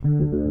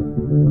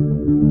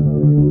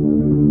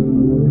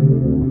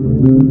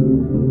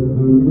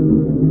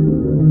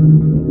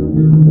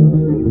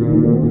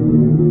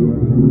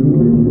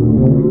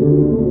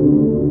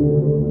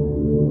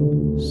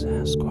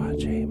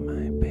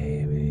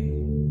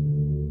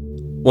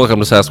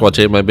Welcome to Sasquatch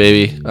Ate My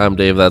Baby. I'm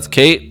Dave, that's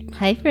Kate.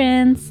 Hi,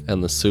 friends.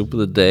 And the soup of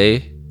the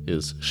day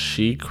is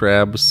she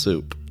crab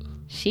soup.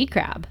 She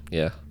crab.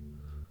 Yeah,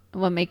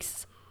 What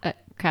makes a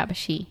crab a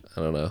she?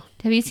 I don't know.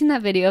 Have you seen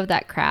that video of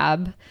that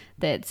crab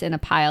that's in a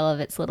pile of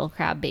its little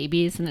crab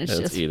babies and it's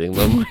And just it's eating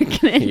them.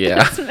 working into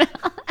Yeah. its mouth?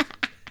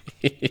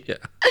 Yeah.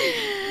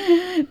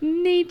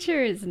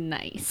 Nature is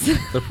nice.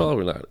 They're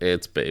probably not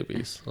its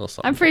babies. Well,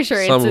 I'm pretty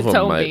sure some it's of its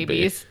them own might be.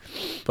 babies.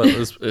 But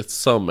it's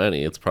so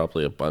many, it's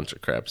probably a bunch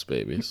of crab's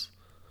babies.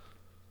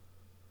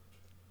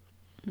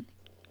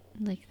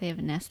 Like they have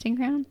a nesting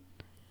ground?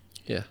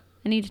 Yeah.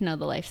 I need to know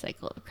the life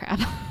cycle of a crab.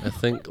 I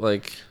think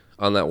like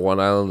on that one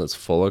island that's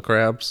full of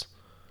crabs.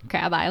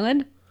 Crab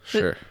Island?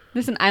 Sure.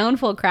 There's an island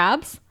full of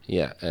crabs?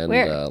 Yeah, and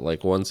Where?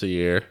 like once a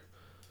year,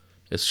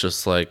 it's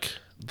just like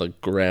the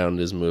ground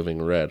is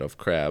moving red of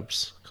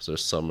crabs because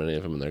there's so many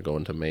of them and they're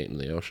going to mate in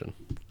the ocean.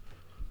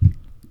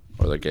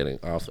 Or they're getting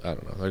off, I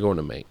don't know, they're going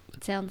to mate.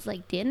 Sounds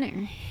like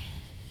dinner.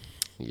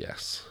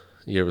 Yes.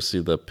 You ever see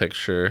the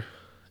picture?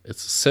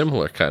 It's a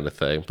similar kind of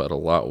thing, but a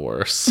lot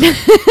worse.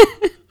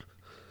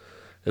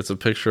 It's a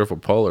picture of a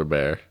polar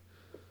bear,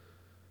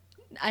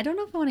 I don't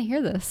know if I want to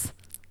hear this.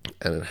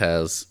 and it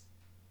has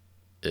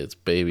its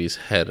baby's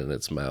head in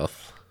its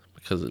mouth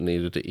because it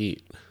needed to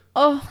eat.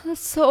 Oh,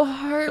 that's so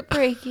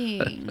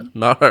heartbreaking.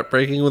 Not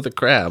heartbreaking with a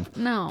crab,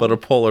 No. but a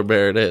polar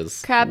bear it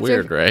is.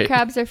 Weird, right?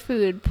 Crabs are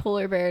food.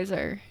 Polar bears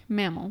are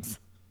mammals.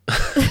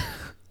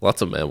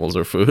 Lots of mammals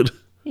are food.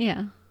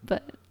 Yeah,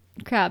 but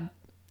crab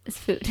is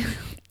food.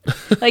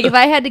 Like if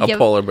I had to A give,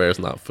 polar bear is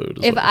not food.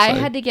 Is if what I'm I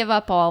saying. had to give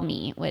up all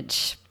meat,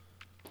 which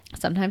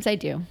sometimes I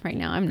do. Right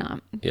now, I'm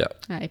not. Yeah.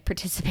 I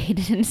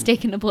participated in a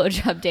steak and a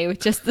blowjob day with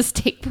just the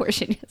steak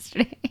portion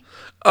yesterday.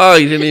 Oh,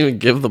 you didn't even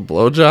give the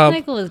blowjob?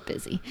 Michael was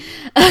busy.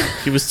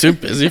 He was too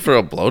busy for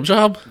a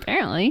blowjob?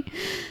 Apparently,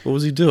 What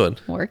was he doing?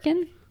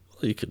 working.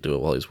 Well, you could do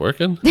it while he's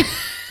working.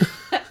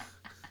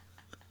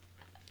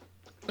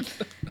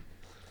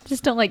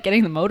 Just don't like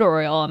getting the motor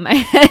oil on my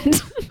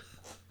head.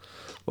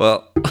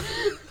 Well,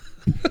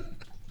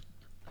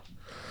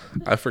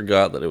 I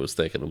forgot that it was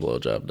taking a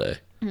blowjob day.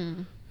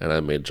 And I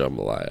made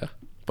jambalaya.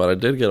 But I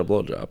did get a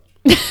blowjob.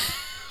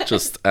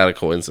 Just out of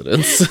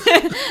coincidence.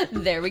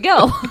 There we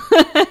go.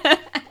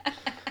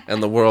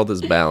 And the world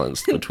is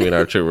balanced between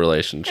our two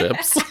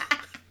relationships.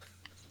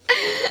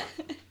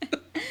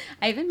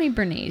 I even made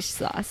Bernaise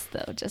sauce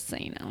though, just so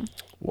you know.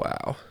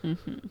 Wow.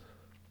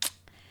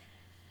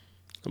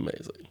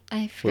 Amazing.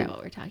 I forgot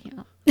what we're talking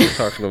about. We're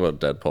talking about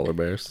dead polar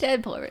bears.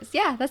 Dead polar bears.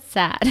 Yeah, that's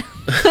sad.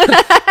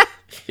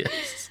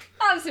 Yes.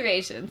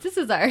 Observations. This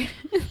is our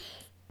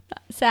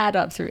sad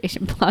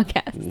observation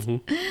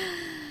podcast.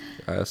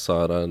 I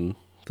saw it on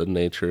the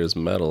Nature is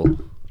Metal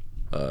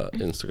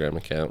Instagram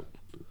account.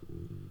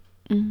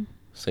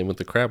 Same with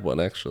the crab one,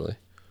 actually.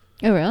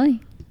 Oh, really?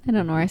 I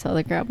don't know where I saw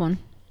the crab one.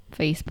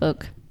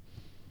 Facebook.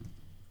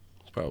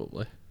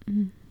 Probably.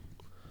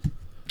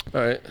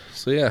 All right.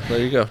 So, yeah, there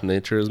you go.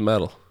 Nature is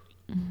metal.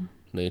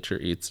 Nature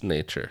eats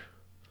nature.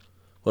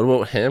 What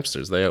about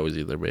hamsters? They always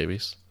eat their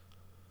babies.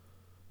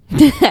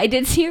 I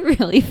did see a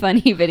really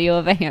funny video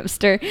of a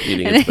hamster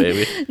Eating and its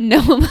baby?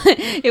 No, but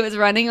it was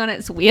running on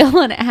its wheel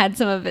and it had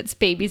some of its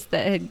babies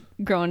that had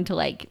grown to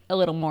like a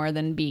little more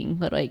than being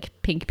little, like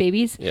pink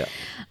babies. Yeah.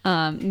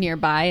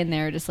 Nearby, and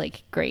they were just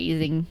like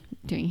grazing,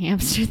 doing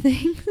hamster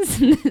things.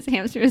 And this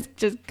hamster was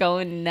just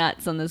going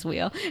nuts on this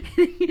wheel.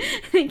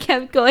 He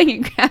kept going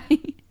and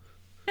grabbing.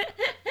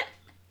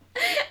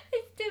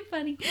 It's too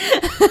funny.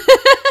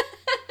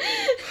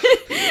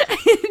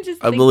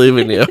 I believe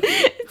in you.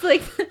 It's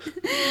like,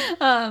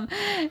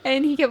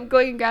 and he kept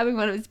going and grabbing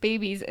one of his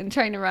babies and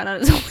trying to run on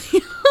his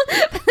wheel,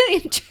 but then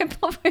he'd trip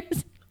over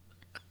his.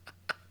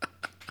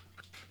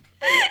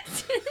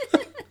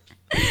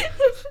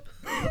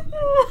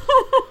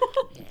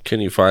 Can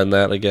you find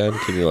that again?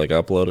 Can you, like,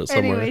 upload it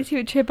somewhere? Anyways, he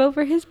would trip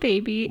over his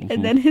baby,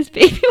 and then his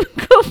baby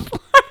would go flying.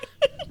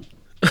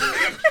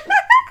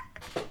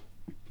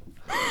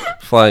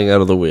 Flying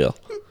out of the wheel.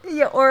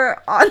 Yeah,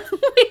 or on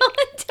the wheel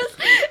and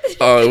just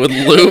Oh, it would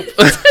loop.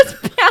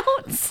 just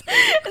bounce,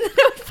 and then it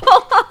would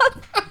fall off.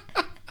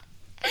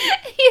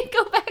 He'd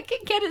go back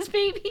and get his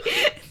baby.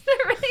 Start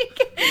running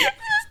again. This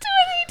is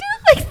what he did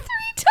like 3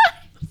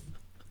 times.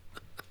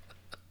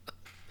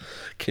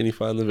 Can you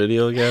find the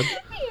video again? Yeah.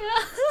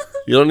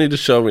 You don't need to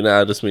show me now.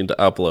 I just mean to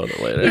upload it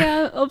later.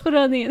 Yeah, I'll put it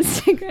on the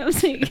Instagram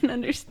so you can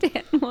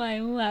understand why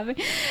I'm laughing.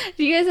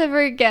 Do you guys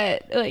ever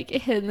get like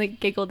hit in the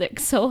giggle dick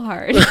so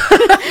hard?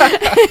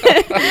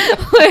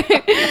 Where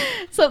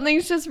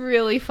something's just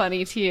really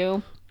funny to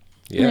you.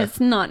 Yeah. And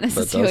it's not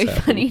necessarily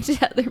happen. funny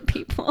to other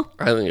people.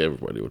 I think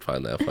everybody would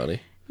find that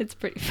funny. It's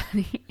pretty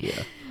funny.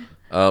 Yeah.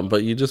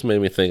 But you just made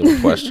me think of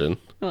a question.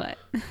 What?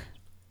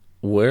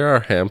 Where are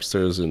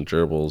hamsters and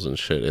gerbils and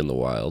shit in the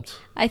wild?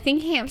 I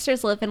think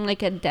hamsters live in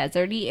like a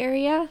deserty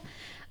area.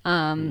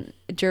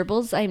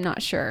 Gerbils, I'm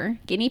not sure.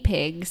 Guinea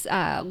pigs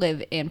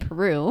live in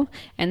Peru,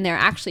 and they're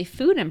actually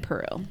food in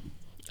Peru.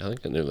 I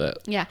think I knew that.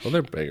 Yeah. Well,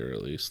 they're bigger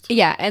at least.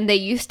 Yeah, and they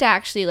used to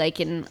actually, like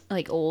in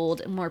like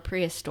old, more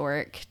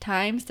prehistoric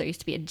times, there used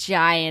to be a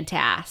giant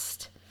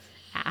ass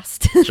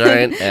assed.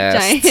 Giant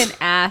ass. Giant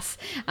ass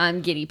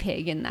guinea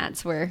pig, and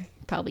that's where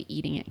probably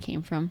eating it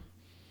came from.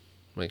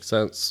 Makes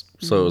sense.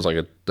 So it was like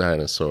a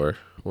dinosaur.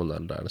 Well,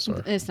 not a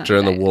dinosaur. It's not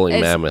During the right. woolly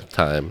It's- mammoth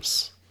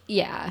times.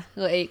 Yeah,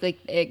 like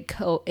it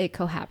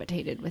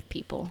cohabitated with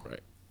people,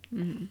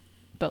 Right.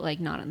 but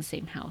like not in the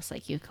same house.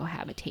 Like you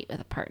cohabitate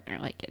with a partner.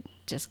 Like it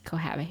just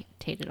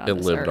cohabitated on It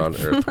this lived earth. on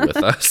Earth with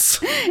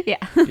us. Yeah.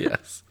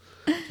 Yes.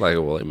 Like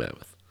a woolly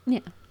mammoth. Yeah.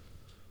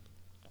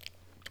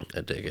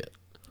 I dig it.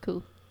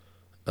 Cool.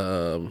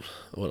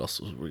 What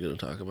else was we going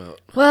to talk about?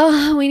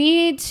 Well, we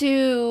need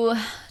to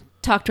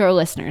talk to our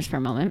listeners for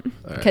a moment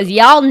right. because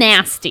y'all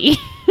nasty.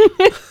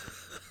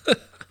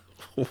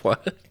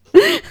 What?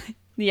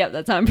 Yep,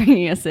 that's how I'm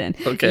bringing us in.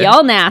 Okay.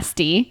 Y'all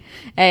nasty,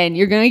 and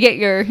you're going to get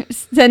your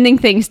sending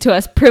things to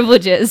us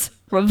privileges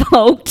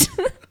revoked.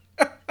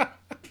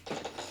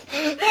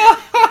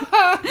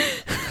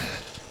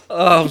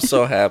 Oh, I'm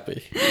so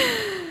happy.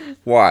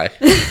 Why?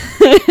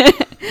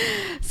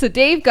 So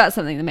Dave got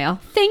something in the mail.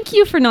 Thank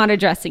you for not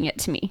addressing it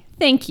to me.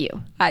 Thank you.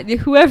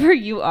 Whoever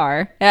you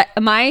are.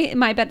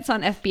 My bet's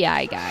on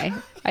FBI guy.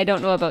 I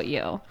don't know about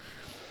you.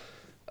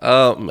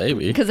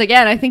 Maybe. Because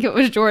again, I think it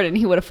was Jordan.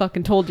 He would have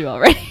fucking told you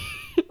already.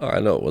 Oh, I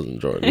know it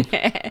wasn't Jordan.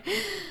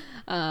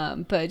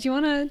 But do you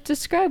want to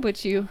describe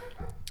what you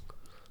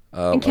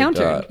I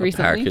encountered got a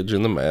recently? package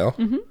in the mail.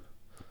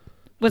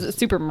 Was it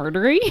super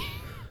murdery?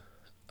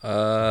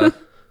 No,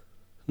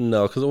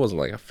 because it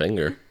wasn't like a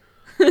finger.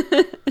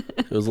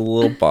 It was a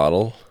little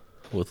bottle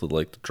with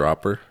like the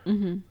dropper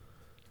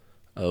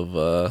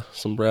of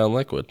some brown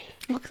liquid.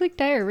 Looks like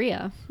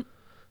diarrhea.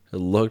 It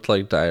looked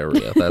like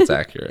diarrhea. That's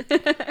accurate.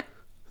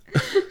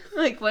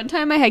 Like one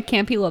time I had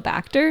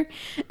Campylobacter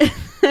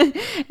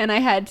and I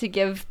had to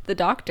give the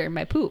doctor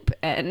my poop,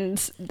 and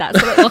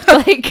that's what it looked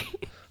like.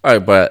 All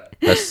right, but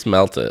I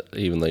smelt it,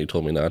 even though you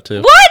told me not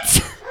to.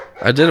 What?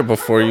 I did it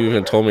before you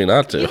even told me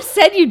not to. You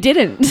said you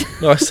didn't.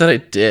 No, I said I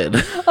did.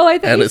 Oh, I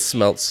thought And you... it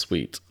smelled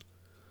sweet.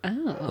 A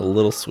Oh,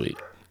 little sweet.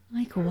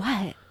 like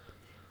what?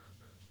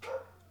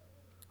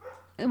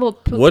 Well,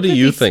 poop What do could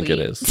you be think it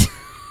sweet. is?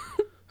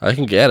 I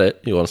can get it.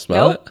 You want to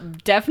smell Nope,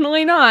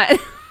 definitely not. it?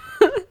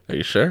 Are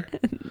you sure?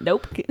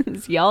 Nope,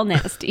 it's y'all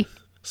nasty.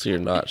 So you're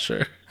not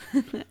sure.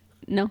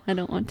 No, I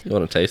don't want You to.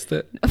 want to taste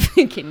it?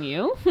 Can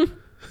you?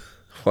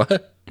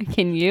 What?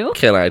 Can you?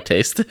 Can I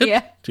taste it?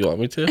 Yeah. Do you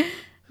want me to?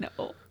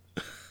 No.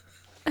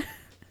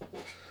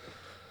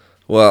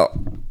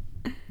 Well,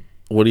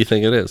 what do you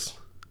think it is?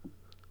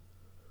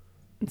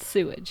 It's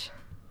sewage.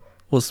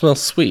 Well, it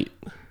smells sweet.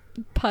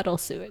 Puddle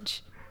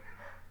sewage.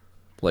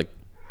 Like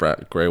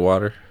gray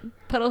water?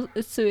 Puddle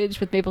sewage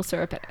with maple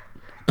syrup in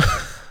it.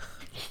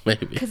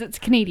 Maybe. Because it's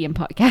a Canadian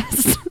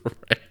podcast.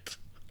 Right.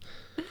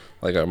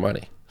 Like our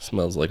money.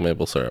 Smells like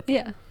maple syrup.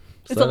 Yeah.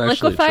 It's that a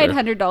actually liquefied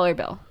true? $100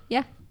 bill.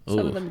 Yeah. Some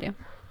Ooh. of them do.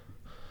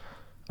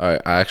 All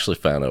right, I actually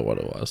found out what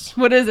it was.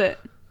 What is it?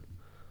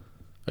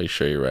 Are you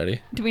sure you're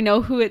ready? Do we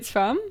know who it's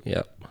from?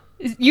 Yep.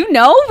 You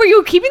know? Were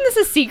you keeping this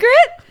a secret?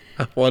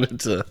 I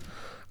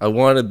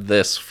wanted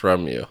this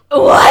from you.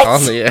 What?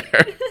 On the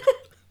air.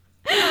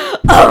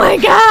 Oh my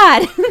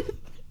god.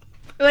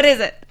 What is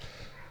it?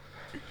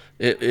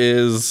 It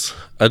is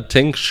a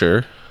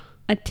tincture.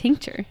 A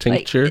tincture.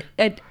 Tincture?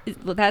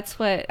 Well, that's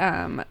what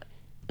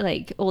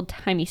like old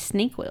timey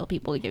snake oil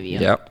people give you.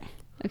 Yep.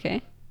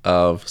 Okay.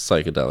 Of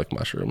psychedelic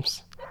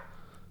mushrooms.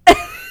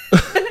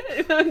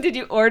 Did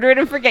you order it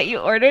and forget you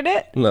ordered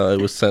it? No,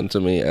 it was sent to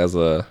me as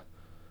a,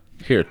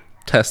 here,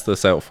 test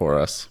this out for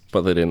us.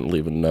 But they didn't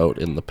leave a note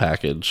in the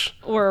package.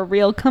 Or a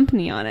real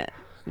company on it?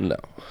 No.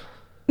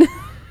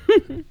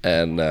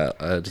 And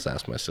I just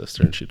asked my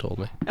sister and she told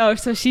me. Oh,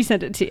 so she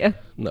sent it to you.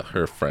 No,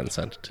 her friend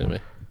sent it to me.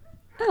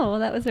 Oh, well,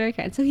 that was very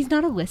kind. So he's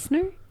not a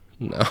listener?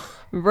 No.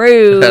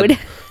 Rude.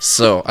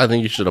 So I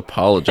think you should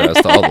apologize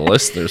to all the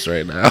listeners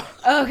right now.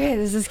 Okay,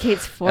 this is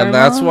Kate's formal. And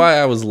that's why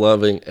I was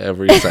loving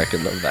every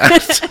second of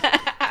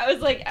that. I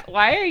was like,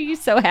 why are you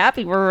so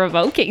happy we're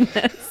revoking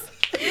this?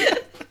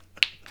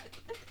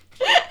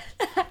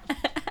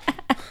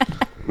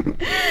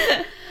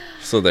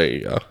 So there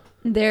you go.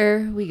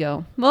 There we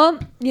go. Well,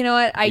 you know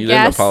what? I You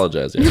guess didn't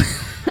apologize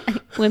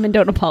yet. women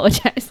don't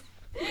apologize.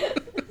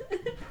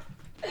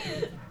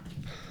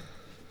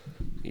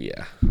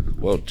 Yeah.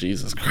 Well,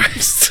 Jesus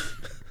Christ.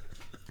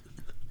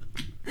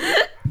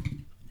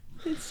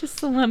 It's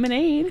just the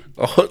lemonade.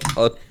 Oh,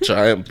 a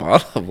giant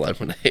bottle of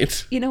lemonade.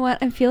 You know what?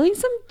 I'm feeling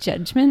some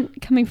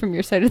judgment coming from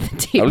your side of the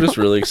table. I'm just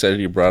really excited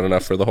you brought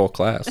enough for the whole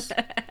class.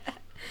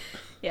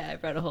 Yeah, I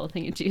brought a whole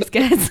thing of juice,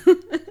 guys.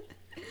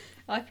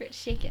 Oh, I forgot to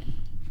shake it.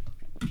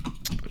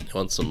 You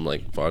want some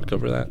like vodka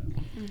for that?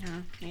 No,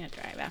 I'm gonna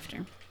drive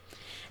after.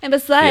 And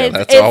besides,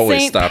 that's it's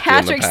always St. stopped you in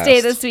the Patrick's Day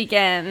past. this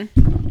weekend.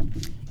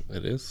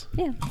 It is.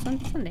 Yeah, it's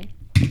on Sunday.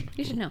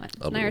 You should know it. It's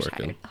I'll an be Irish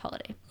working.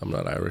 holiday. I'm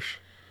not Irish.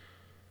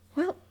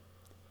 Well,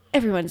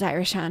 everyone's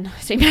Irish on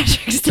St.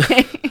 Patrick's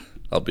Day.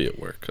 I'll be at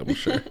work, I'm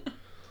sure.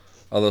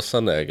 Although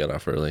Sunday I get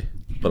off early,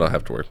 but I'll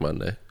have to work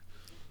Monday.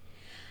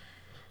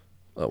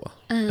 Oh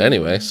well.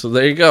 Anyway, so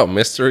there you go.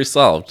 Mystery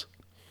solved.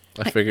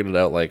 I figured it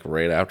out like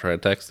right after I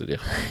texted you.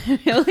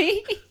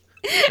 Really?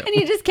 And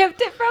you just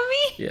kept it from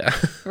me? Yeah.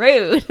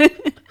 Rude.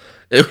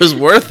 It was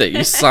worth it.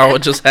 You saw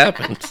what just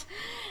happened.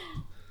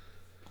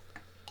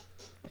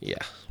 Yeah.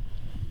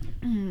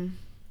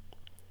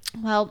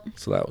 Well,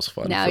 So that was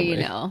fun. now for you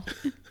me. know.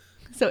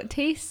 So it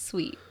tastes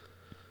sweet.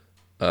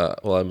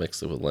 Well, I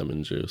mixed it with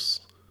lemon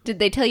juice. Did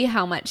they tell you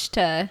how much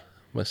to...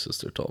 My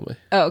sister told me.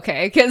 Oh,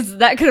 okay, because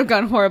that could have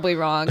gone horribly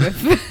wrong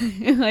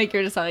if like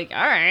you're just like, all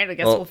right, I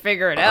guess we'll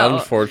figure it out.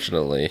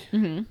 Unfortunately,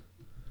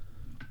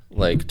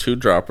 like 2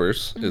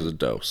 droppers is a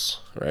dose,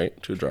 right?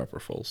 2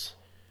 dropperfuls.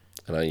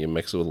 And then you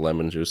mix it with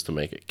lemon juice to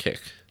make it kick.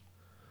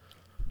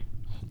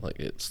 Like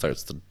it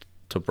starts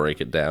to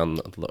break it down,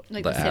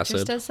 Like the the citrus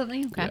acid. does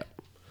something? Okay. Yeah.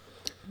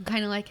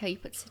 Kind of like how you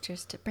put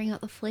citrus to bring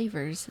out the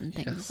flavors and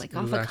things, Yes, like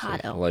exactly.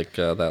 avocado. Like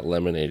that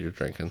lemonade you're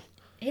drinking.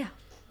 Yeah.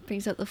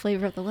 Brings out the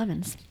flavor of the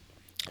lemons.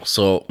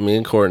 So me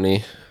and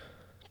Courtney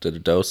did a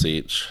dose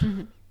each.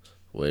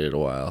 Waited a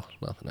while,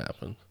 nothing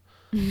happened.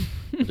 We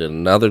did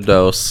another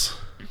dose.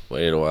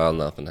 Waited a while,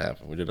 nothing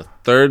happened. We did a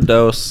 3rd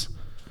dose,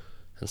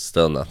 and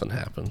still nothing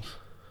happened.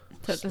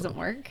 So it doesn't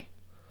work?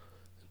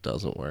 It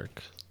doesn't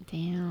work.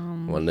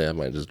 Damn. One day I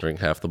might just drink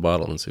half the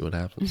bottle and see what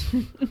happens.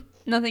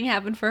 Nothing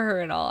happened for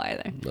her at all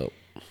either. Nope.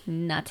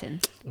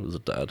 Nothing. It was a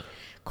dud.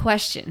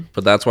 Question.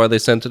 But that's why they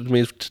sent it to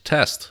me to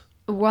test.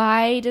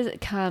 Why does it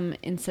come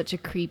in such a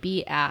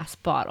creepy ass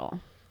bottle?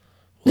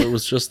 Well, it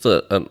was just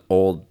an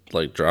old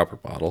like dropper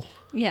bottle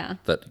Yeah.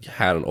 that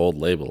had an old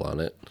label on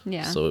it.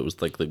 Yeah. So it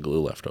was like the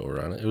glue left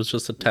over on it. It was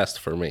just a test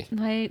for me.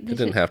 It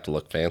didn't have to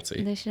look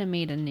fancy. They should have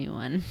made a new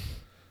one.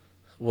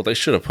 Well, they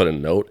should have put a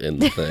note in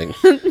the thing.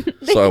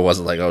 So I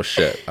wasn't like, oh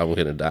shit, I'm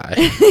going to die.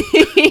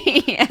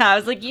 Yeah, I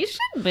was like, you should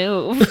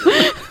move.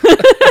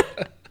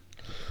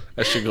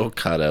 I should go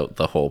cut out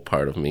the whole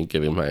part of me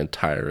giving my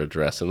entire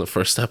address in the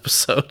first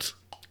episode.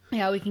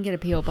 Yeah, we can get a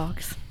P.O.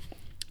 box.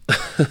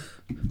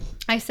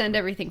 I send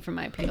everything from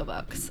my P.O.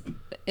 box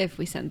if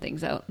we send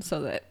things out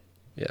so that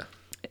Yeah.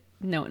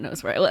 no one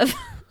knows where I live.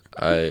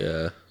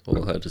 I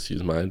just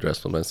use my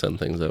address when I send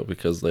things out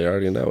because they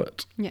already know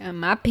it. Yeah,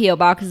 my P.O.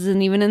 box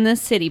isn't even in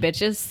this city,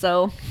 bitches,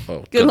 so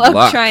Oh, good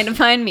luck trying to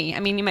find me. I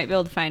mean, you might be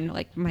able to find,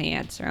 like, my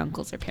aunts or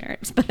uncles or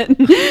parents, but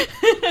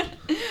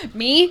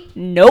me?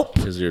 Nope.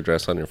 Is your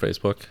address on your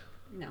Facebook?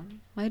 No.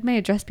 Why would my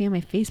address be on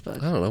my Facebook?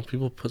 I don't know.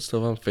 People put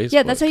stuff on Facebook.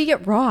 Yeah, that's how you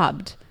get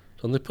robbed.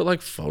 Don't they put,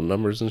 like, phone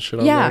numbers and shit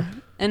on there? Yeah,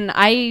 and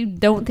I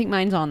don't think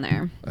mine's on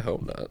there. I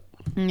hope not.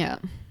 Yeah,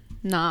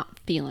 not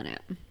feeling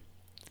it.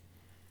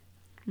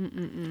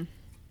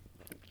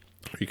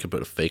 Or you could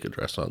put a fake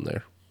address on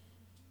there.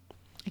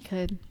 I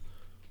could.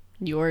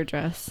 Your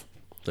address.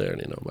 They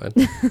already know mine.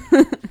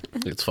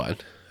 It's fine.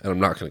 And I'm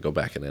not going to go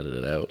back and edit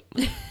it out.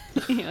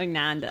 You're like,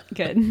 nah, I'm done.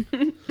 Good.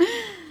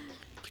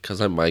 Because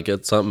I might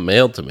get something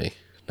mailed to me.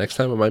 Next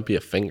time it might be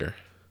a finger.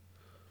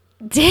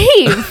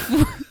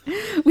 Dave,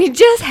 we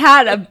just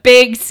had a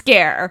big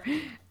scare.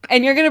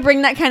 And you're going to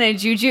bring that kind of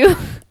juju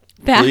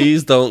back?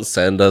 Please don't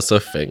send us a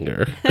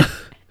finger.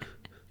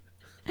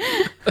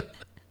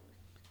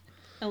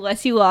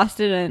 Unless you lost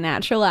it in a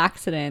natural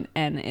accident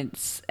and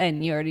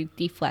you already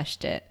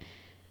defleshed it.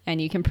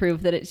 And you can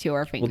prove that it's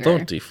your finger. Well,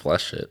 don't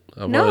deflesh it.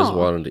 I've always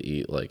wanted to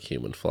eat like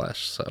human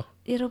flesh, so.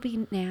 It'll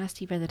be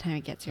nasty by the time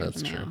it gets here in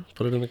the mail. True.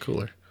 Put it in a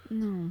cooler.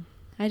 No,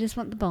 I just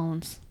want the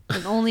bones.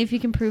 And only if you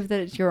can prove that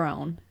it's your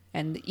own.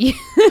 And you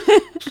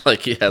Like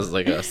he has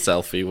like a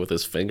selfie with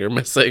his finger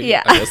missing.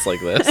 Yeah. I guess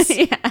like this.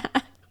 Yeah.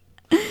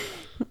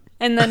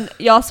 And then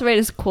you also write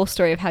us a cool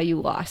story of how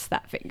you lost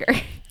that finger.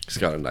 He's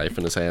got a knife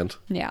in his hand.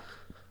 Yeah.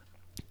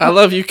 I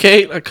love you,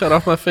 Kate. I cut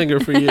off my finger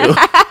for you.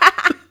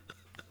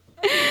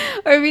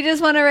 Or if you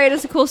just want to write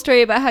us a cool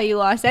story about how you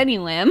lost any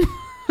limb,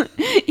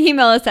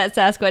 email us at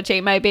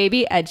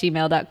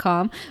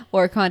sasquatchaintmybaby@gmail.com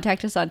or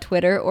contact us on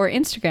Twitter or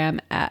Instagram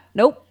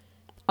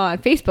on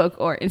Facebook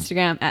or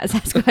Instagram at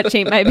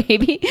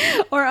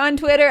sasquatchaintmybaby or on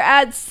Twitter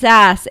at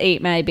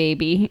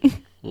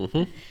sasaintmybaby.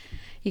 Mm-hmm.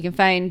 You can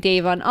find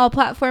Dave on all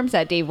platforms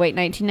at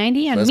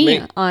DaveWhite1990 and That's me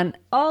me on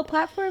all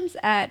platforms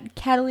at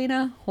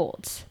Catalina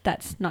Holtz.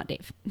 That's not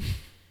Dave.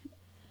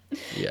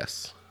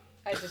 Yes.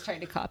 I was just trying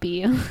to copy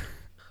you.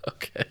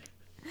 Okay.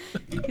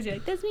 Because you're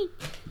like, that's me.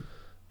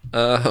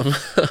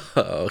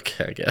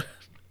 Okay, I get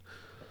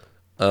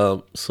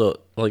it. So,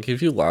 like,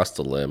 if you lost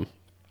a limb,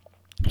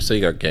 say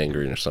you got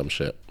gangrene or some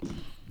shit,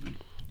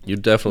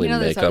 you'd definitely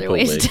make up a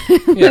way.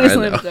 Yeah, I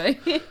know.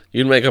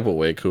 You'd make up a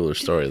way cooler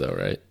story, though,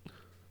 right?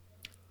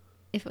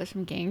 If it was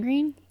from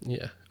gangrene?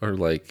 Yeah, or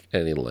like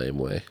any lame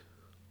way.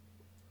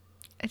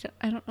 I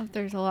don't know if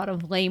there's a lot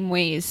of lame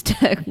ways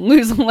to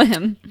lose a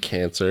limb.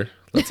 Cancer,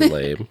 that's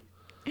lame.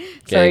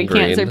 Sorry,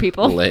 Gangrene, cancer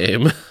people.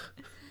 Lame.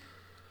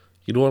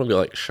 You'd want to be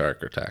like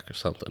shark attack or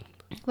something.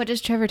 What does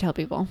Trevor tell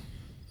people?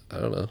 I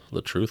don't know.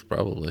 The truth,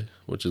 probably,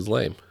 which is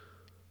lame.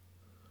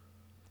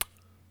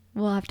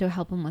 We'll have to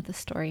help him with the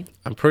story.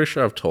 I'm pretty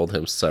sure I've told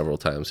him several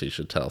times he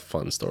should tell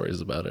fun stories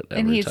about it.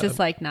 And he's time. just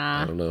like,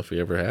 nah. I don't know if he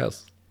ever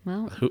has.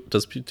 Well,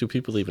 Do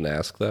people even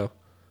ask though?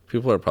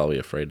 People are probably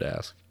afraid to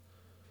ask.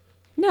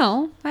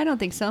 no, I don't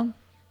think so.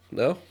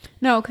 No?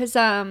 No, because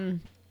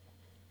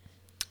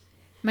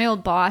My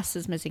old boss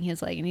is missing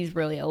his leg, and he's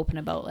really open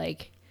about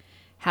like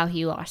how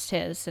he lost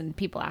his, and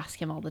people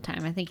ask him all the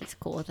time. I think he's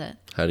cool with it.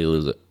 How do you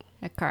lose it?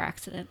 A car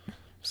accident.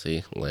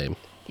 See, lame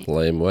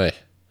way. It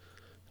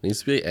needs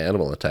to be an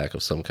animal attack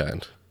of some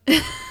kind.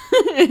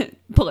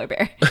 Polar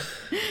bear.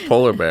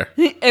 Polar bear.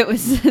 It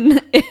was.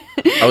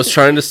 I was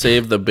trying to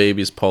save the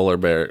baby's polar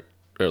bear,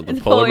 or the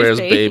polar bear's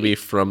baby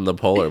from the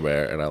polar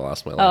bear, and I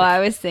lost my leg. Oh, I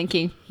was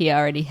thinking he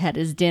already had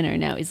his dinner.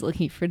 Now he's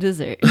looking for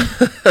dessert.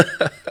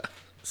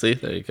 See,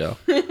 there you go.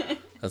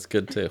 That's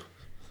good too.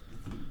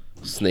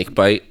 Snake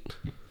bite.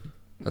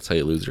 That's how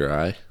you lose your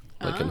eye,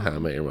 like in How I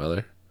Met Your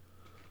Mother.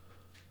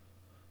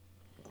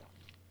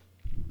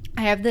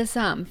 I have this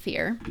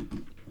fear.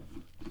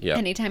 Yeah.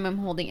 Anytime I'm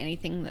holding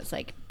anything that's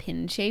like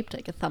pin shaped,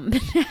 like a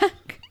thumbtack,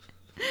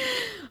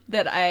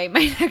 that I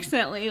might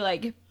accidentally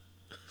like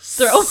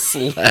throw.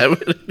 Slam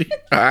it in your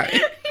eye.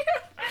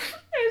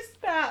 There's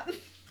that.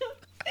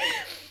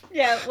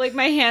 Yeah, like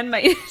my hand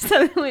might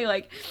suddenly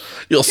like.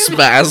 You'll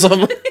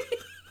spasm. And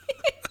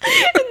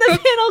the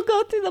pin will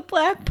go through the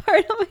black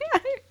part of my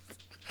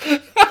eyes.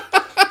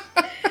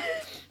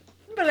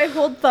 But I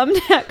hold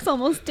thumbtacks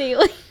almost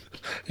daily.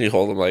 You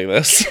hold them like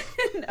this.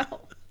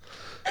 No.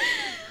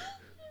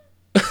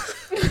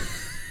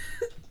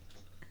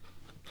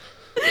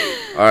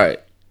 All right.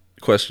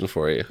 Question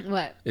for you.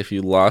 What? If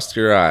you lost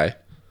your eye,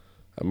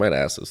 I might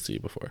ask this to you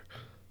before.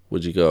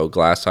 Would you go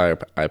glass eye or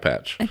eye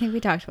patch? I think we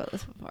talked about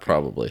this before.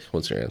 Probably.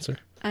 What's your answer?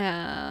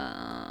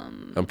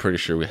 I'm pretty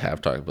sure we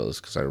have talked about this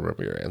because I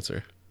remember your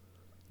answer.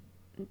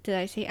 Did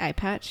I say eye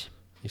patch?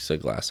 You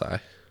said glass eye.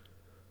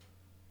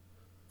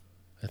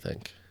 I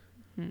think.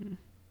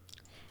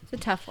 It's a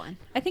tough one.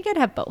 I think I'd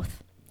have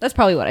both. That's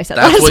probably what I said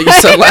That's last what time.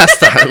 you said last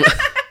time.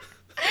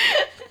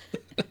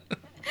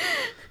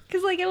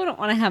 Because, like, I wouldn't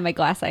want to have my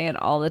glass eye in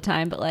all the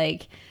time, but,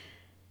 like,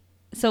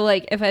 so,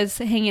 like, if I was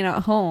hanging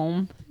out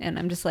home and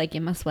I'm just, like,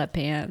 in my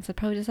sweatpants, I'd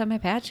probably just have my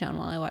patch on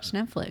while I watch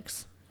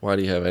Netflix. Why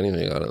do you have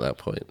anything on at that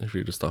point if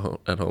you're just at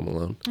home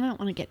alone? I don't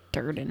want to get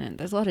dirt in it.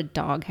 There's a lot of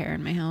dog hair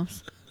in my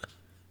house.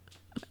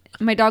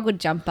 My dog would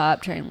jump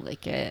up, try and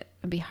lick it.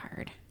 It'd be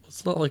hard.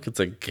 It's not like it's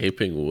a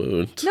gaping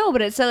wound. No,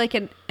 but it's like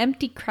an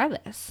empty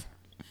crevice.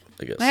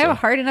 I guess I have a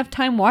hard enough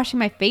time washing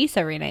my face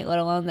every night, let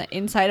alone the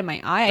inside of my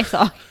eye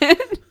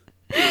socket.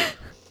 I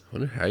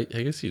wonder how, I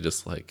guess you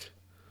just like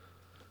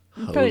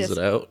Hose it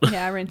out.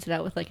 Yeah, rinse it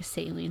out with like a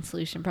saline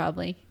solution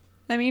probably.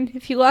 I mean,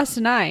 if you lost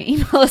an eye,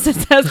 email us at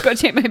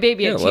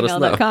sasquatchapeMyBaby at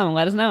gmail.com and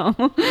let us know.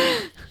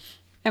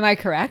 Am I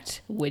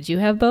correct? Would you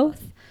have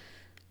both?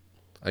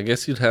 I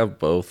guess you'd have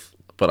both,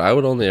 but I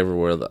would only ever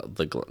wear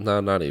no,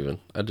 not even.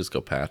 I'd just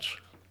go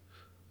patch.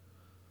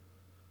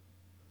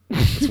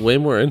 It's way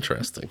more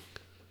interesting.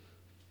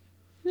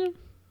 Yeah.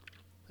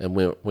 And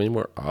way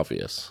more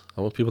obvious.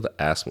 I want people to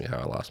ask me how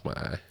I lost my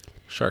eye.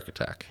 Shark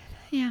attack.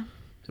 Yeah.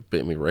 It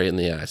bit me right in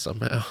the eye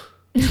somehow.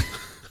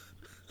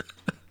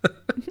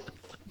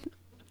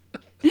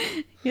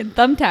 He had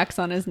thumbtacks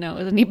on his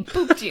nose and he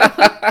booped you.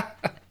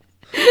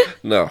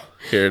 No,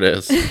 here it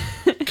is.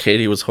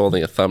 Katie was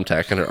holding a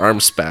thumbtack and her arm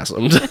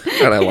spasmed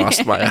and I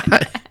lost my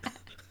eye.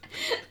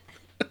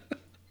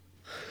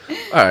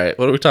 All right,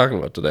 what are we talking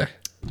about today?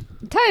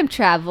 Time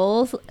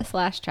travels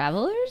 /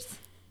 travelers.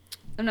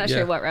 I'm not Yeah.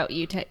 sure what route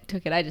you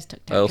took it. I just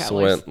took time I also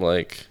travelers. went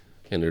like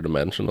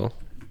interdimensional.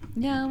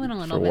 Yeah, I went a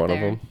little for bit one of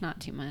there. them.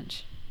 Not too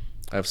much.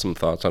 I have some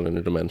thoughts on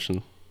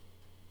interdimensions.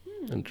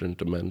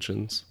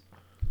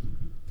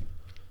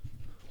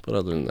 But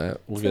other than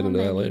that, we'll get into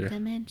that later.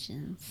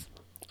 Dimensions.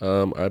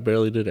 I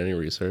barely did any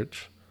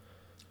research.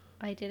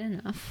 I did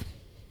enough.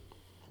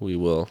 We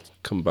will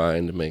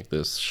combine to make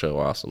this show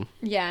awesome.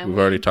 Yeah. We've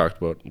already talked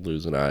about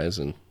losing eyes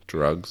and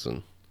drugs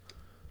and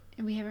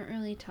We haven't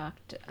really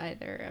talked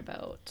either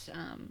about.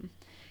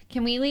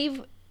 Can we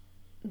leave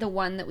the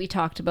one that we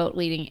talked about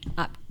leading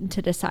up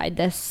to decide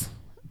this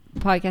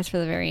podcast for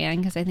the very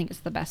end? Because I think it's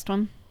the best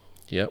one.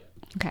 Yep.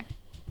 Okay.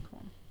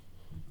 Cool.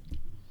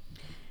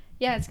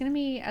 Yeah, it's going to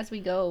be, as we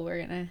go, we're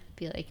going to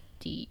be like,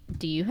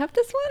 do you have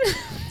this one?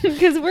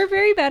 Because we're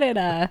very bad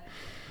at...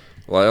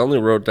 Well, I only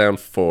wrote down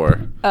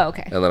 4. Oh,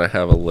 okay. And then I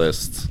have a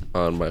list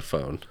on my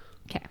phone.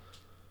 Okay.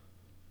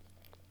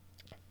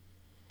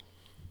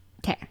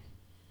 Okay.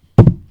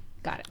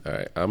 Got it. All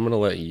right. I'm going to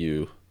let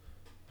you...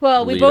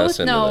 Well, we lead both us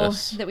into know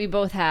this. that we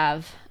both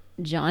have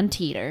John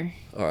Teeter.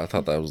 Oh, I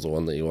thought that was the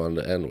one that you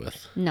wanted to end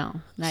with.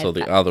 No. So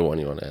the other one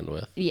you want to end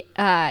with.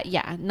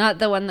 Yeah, not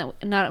one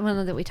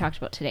that we talked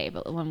about today,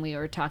 but when we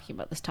were talking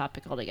about this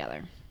topic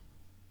altogether.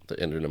 The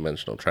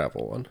interdimensional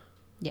travel one.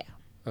 Yeah.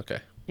 Okay.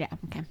 Yeah.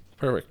 Okay.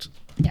 Perfect.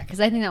 Yeah, because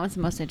I think that one's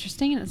the most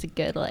interesting, and it's a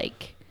good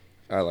like.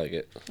 I like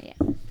it. Yeah.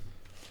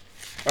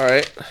 All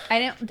right.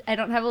 I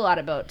don't have a lot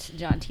about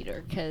John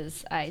Teeter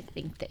because I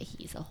think that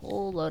he's a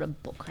whole load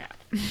of bullcrap.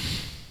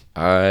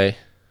 I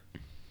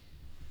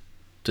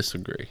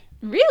disagree.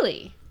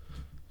 Really?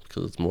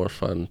 Because it's more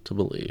fun to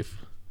believe.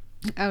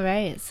 All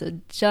right. So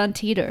John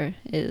Teeter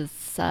is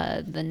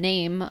the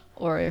name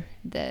or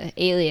the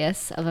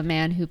alias of a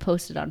man who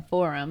posted on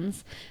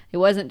forums. It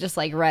wasn't just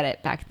like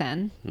Reddit back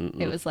then. Mm-mm.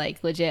 It was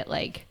like legit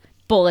like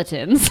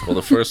bulletins. Well,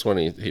 the first one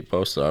he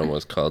posted on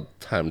was called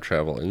Time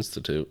Travel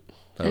Institute.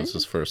 That was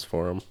his first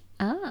forum.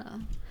 Oh.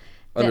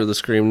 Under the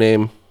Scream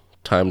name,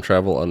 Time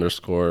Travel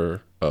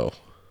 _ Oh.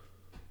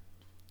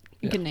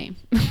 Yeah. Good name.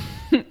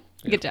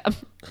 Good job.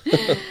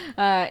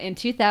 In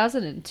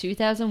 2000 and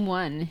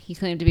 2001, he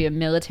claimed to be a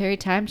military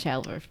time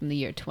traveler from the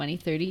year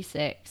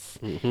 2036.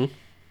 Mm-hmm.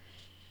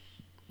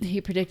 He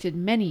predicted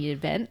many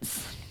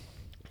events,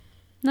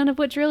 none of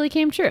which really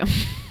came true.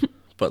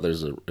 But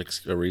there's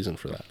a reason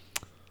for that.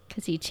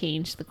 Because he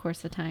changed the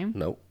course of time?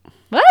 Nope.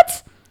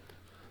 What?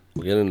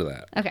 We'll get into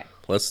that. Okay.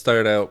 Let's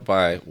start out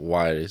by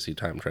why is he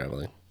time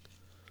traveling?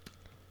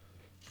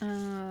 Do you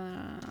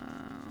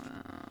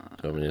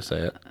want me to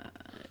say it?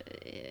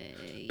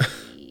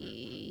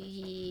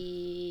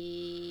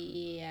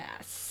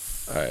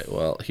 Yes. All right.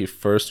 Well, he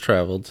first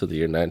traveled to the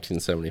year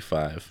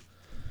 1975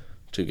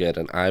 to get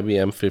an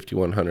IBM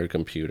 5100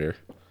 computer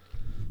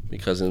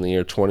because in the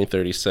year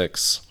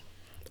 2036,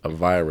 a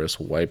computer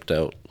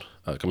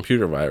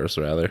virus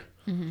wiped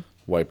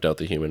out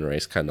the human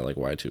race, kind of like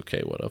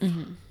Y2K would have.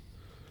 Mm-hmm.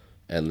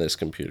 And this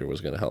computer was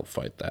going to help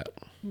fight that.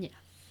 Yeah.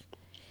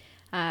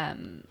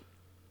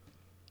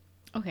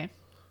 Okay.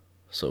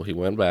 So he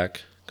went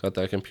back, got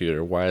that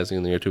computer. Why is he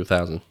in the year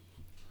 2000?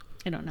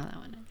 I don't know that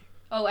one either.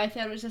 Oh, I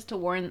thought it was just to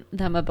warn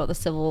them about the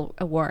Civil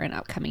War and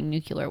upcoming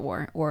nuclear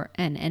war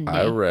and ending.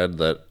 I read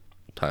that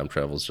time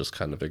travel is just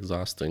kind of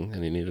exhausting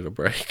and he needed a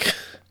break.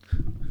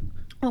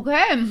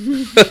 Okay.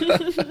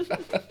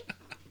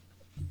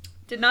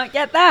 Did not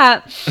get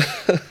that.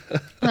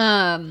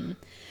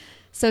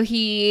 So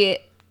he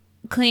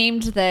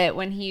claimed that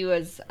when he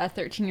was a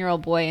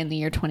 13-year-old boy in the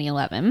year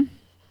 2011,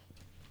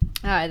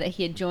 that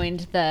he had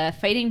joined the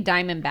Fighting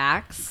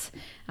Diamondbacks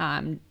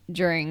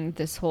during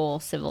this whole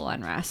civil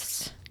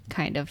unrest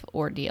kind of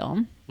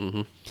ordeal.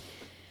 Mm-hmm.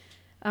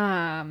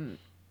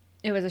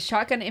 It was a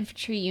shotgun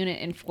infantry unit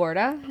in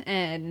Florida,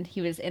 and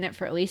he was in it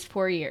for at least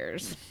 4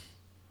 years.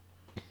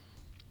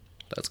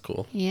 That's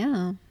cool.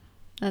 Yeah.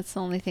 That's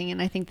the only thing,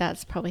 and I think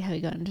that's probably how he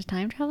got into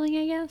time traveling,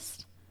 I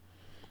guess.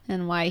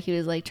 And why he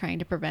was like trying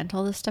to prevent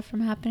all this stuff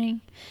from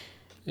happening.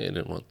 Yeah, he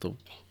didn't want the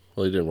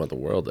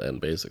world to end,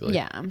 basically.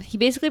 Yeah. He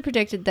basically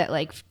predicted that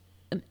like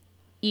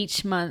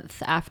each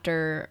month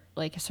after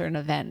like a certain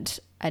event,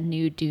 a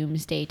new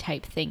doomsday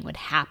type thing would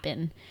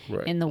happen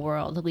in the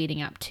world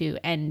leading up to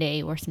End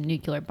Day, where some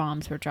nuclear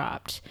bombs were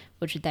dropped,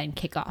 which would then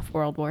kick off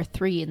World War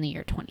III in the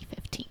year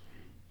 2015.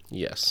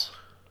 Yes.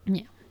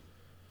 Yeah.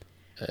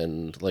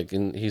 And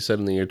he said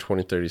in the year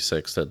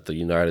 2036 that the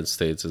United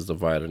States is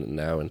divided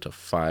now into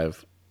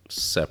 5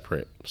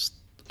 separate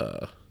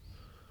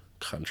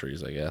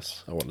countries, I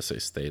guess. I want to say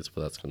states,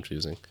 but that's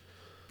confusing.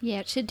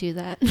 Yeah, it should do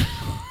that.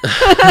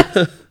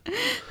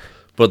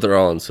 But they're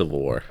all in civil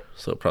war,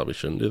 so it probably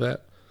shouldn't do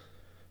that.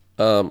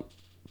 What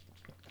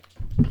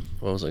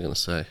was I going to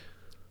say?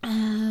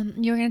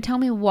 You were going to tell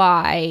me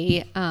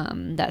why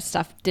that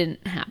stuff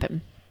didn't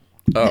happen.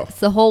 Oh.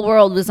 The whole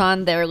world was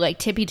on their like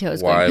tippy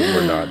toes. Why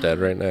we're not dead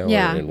right now?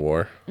 Yeah. Or in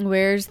war.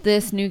 Where's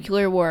this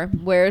nuclear war?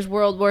 Where's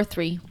World War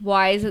III?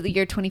 Why is it the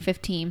year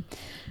 2015?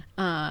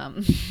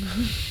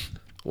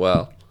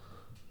 Well,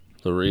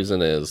 the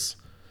reason is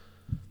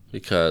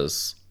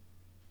because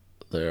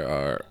there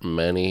are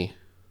many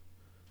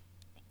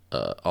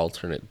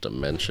alternate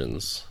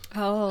dimensions.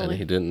 Oh. And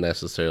he didn't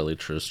necessarily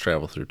just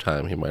travel through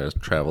time. He might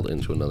have traveled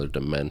into another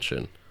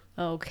dimension.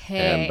 Okay.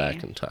 And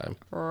back in time.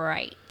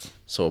 Right.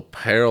 So a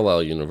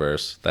parallel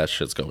universe, that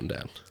shit's going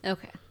down.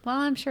 Okay. Well,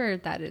 I'm sure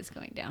that is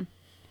going down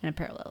in a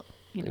parallel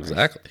universe.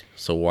 Exactly.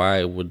 So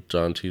why would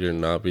John Titor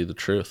not be the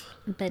truth?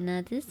 But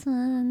not this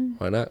one.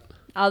 Why not?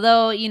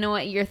 Although, you know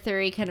what? Your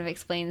theory kind of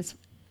explains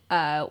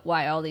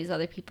why all these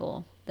other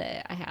people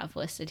that I have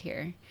listed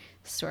here,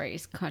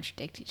 stories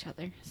contradict each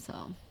other.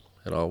 So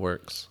it all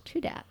works.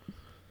 True dat.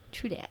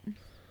 True dat.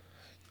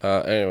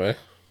 Anyway,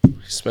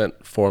 he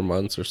spent 4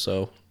 months or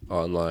so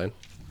online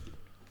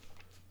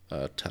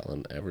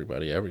telling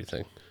everybody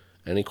everything.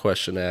 Any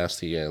question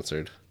asked, he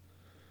answered.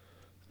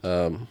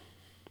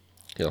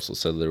 He also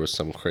said there was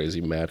some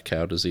crazy mad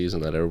cow disease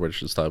and that everybody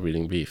should stop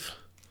eating beef.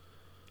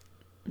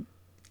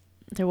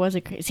 There was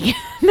a crazy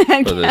mad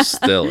cow. But there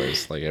still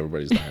is. Like,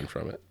 everybody's dying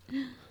from it.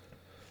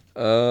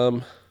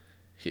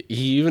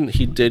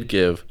 He did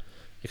give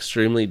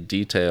extremely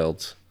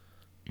detailed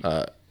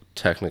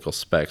technical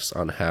specs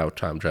on how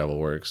time travel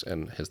works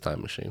and his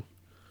time machine.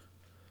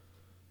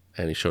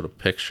 And he showed a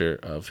picture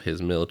of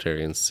his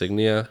military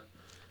insignia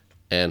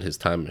and his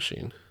time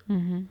machine.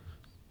 Mm-hmm. Do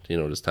you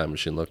know what his time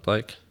machine looked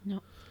like?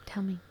 No,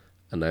 tell me.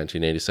 A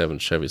 1987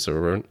 Chevy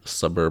Suburban.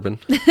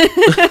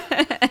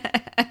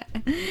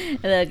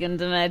 Look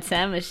into my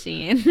time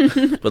machine.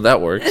 But that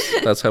works.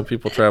 That's how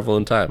people travel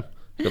in time.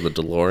 You got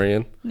the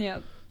DeLorean.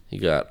 Yep. You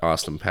got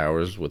Austin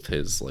Powers with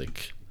his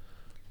like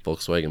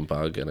Volkswagen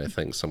Bug and I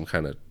think some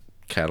kind of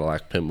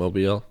Cadillac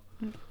Pimpmobile.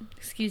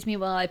 Excuse me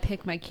while I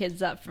pick my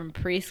kids up from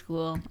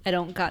preschool. I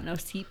don't got no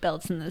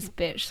seatbelts in this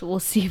bitch, so we'll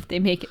see if they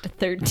make it to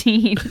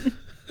 13.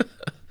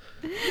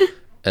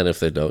 And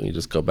if they don't, you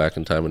just go back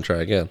in time and try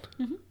again.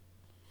 Mm-hmm.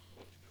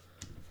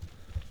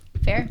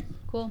 Fair.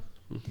 Cool.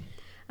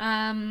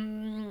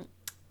 Do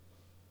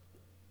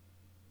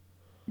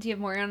you have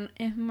more on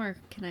him, or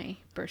can I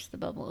burst the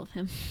bubble of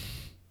him?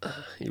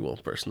 You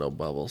won't burst no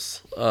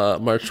bubbles.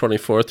 March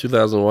 24th,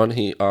 2001,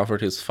 he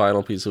offered his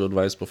final piece of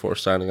advice before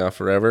signing off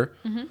forever,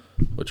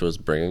 which was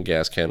bring a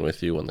gas can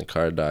with you when the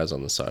car dies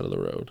on the side of the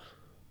road.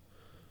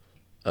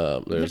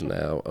 There's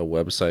now a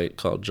website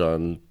called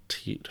John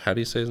how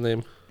do you say his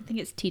name? I think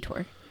it's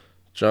Titor.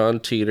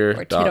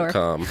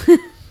 JohnTeeter.com.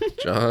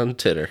 John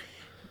Titter.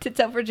 Tits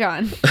out for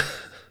John.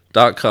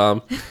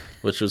 .com,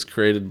 which was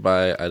created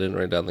by, I didn't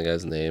write down the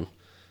guy's name,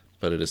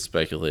 but it is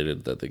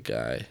speculated that the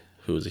guy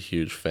who is a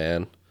huge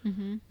fan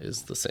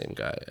is the same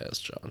guy as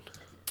John.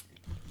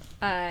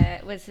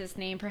 Was his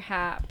name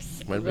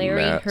perhaps Might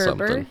Larry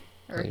Herber?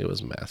 I think it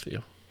was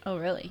Matthew. Oh,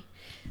 really?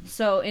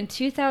 So in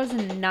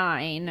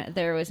 2009,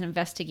 there was an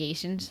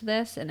investigation to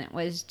this, and it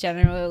was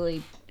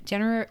generally.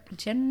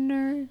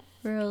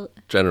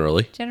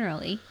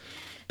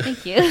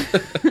 Thank you.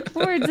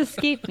 Words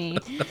escape me.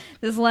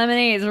 This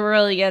lemonade is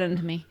really getting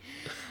to me.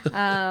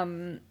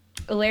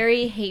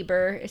 Larry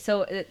Haber.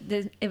 So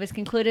it was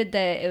concluded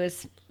that it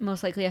was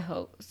most likely a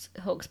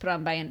hoax put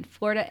on by a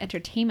Florida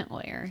entertainment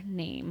lawyer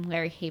named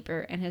Larry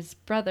Haber and his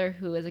brother,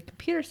 who is a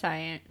computer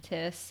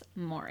scientist,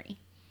 Maury.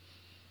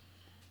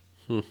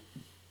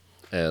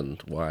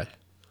 And why?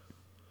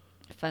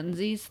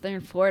 Funsies. They're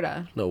in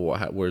Florida. No,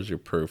 where's your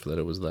proof that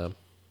it was them?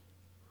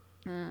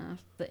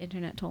 The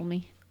internet told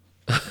me.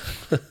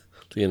 The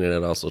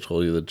internet also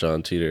told you that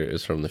John Teeter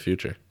is from the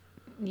future.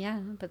 Yeah,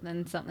 but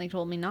then something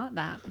told me not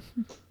that.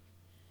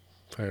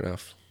 Fair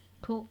enough.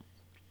 Cool.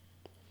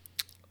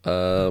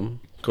 Go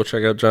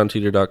check out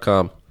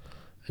JohnTeeter.com,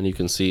 and you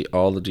can see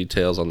all the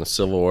details on the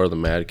Civil War, the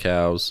Mad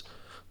Cows,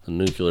 the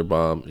nuclear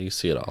bomb. You can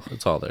see it all.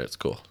 It's all there. It's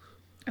cool.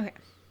 Okay.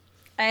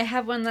 I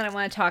have one that I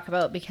want to talk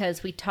about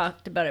because we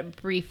talked about it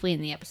briefly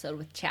in the episode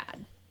with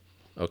Chad.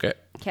 Okay.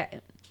 Okay.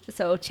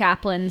 So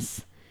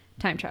Chaplin's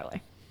time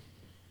traveler.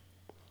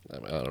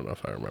 I don't know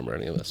if I remember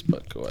any of this,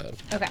 but go ahead.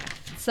 Okay.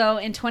 So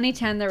in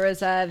 2010, there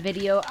was a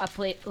video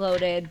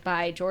uploaded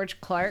by George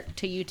Clark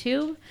to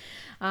YouTube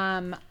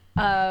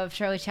of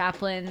Charlie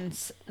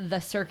Chaplin's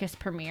The Circus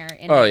premiere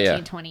in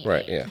 1928.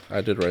 Right, yeah.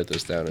 I did write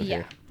this down in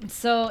here.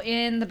 So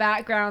in the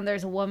background,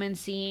 there's a woman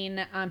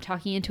seen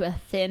talking into a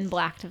thin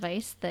black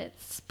device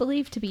that's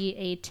believed to be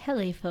a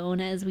telephone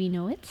as we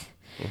know it.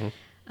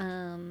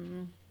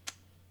 Or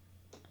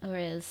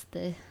as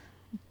the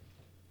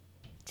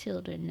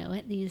children know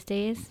it these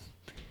days.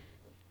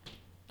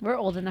 We're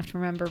old enough to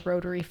remember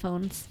rotary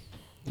phones.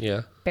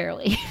 Yeah.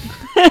 Barely.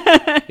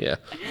 Yeah.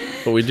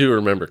 But we do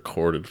remember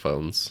corded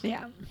phones.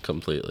 Yeah.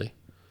 Completely.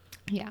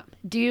 Yeah.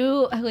 Do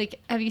you,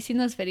 have you seen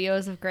those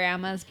videos of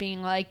grandmas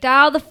being like,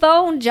 dial the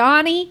phone,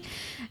 Johnny?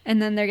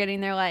 And then they're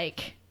getting their,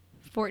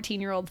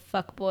 14-year-old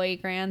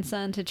fuckboy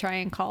grandson to try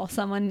and call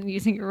someone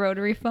using a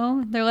rotary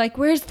phone. They're like,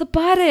 where's the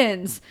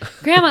buttons?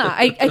 Grandma,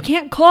 I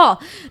can't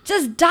call.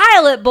 Just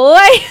dial it,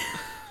 boy.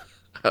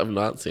 I've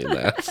not seen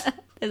that.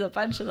 There's a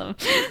bunch of them.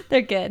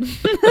 They're good.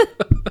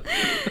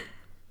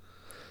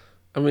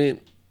 I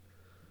mean,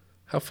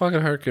 how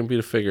fucking hard can it be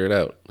to figure it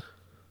out?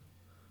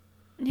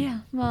 Yeah,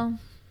 well.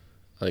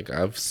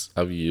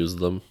 I've used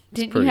them.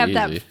 Didn't you have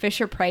that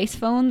Fisher Price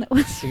phone that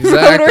was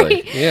exactly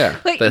rotary? Yeah,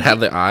 that had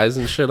the eyes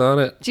and shit on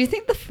it. Do you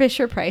think the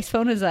Fisher Price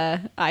phone is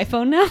a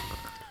iPhone now?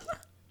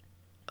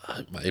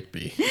 It might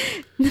be.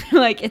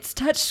 It's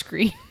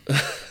touchscree.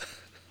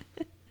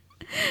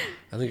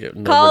 I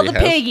think call the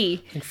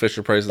piggy. I think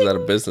Fisher Price is out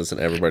of business and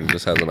everybody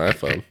just has an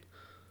iPhone.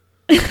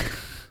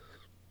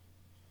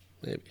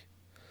 Maybe.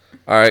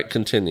 All right,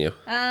 continue.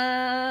 Yeah.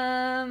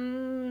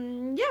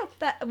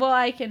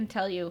 I can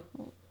tell you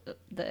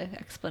the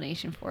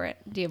explanation for it.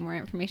 Do you have more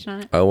information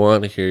on it? I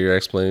want to hear your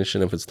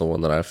explanation. If it's the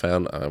one that I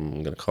found,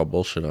 I'm going to call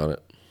bullshit on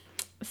it.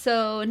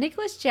 So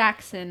Nicholas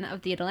Jackson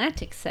of The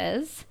Atlantic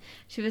says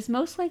she was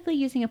most likely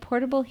using a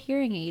portable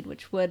hearing aid,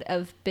 which would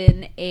have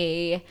been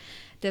a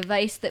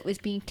device that was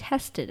being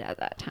tested at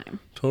that time.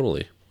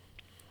 Totally.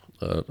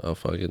 A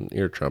fucking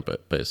ear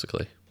trumpet,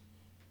 basically.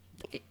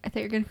 I thought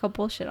you were going to call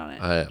bullshit on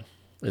it. I am.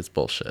 It's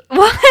bullshit.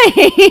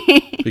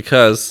 Why?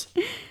 Because,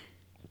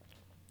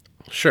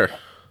 sure,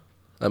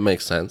 that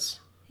makes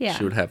sense. Yeah.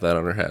 She would have that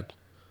on her head.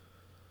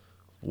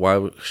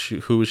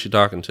 Who was she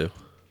talking to?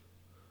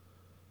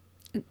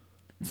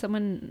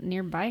 Someone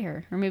nearby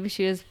her. Or maybe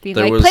she was being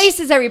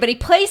places, everybody,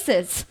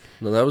 places!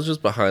 No, that was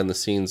just behind the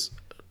scenes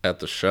at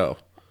the show.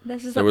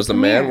 There was a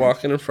man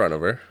walking in front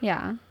of her.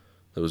 Yeah.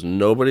 There was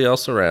nobody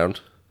else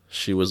around.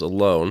 She was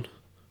alone,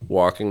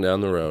 walking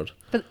down the road,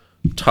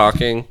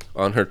 talking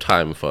on her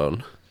time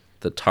phone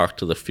that talked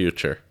to the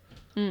future.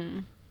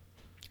 I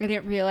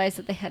didn't realize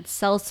that they had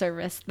cell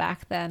service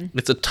back then.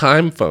 It's a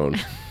time phone.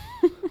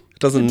 It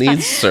doesn't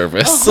need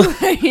service. Oh,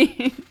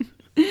 right.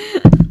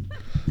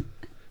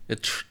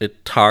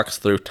 It talks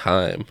through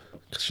time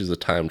because she's a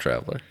time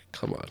traveler.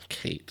 Come on,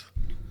 Kate.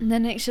 And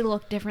then it should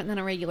look different than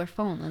a regular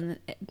phone. And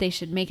they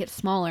should make it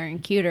smaller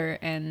and cuter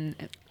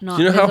and not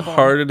Do you know visible. how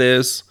hard it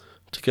is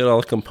to get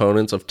all the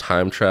components of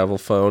time travel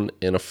phone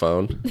in a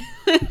phone?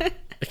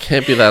 It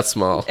can't be that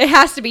small. It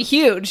has to be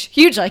huge.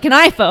 Huge like an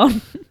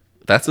iPhone.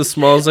 That's as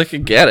small as I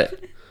could get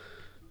it.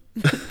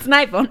 It's an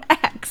iPhone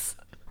X.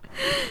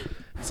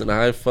 It's an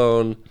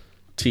iPhone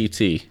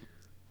TT.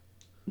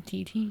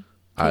 TT?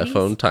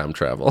 iPhone time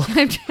travel.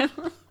 Time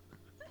travel.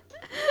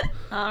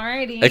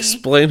 Alrighty.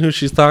 Explain who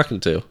she's talking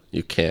to.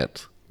 You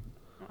can't.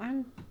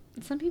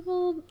 Some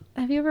people...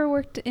 Have you ever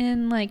worked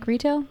in, like,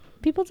 retail?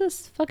 People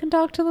just fucking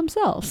talk to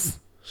themselves.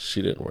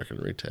 She didn't work in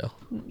retail.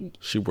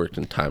 She worked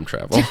in time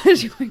travel.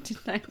 She worked in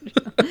time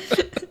travel.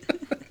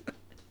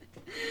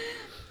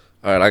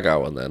 All right, I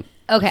got one then.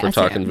 Okay. We're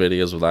talking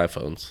videos with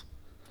iPhones.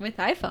 With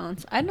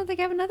iPhones? I don't think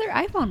I have another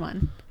iPhone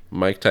one.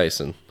 Mike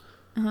Tyson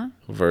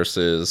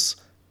versus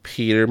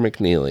Peter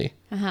McNeely,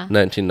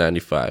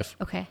 1995.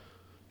 Okay.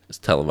 It's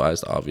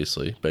televised,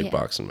 obviously. Big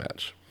boxing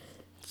match.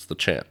 It's the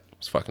champ.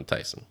 It's fucking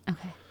Tyson.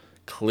 Okay.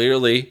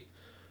 Clearly,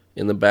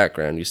 in the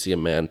background, you see a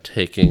man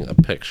taking a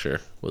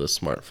picture with a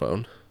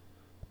smartphone.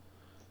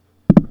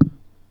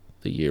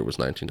 The year was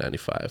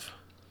 1995.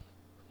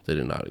 They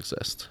did not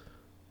exist.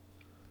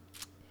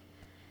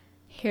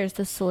 Here's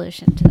the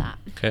solution to that.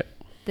 Okay.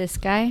 This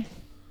guy,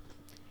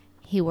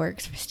 he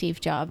works for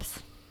Steve Jobs.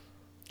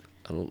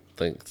 I don't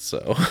think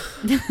so.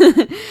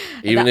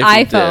 Even the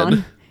if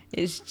iPhone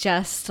is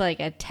just like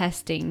a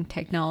testing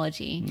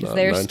technology. Because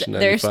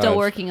they're still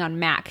working on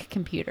Mac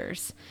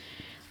computers.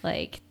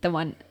 Like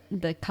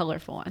the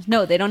colorful ones.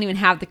 No, they don't even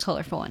have the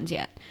colorful ones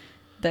yet.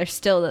 They're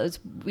still those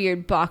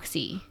weird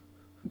boxy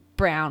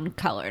brown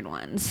colored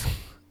ones.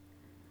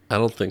 I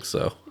don't think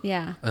so.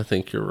 Yeah. I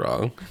think you're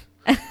wrong.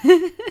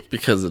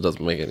 Because it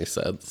doesn't make any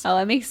sense. Oh,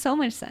 it makes so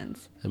much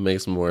sense. It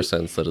makes more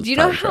sense that it's Do you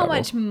know time travel. how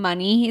much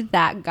money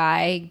that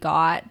guy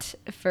got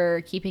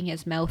for keeping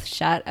his mouth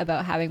shut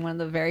about having one of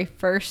the very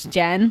first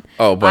gen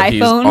but iPhones?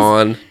 He's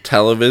on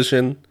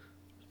television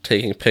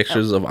taking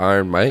pictures of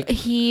Iron Mike?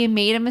 He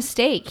made a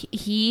mistake.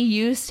 He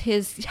used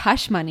his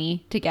hush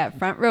money to get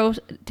front row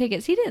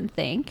tickets. He didn't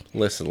think.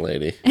 Listen,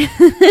 lady.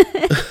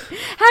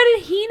 How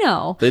did he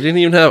know? They didn't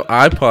even have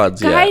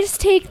iPods yet. Guys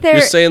take their...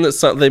 You're saying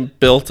that they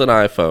built an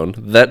iPhone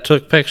that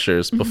took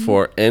pictures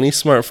before any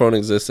smartphone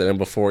existed and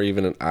before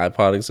even an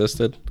iPod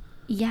existed?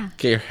 Yeah.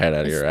 Get your head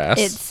out of your ass.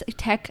 It's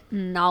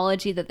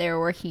technology that they were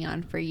working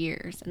on for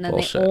years. And then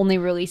Bullshit. they only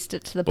released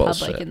it to the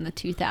public in the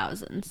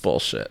 2000s.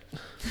 Bullshit.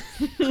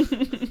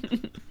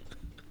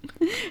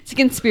 It's a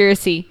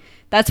conspiracy.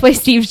 That's why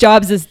Steve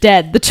Jobs is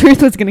dead. The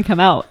truth was going to come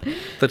out.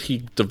 That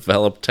he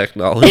developed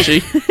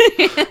technology?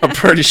 I'm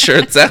pretty sure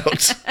it's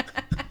out.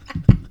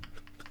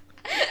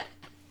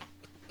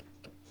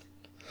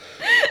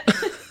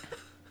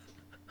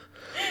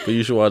 But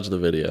you should watch the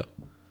video.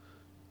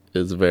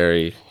 It's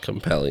very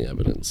compelling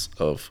evidence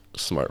of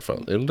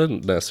smartphone. It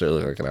didn't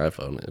necessarily look like an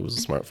iPhone. It was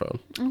a smartphone.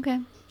 Okay.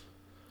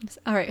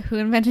 All right. Who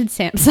invented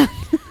Samsung?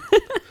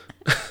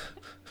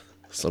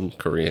 Some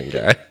Korean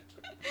guy.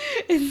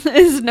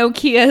 Is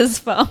Nokia's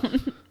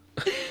phone?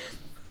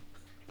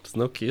 Does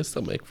Nokia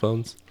still make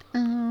phones?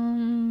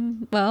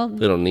 Well,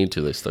 they don't need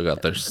to. They still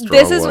got their strong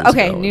This is ones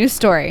okay. going. New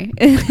story.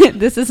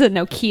 This is a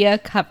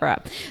Nokia cover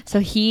up.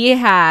 So he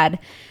had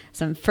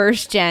some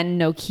first gen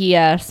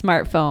Nokia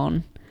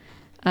smartphone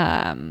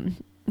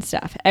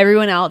stuff.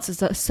 Everyone else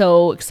is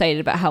so excited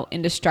about how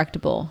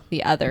indestructible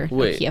the other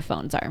Nokia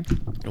phones are.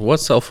 What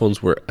cell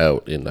phones were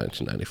out in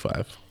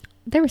 1995?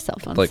 There were cell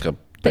phones. Like a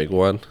big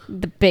one?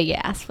 The big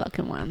ass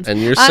fucking ones.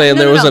 And you're saying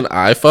there was an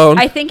iPhone?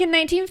 I think in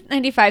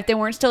 1995 they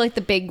weren't still like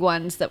the big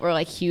ones that were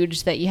like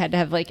huge that you had to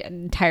have like an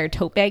entire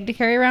tote bag to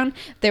carry around.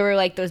 They were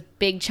like those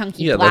big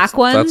chunky black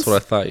ones. That's what I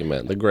thought you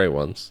meant. The gray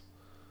ones.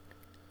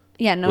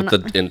 Yeah, no,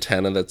 with the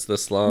antenna that's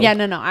this long. Yeah,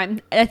 no. I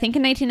think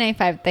in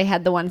 1995 they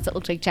had the ones that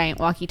looked like giant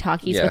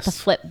walkie-talkies with the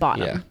flip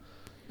bottom. Yeah.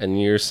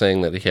 And you're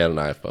saying that he had an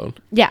iPhone.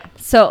 Yeah.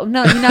 So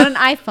no, not an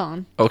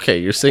iPhone. Okay,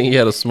 you're saying he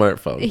had a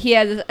smartphone. He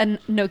has a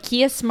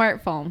Nokia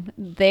smartphone.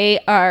 They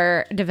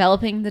are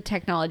developing the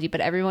technology,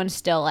 but everyone's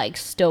still like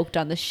stoked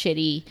on the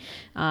shitty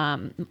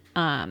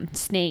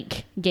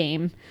snake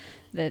game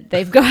that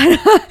they've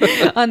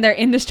got on their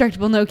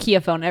indestructible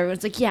Nokia phone.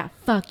 Everyone's like, yeah,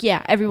 fuck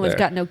yeah. Everyone's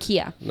got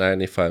Nokia.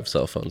 95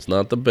 cell phones.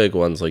 Not the big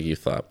ones like you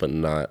thought, but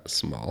not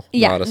small.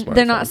 Yeah, not a smartphone.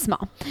 They're not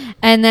small.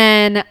 And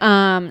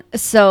then,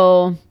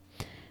 so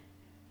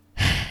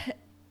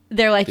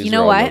they're like, These you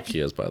know are all what?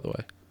 Nokias, by the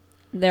way.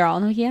 They're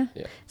all Nokia?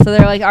 Yeah. So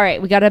they're like, all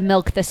right, we got to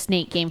milk the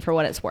snake game for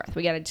what it's worth.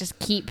 We got to just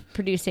keep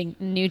producing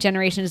new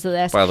generations of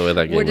this. By the way,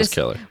 that game was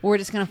killer. We're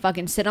just going to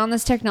fucking sit on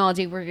this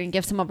technology. We're going to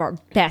give some of our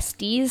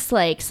besties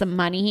like some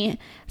money,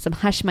 some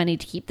hush money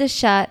to keep this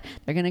shut.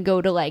 They're going to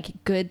go to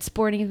like good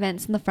sporting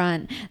events in the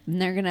front. And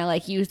they're going to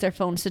like use their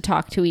phones to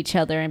talk to each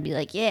other and be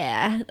like,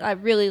 yeah, I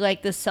really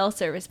like this cell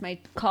service. My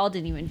call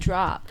didn't even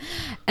drop.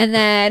 And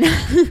then...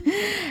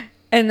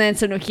 And then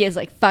so Nokia's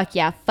like, fuck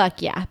yeah.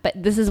 But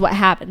this is what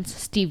happens.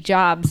 Steve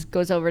Jobs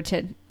goes over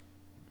to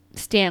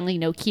Stanley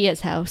Nokia's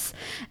house.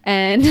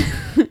 And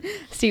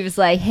Steve is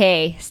like,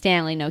 hey,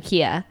 Stanley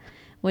Nokia,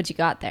 what you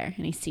got there?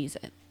 And he sees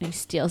it. And he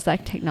steals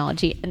that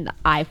technology. And the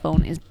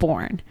iPhone is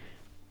born.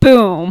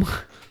 Boom.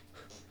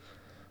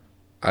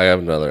 I have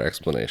another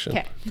explanation.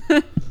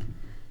 Okay.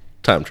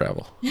 Time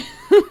travel.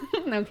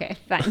 Okay,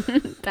 fine.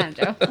 Time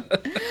travel.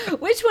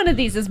 Which one of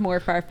these is more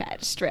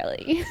far-fetched,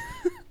 really?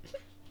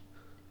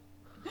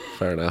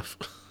 Fair enough.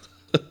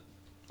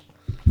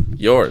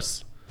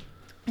 Yours.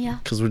 Yeah.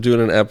 Because we're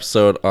doing an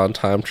episode on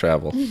time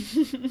travel.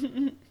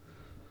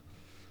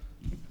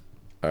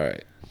 All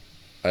right.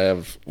 I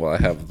have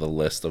the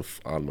list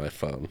on my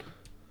phone.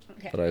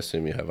 Okay. But I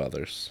assume you have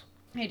others.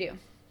 I do.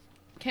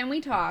 Can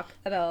we talk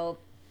about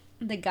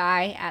the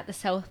guy at the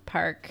South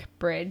Park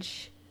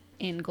Bridge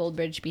in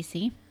Goldbridge,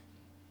 BC?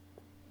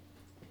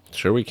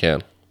 Sure we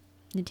can.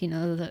 Did you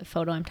know the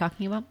photo I'm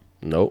talking about?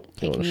 Nope.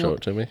 Okay, You want to show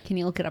it to me? Can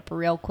you look it up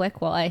real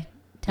quick while I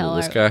tell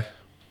This guy?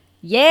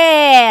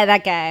 Yeah,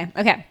 that guy.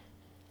 Okay.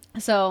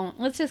 So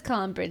let's just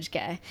call him Bridge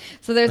Guy.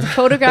 So there's a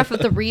photograph of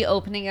the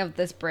reopening of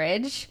this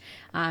bridge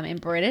in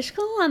British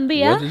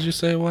Columbia. What did you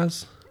say it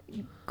was?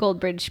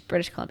 Goldbridge,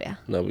 British Columbia.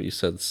 No, but you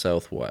said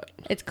South what?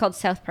 It's called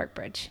South Park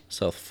Bridge.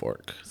 South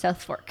Fork.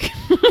 South Fork.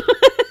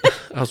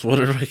 I was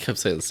wondering why I kept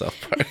saying South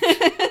Park.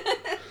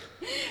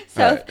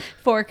 South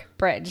Fork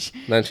Bridge.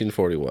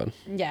 1941.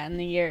 Yeah, in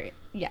the year,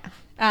 yeah.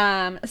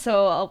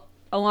 So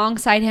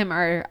alongside him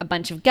are a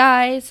bunch of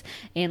guys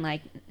in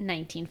like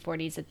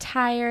 1940s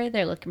attire.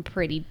 They're looking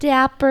pretty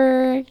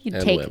dapper. You'd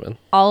And take women.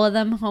 all of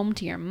them home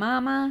to your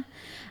mama.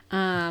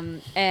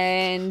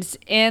 And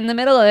in the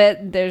middle of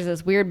it, there's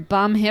this weird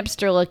bum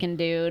hipster looking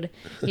dude.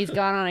 He's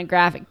got on a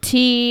graphic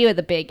tee with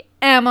a big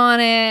M on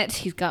it.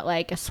 He's got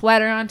like a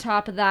sweater on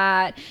top of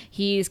that.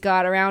 He's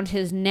got around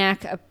his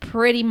neck a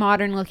pretty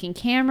modern looking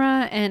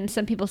camera. And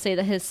some people say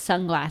that his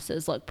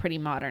sunglasses look pretty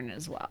modern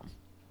as well.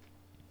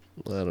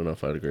 I don't know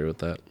if I'd agree with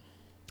that.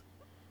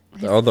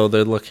 Although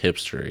they look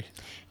hipstery.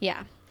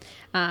 Yeah.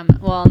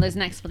 Well, there's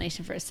an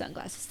explanation for his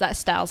sunglasses. That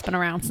style's been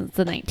around since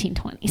the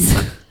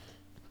 1920s.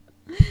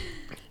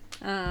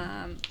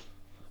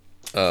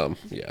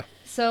 Yeah.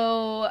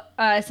 So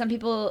some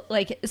people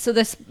so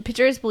this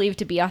picture is believed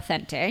to be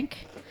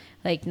authentic,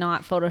 like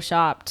not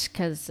photoshopped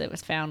because it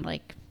was found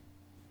like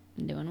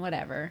doing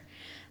whatever.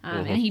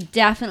 And he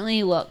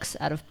definitely looks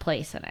out of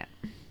place in it.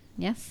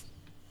 Yes?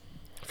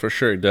 For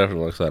sure, it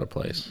definitely looks out of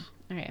place.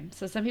 Okay.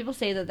 So some people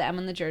say that the M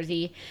on the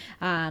jersey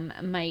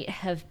might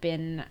have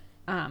been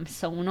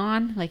sewn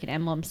on, like an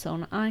emblem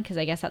sewn on, because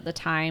I guess at the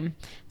time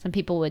some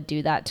people would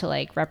do that to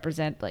like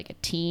represent like a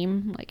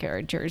team, like or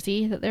a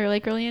jersey that they're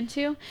like really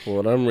into. Well,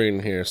 what I'm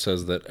reading here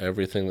says that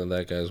everything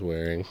that guy's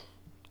wearing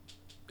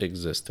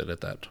existed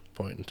at that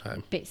point in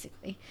time.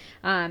 Basically.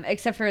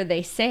 Except for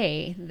they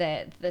say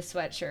that the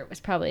sweatshirt was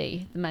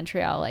probably the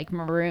Montreal like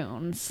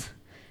Maroons.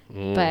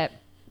 But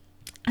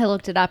I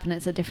looked it up and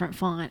it's a different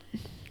font.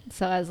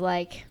 So I was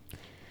like,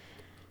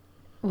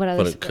 what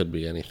other? But it could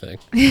be anything.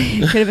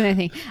 It could have been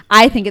anything.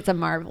 I think it's a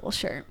Marvel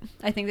shirt.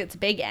 I think it's a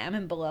big M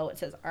and below it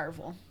says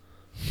Arvel.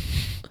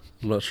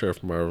 I'm not sure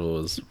if Marvel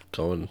was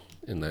going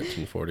in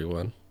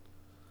 1941.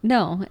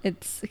 No,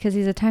 it's because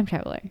he's a time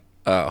traveler.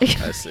 Oh,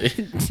 I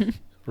see.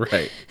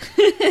 Right.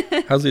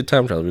 How's he a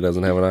time traveler if he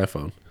doesn't have an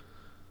iPhone?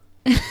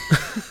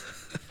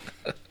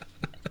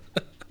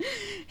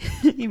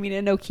 You mean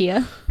a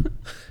Nokia?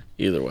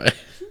 Either way.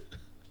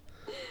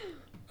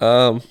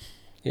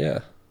 Yeah.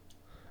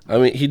 I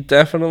mean, he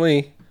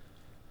definitely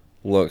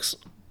looks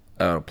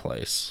out of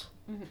place,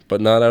 but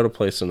not out of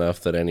place enough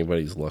that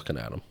anybody's looking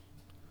at him.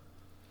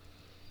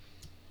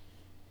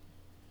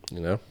 You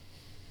know?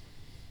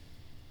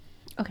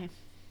 Okay.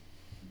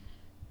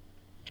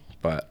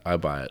 But I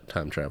buy it.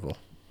 Time travel.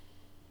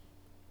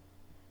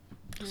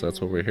 Because that's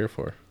what we're here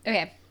for.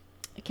 Okay.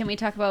 Can we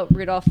talk about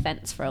Rudolph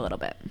Fentz for a little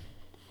bit?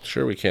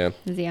 Sure we can.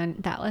 Is he on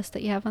that list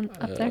that you have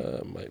up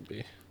there? Might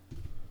be.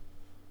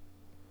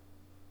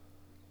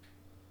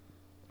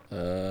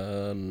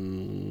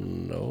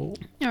 No.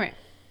 All right.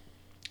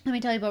 Let me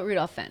tell you about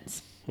Rudolph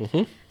Fentz.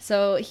 Mm-hmm.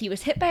 So he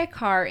was hit by a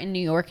car in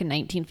New York in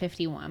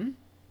 1951.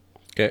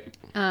 Okay.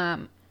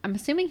 I'm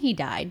assuming he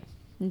died.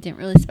 He didn't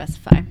really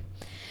specify.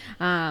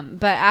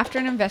 But after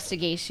an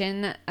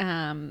investigation,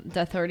 the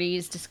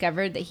authorities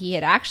discovered that he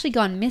had actually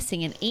gone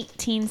missing in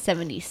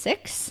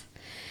 1876.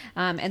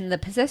 And the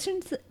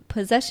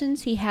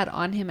possessions he had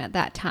on him at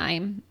that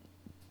time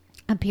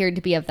appeared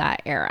to be of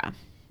that era.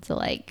 So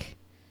like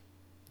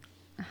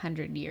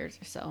 100 years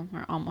or so,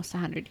 or almost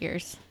 100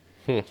 years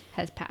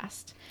has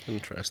passed.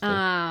 Interesting.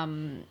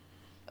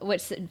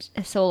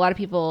 So a lot of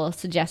people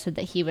suggested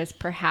that he was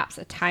perhaps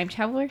a time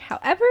traveler.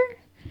 However,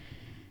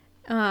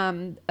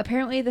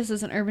 apparently this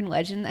is an urban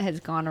legend that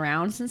has gone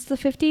around since the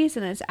 50s,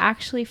 and it's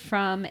actually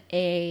from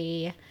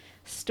a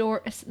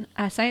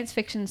science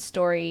fiction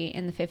story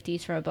in the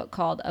 50s from a book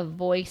called A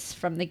Voice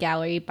from the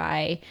Gallery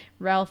by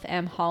Ralph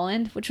M.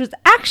 Holland, which was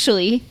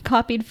actually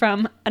copied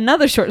from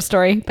another short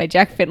story by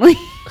Jack Finley.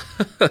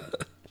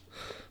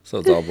 So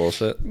it's all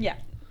bullshit? Yeah.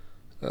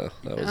 Oh,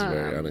 that was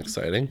very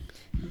unexciting.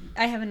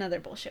 I have another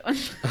bullshit one.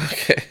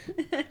 Okay.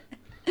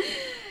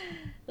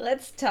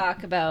 Let's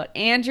talk about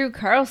Andrew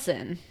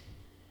Carlson.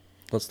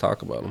 Let's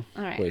talk about him.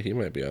 All right. Wait, he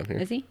might be on here.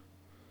 Is he?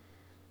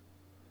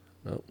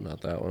 Nope,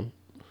 not that one.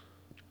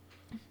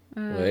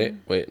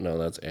 Wait, no,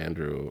 that's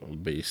Andrew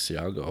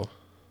Basiago.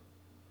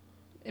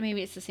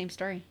 maybe it's the same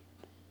story,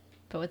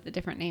 but with a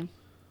different name,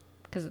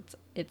 because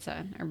it's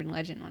an urban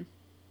legend one.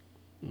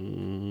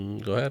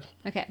 Go ahead.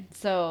 Okay,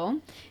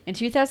 so in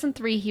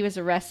 2003, he was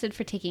arrested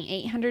for taking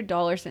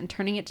 $800 and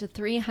turning it to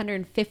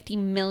 $350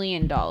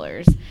 million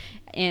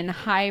in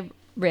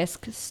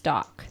high-risk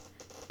stock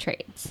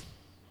trades.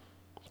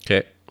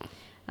 Okay.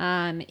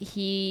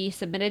 He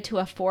submitted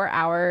a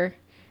 4-hour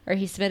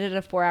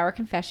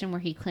confession where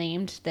he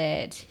claimed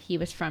that he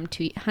was from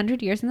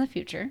 200 years in the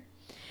future.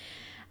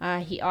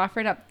 He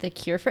offered up the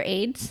cure for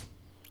AIDS.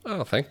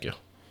 Oh, thank you.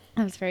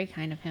 That was very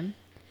kind of him.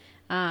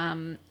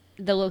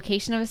 The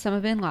location of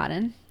Osama bin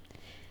Laden.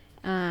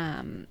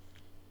 And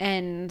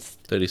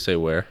did he say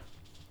where?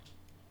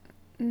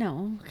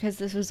 No, because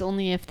this was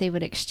only if they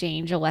would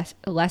exchange a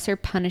lesser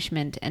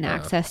punishment and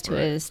access to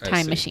his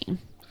time machine.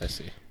 I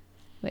see.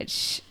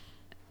 Which,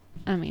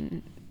 I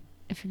mean,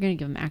 if you're going to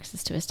give him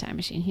access to his time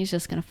machine, he's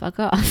just going to fuck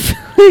off.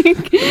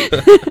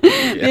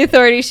 The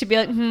authorities should be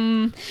like,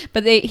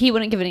 But he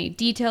wouldn't give any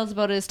details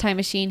about his time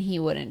machine. He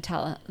wouldn't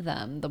tell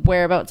them the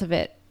whereabouts of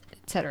it,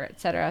 et cetera,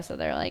 et cetera. So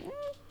they're like,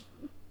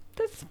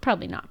 that's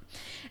probably not.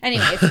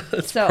 Anyways,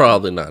 it's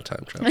probably not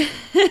time travel.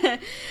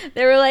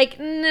 They were like,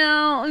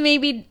 no,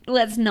 maybe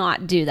let's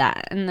not do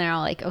that. And they're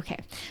all like, okay.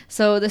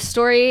 So the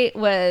story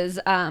was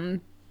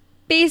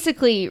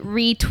basically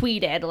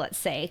retweeted, let's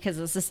say, because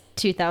this is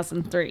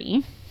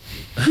 2003.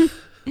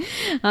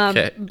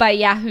 By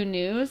Yahoo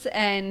News,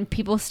 and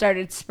people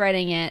started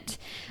spreading it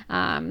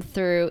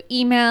through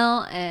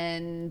email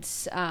and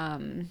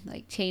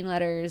like chain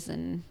letters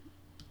and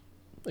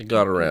it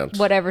got around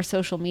whatever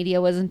social media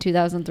was in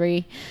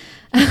 2003.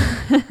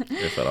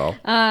 If at all.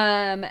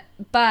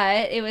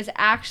 But it was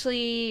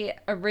actually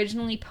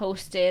originally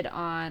posted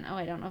on,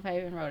 I don't know if I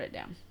even wrote it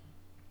down.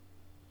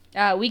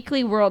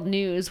 Weekly World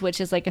News, which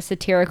is like a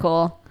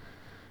satirical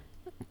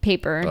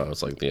paper. Oh,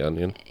 it's like The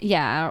Onion?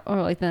 Yeah,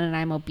 or like the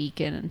Nanaimo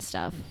Beacon and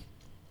stuff.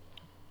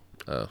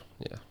 Oh,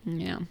 yeah.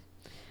 Yeah.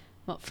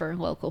 Well, for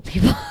local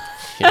people.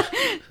 Yeah.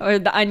 Or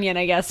The Onion,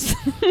 I guess.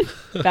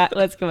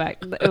 Let's go back.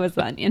 It was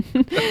The Onion.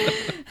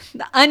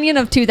 The Onion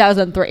of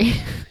 2003.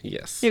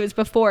 Yes. It was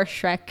before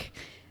Shrek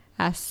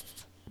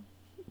asked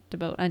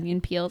about onion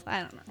peels.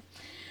 I don't know.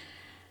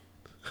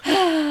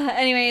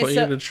 Anyway, what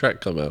year did Shrek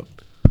come out?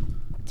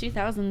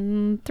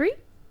 2003.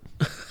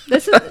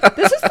 This is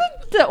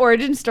the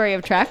origin story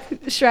of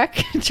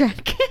Shrek.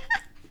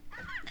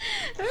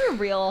 I'm a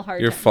real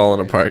hard. You're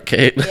falling apart,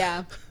 Kate.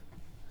 Yeah.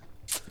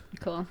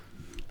 Cool.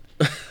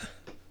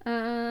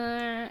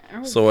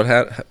 So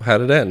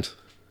how'd it end?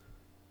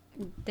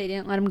 They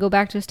didn't let him go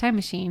back to his time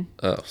machine.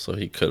 Oh, so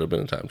he could have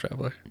been a time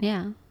traveler.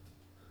 Yeah.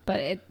 But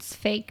it's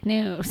fake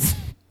news.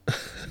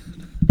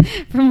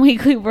 From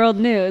Weekly World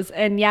News,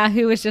 and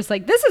Yahoo was just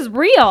like, this is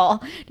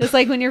real. Just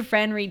like when your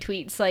friend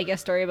retweets like a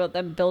story about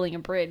them building a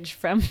bridge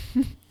from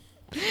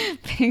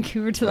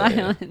Vancouver to the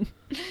island.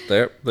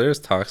 There's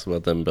talks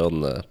about them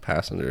building the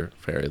passenger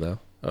ferry though,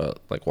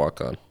 like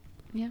walk on.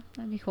 Yeah,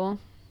 that'd be cool.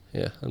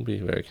 Yeah, that'd be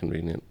very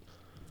convenient.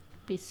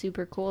 Be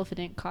super cool if it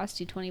didn't cost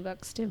you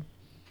 $20 too.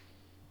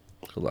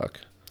 Good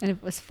luck. And if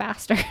it was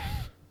faster.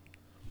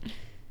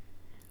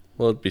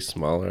 Well, it'd be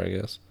smaller, I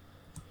guess.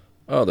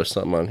 Oh, there's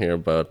something on here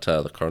about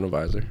the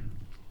chronovisor.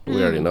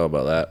 We already know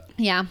about that.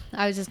 Yeah,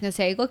 I was just going to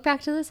say, look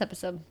back to this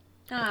episode.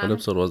 What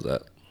episode was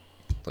that?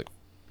 Like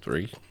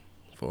 3?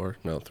 4?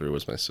 No, 3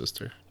 was my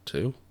sister.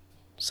 2?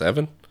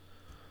 7?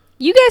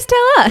 You guys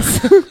tell us.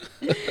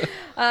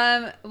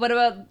 What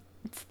about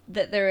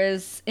that there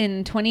is,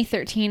 in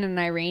 2013, an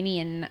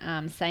Iranian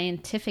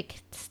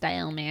scientific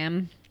style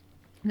man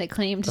that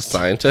claimed... A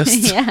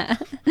scientist? Yeah.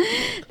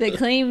 That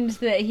claimed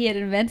that he had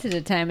invented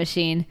a time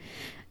machine.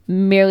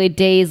 Merely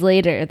days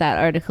later, that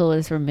article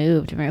was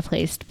removed and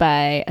replaced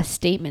by a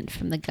statement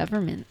from the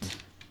government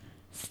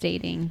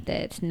stating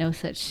that no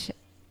such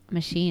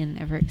machine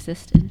ever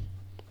existed.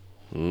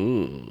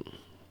 The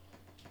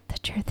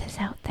truth is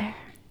out there.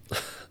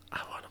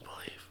 I want to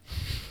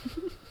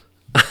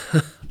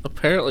believe.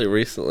 Apparently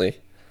recently,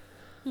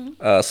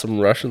 some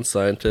Russian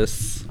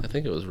scientists, I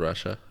think it was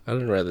Russia, I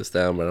didn't write this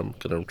down, but I'm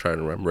going to try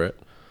and remember it.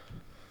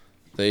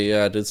 They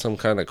did some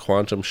kind of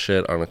quantum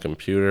shit on a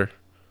computer.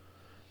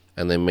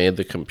 And they made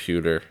the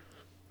computer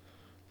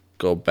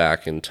go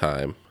back in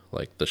time,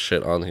 like the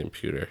shit on the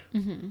computer,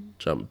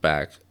 jump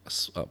back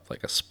up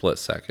like a split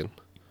second.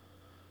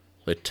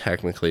 They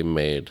technically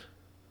made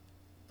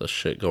the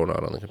shit going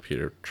on the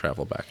computer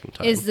travel back in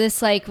time. Is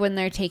this like when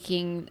they're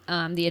taking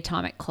the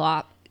atomic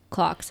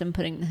clocks and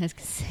putting... I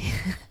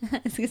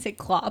was going to say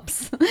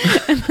clops.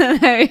 And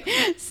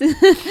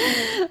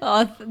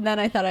then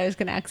I thought I was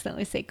going to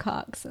accidentally say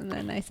cocks, and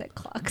then I said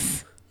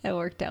clocks. It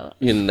worked out.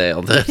 You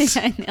nailed it.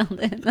 Yeah, I nailed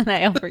it. And then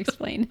I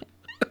over-explained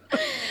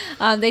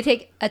it. They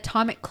take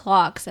atomic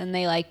clocks and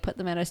they like put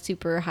them at a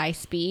super high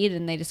speed,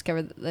 and they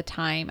discover that the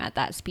time at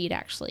that speed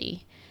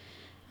actually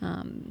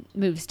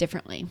moves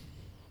differently.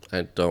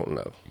 I don't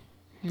know.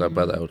 I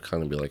bet that would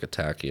kind of be like a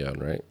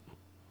tachyon, right?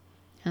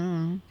 I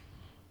don't know.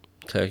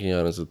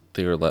 Tachyon is a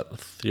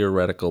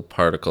theoretical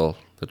particle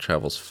that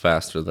travels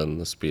faster than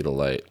the speed of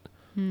light,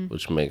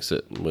 which makes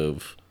it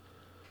move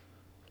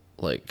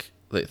like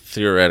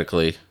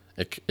theoretically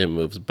it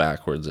moves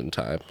backwards in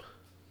time,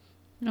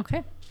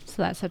 Okay.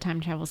 So that's how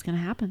time travel is going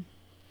to happen.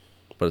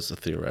 but it's a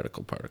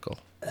theoretical particle.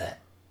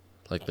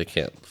 Like they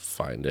can't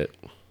find it,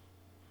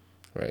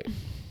 right?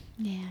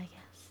 Yeah, I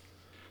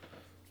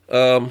guess.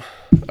 All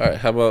right.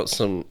 How about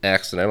some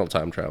accidental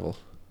time travel?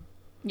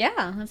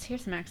 Yeah, let's hear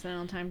some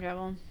accidental time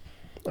travel.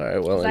 All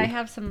right. Well, Because I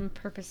have some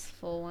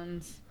purposeful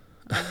ones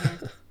on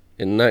here.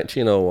 in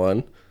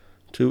 1901,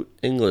 two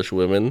English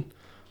women,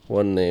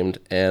 one named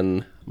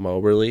Anne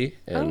Moberly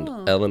and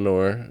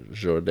Eleanor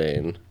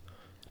Jourdain,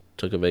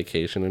 took a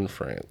vacation in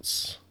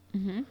France.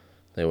 Mm-hmm.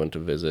 They went to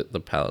visit the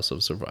Palace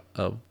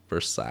of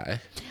Versailles.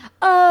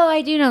 Oh,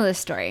 I do know this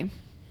story.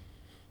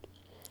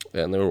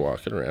 And they were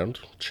walking around,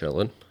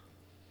 chilling,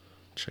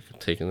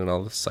 taking in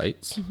all the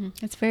sights. Mm-hmm.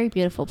 It's a very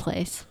beautiful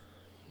place.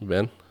 You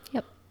been?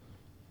 Yep.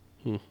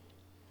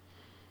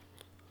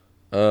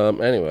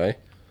 Anyway,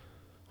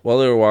 while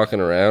they were walking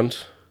around,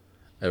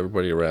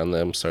 everybody around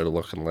them started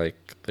looking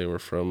like they were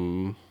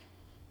from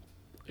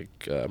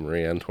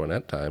Marie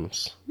Antoinette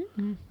times.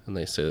 Mm-hmm. And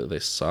they say that they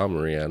saw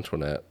Marie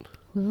Antoinette.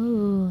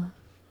 Ooh.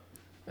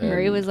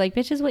 Marie was like,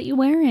 bitch, is what you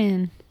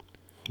wearing?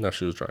 No,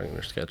 she was drawing in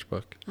her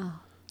sketchbook. Oh,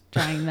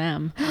 drawing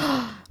them.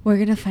 We're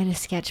going to find a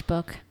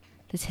sketchbook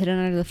that's hidden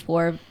under the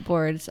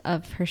floorboards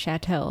of her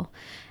chateau.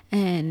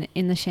 And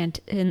in the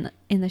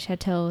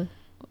chateau,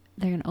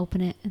 they're going to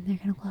open it and they're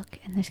going to look.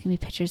 And there's going to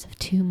be pictures of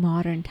two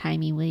modern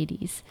timey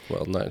ladies.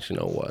 Well,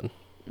 1901.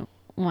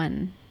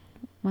 One.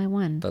 Why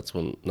one? That's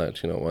when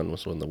 1901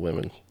 was when the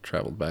women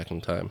traveled back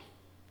in time.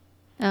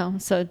 Oh,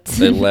 so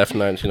they left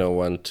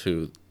 1901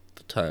 to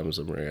the times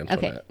of Marie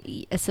Antoinette.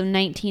 Okay, so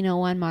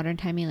 1901 modern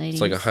timey ladies.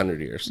 It's like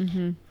 100 years.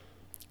 Mm-hmm.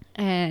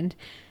 And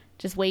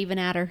just waving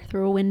at her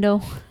through a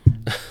window,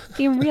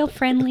 being real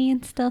friendly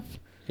and stuff.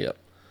 Yep.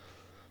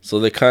 So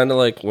they kind of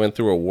like went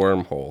through a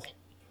wormhole,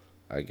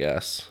 I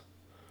guess.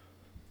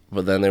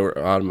 But then they were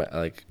all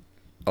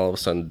of a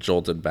sudden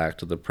jolted back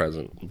to the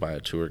present by a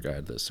tour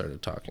guide that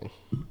started talking.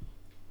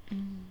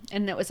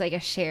 And it was like a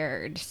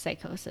shared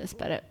psychosis,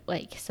 but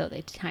so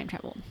they time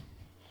traveled.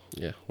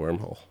 Yeah,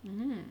 wormhole.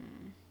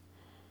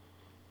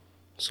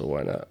 So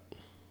why not?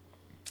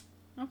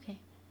 Okay.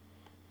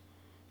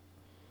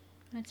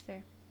 That's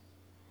fair.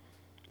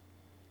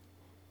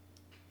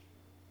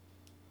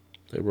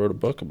 They wrote a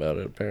book about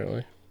it,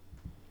 apparently.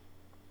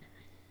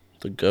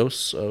 The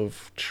Ghosts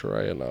of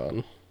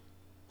Trianon.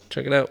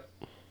 Check it out.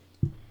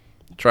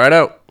 Try it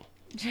out.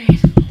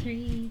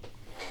 3.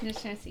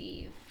 Just trying to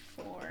see.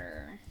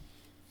 4.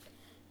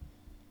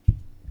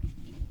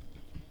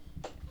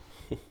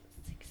 6.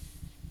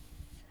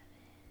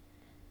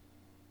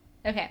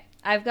 7. Okay.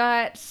 I've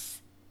got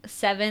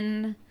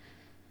 7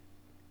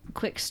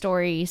 quick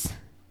stories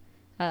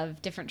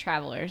of different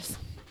travelers.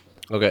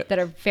 Okay. That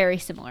are very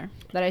similar.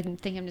 That I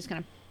think I'm just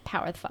going to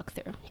power the fuck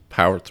through.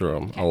 Power through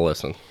them. Okay. I'll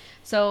listen.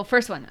 So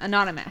first one,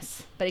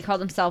 anonymous, but he called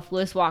himself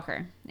Lewis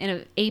Walker in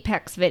an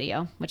Apex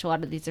video, which a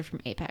lot of these are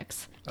from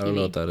Apex TV. I don't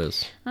know what that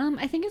is.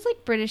 I think it's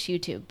like British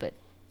YouTube, but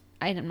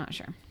I'm not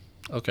sure.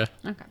 Okay.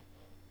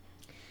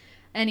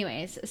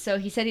 Anyways, so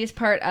he said he was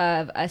part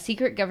of a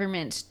secret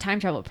government time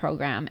travel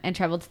program and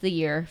traveled to the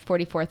year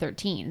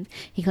 4413.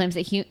 He claims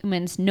that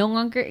humans no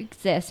longer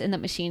exist and that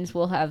machines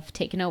will have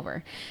taken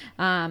over.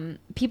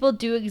 People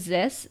do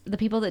exist. The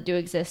people that do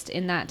exist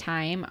in that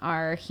time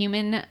are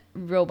human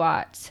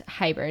robot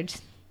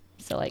hybrids.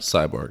 So like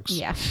cyborgs.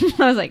 Yeah.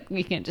 I was like,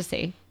 we can't just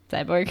say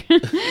cyborg.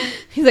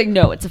 He's like,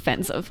 no, it's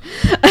offensive.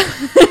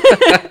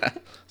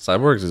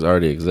 Cyborgs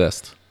already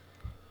exist.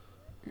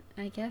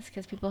 I guess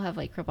because people have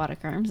like robotic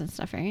arms and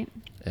stuff, right?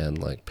 And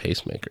like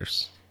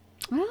pacemakers.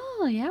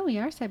 Oh, yeah, we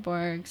are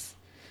cyborgs.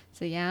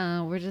 So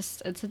yeah,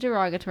 it's a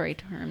derogatory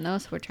term though,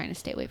 so we're trying to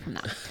stay away from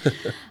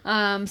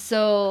that.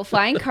 So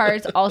flying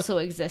cars also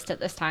exist at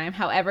this time.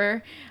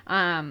 However,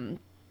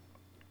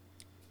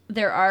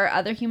 there are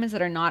other humans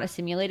that are not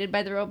assimilated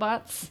by the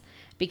robots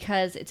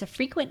because it's a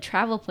frequent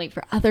travel point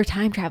for other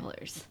time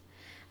travelers.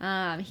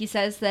 He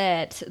says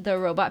that the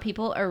robot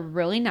people are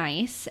really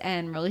nice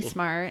and really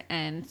smart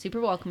and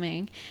super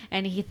welcoming,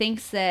 and he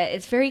thinks that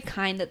it's very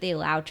kind that they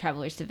allow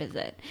travelers to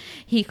visit.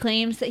 He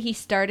claims that he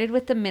started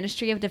with the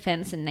Ministry of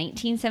Defense in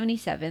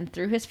 1977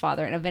 through his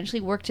father and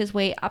eventually worked his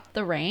way up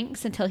the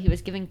ranks until he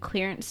was given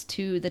clearance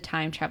to the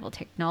time travel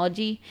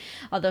technology,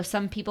 although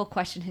some people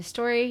question his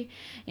story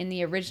in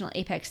the original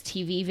Apex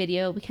TV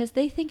video because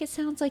they think it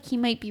sounds like he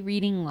might be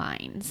reading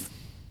lines.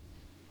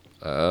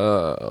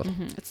 Oh.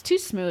 Mm-hmm. It's too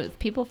smooth.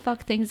 People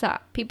fuck things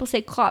up. People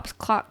say clocks,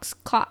 clocks,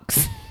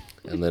 clocks.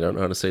 And they don't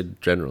know how to say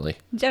generally.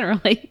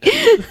 Generally.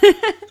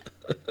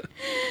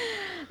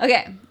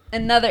 Okay.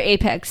 Another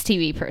Apex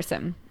TV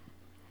person.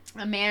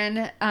 A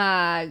man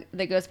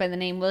that goes by the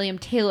name William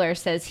Taylor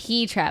says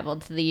he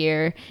traveled to the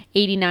year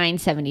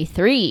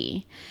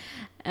 8973.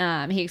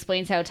 He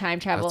explains how time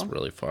travel... That's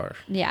really far.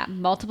 Yeah.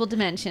 Multiple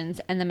dimensions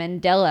and the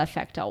Mandela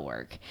effect all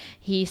work.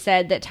 He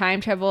said that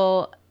time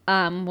travel...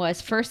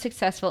 was first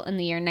successful in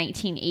the year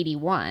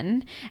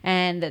 1981,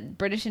 and the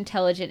British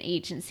intelligence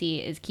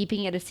agency is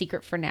keeping it a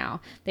secret for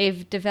now.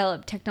 They've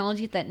developed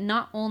technology that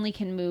not only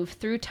can move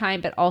through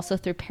time, but also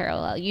through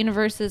parallel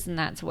universes, and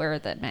that's where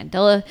the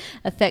Mandela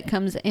effect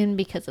comes in,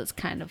 because it's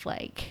kind of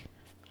like...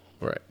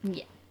 Right.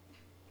 Yeah.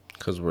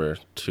 Because we're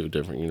two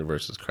different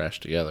universes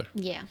crashed together.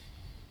 Yeah.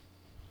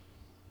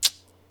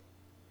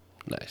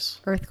 Nice.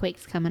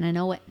 Earthquake's coming, I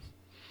know it.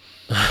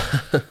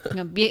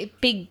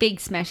 Big, big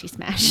smashy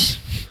smash.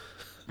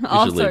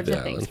 All sorts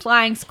of things.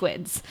 Flying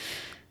squids.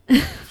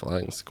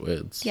 Flying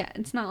squids. Yeah,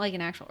 it's not like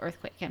an actual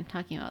earthquake. I'm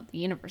talking about the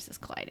universes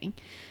colliding.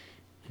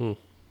 The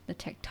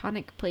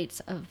tectonic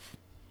plates of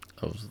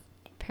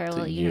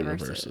parallel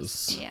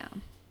universes. Yeah.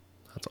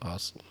 That's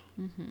awesome.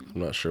 I'm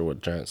not sure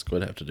what giant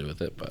squid have to do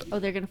with it, but... Oh,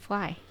 they're going to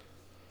fly.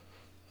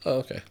 Oh,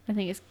 okay. I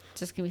think it's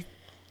just going to be...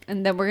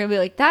 And then we're going to be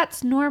like,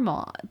 that's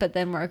normal. But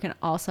then we're going to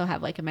also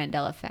have like a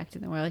Mandela effect.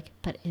 And then we're like,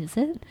 but is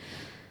it?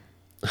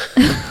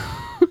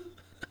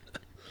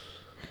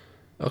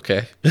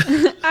 Okay.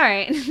 All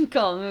right.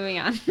 Cool. Moving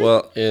on.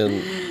 Well,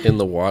 in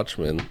The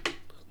Watchmen,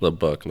 the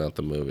book, not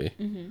the movie,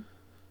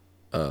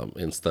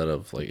 instead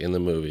of like in the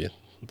movie,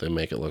 they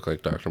make it look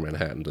like Dr.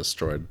 Manhattan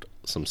destroyed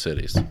some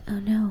cities. Oh,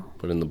 no.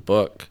 But in the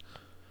book,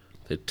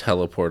 they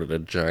teleported a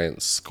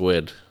giant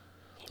squid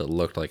that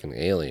looked like an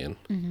alien.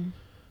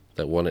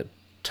 That when they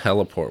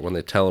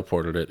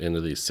teleported it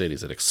into these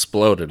cities, it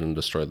exploded and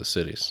destroyed the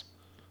cities.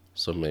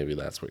 So maybe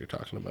that's what you're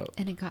talking about.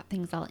 And it got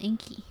things all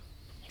inky.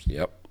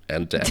 Yep.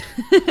 And dead.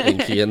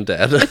 Inky and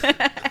dead.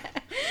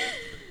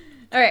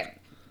 All right.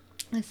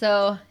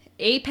 So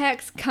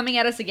Apex coming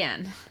at us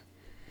again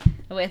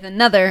with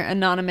another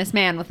anonymous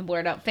man with a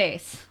blurred out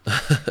face,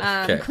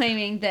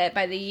 claiming that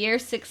by the year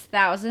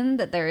 6000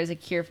 that there is a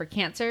cure for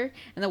cancer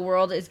and the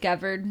world is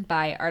governed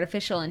by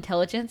artificial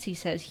intelligence. He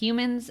says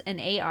humans and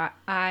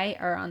AI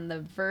are on the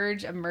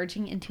verge of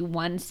merging into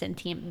one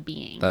sentient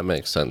being. That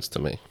makes sense to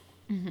me.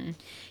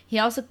 He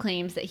also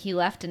claims that he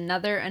left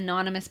another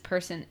anonymous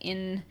person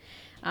in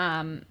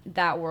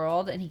that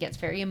world, and he gets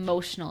very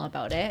emotional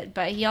about it.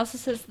 But he also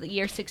says the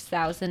year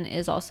 6000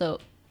 is also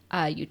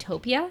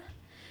utopia.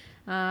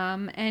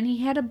 And he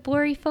had a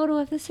blurry photo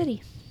of the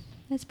city.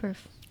 That's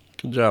proof.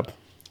 Good job.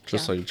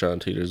 Just like John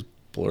Teeter's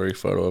blurry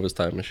photo of his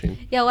time machine.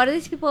 Yeah, a lot of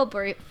these people have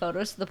blurry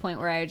photos to the point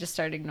where I just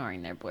started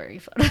ignoring their blurry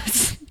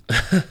photos.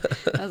 I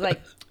was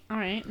like, all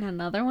right,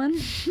 another one?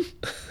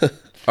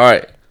 All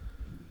right.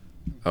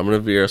 I'm going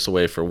to veer us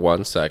away for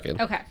 1 second.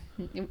 Okay.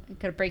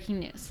 Got breaking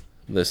news.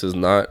 This is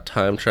not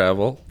time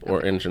travel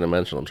or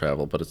interdimensional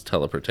travel, but it's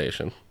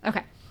teleportation.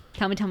 Okay.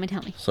 Tell me.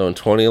 So in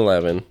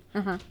 2011,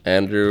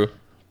 Andrew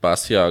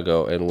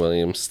Basiago and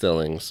William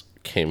Stillings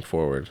came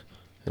forward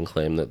and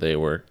claimed that they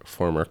were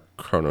former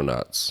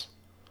chrononauts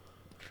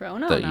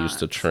that used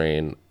to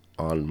train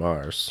on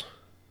Mars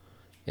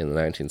in the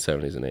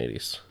 1970s and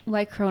 80s.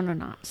 Why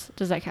chrononauts?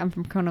 Does that come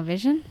from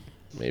chronovision?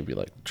 Maybe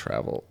like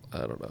travel. I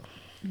don't know.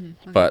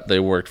 Okay. But they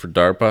worked for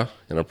DARPA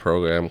in a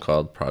program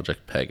called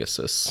Project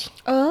Pegasus.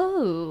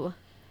 Oh.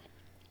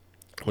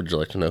 Would you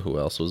like to know who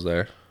else was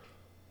there?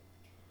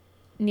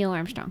 Neil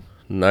Armstrong.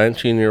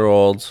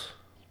 19-year-old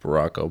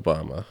Barack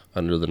Obama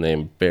under the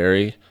name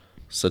Barry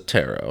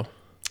Soetoro.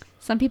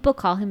 Some people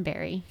call him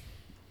Barry.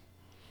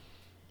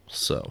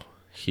 So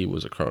he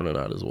was a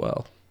chrononaut as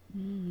well.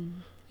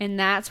 And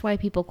that's why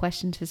people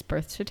questioned his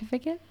birth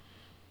certificate?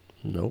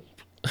 Nope.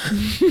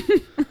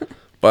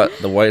 But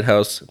the White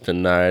House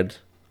denied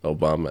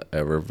Obama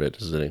ever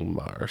visiting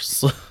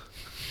Mars.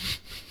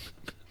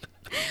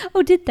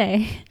 Oh, did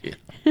they? Yeah.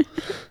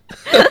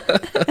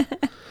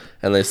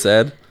 And they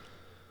said,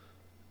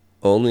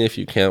 only if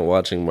you can't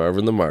watching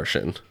Marvin the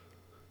Martian.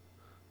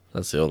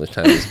 That's the only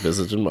time he's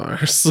visited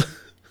Mars.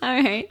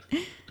 All right.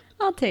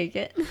 I'll take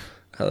it.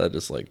 I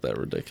just like that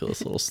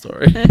ridiculous little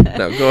story.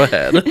 Now go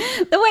ahead.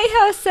 The White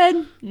House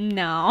said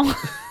no.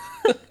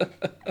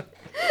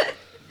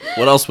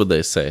 What else would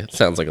they say? It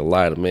sounds like a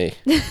lie to me.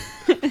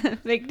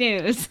 Fake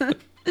news.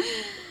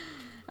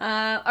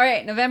 All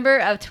right, November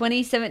of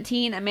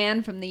 2017, a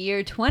man from the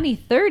year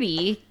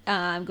 2030,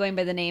 going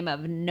by the name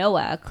of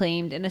Noah,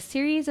 claimed in a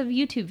series of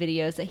YouTube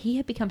videos that he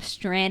had become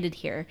stranded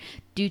here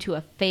due to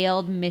a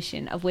failed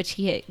mission of which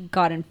he had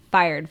gotten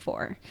fired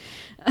for.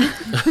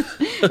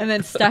 And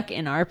then stuck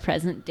in our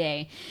present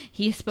day.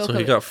 He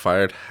got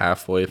fired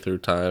halfway through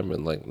time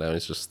and now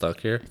he's just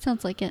stuck here?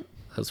 Sounds like it.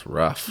 That's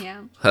rough.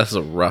 Yeah. That's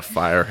a rough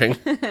firing.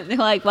 They're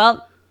like,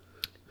 well,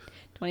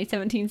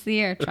 2017's the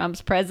year.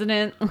 Trump's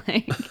president.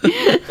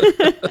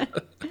 A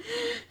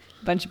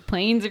bunch of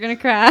planes are going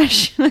to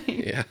crash.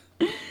 Yeah.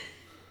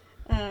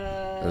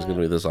 There's going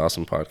to be this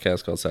awesome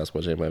podcast called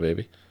Sasquatch Ate My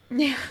Baby.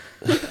 Yeah.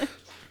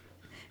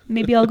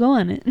 Maybe I'll go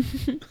on it.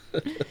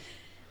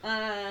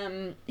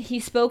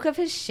 He spoke of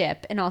his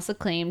ship and also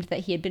claimed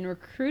that he had been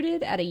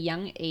recruited at a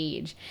young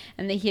age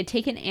and that he had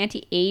taken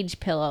anti-age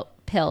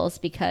pills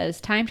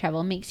because time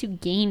travel makes you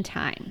gain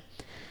time.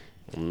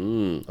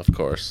 Of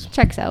course.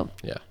 Checks out.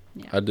 Yeah.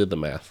 I did the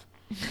math.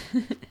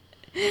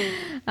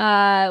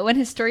 When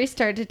his story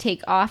started to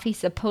take off, he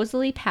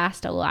supposedly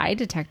passed a lie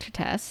detector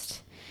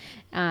test.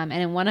 And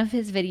in one of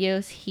his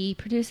videos, he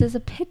produces a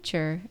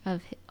picture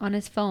on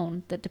his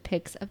phone that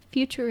depicts a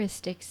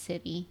futuristic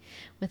city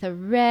with a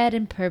red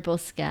and purple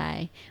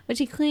sky, which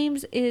he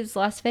claims is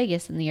Las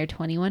Vegas in the year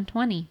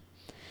 2120.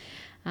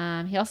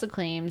 He also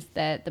claims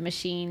that the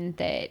machine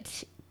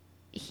that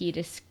he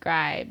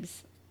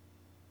describes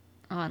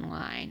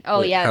online.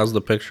 Oh, Wait, yeah. How's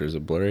the picture? Is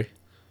it blurry?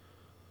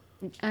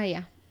 Oh,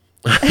 yeah.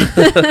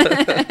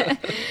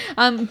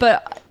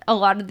 But a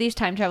lot of these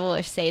time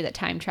travelers say that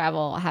time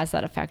travel has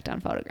that effect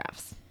on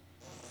photographs.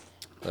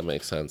 That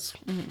makes sense.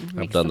 I've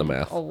Makes done the them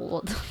math.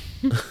 Old.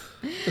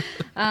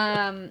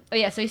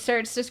 So he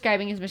starts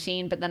describing his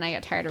machine, but then I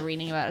got tired of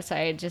reading about it, so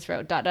I just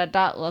wrote ...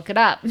 look it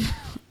up.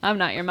 I'm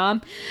not your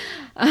mom.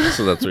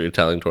 So that's what you're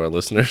telling to our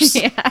listeners?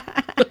 Yeah.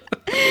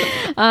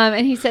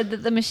 And he said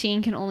that the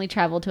machine can only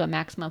travel to a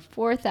maximum of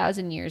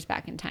 4,000 years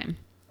back in time.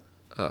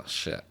 Oh,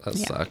 shit. That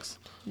Yeah. sucks.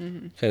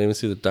 Can't even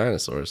see the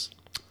dinosaurs.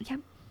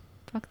 Yep.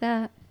 Fuck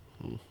that.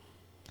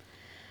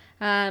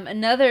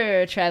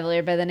 Another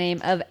traveler by the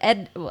name of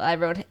I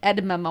wrote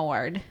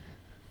Edmamord,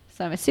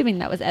 so I'm assuming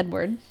that was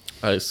Edward,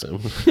 I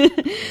assume.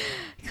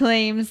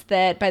 claims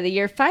that by the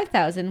year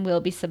 5000 we'll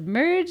be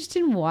submerged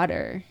in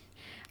water.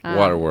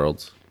 Water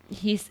worlds.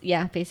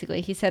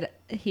 Basically he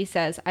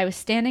says I was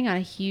standing on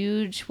a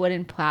huge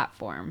wooden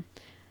platform.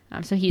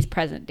 So he's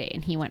present day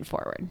and he went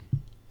forward.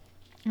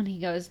 And he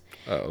goes,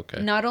 Oh,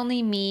 okay. not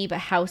only me, but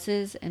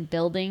houses and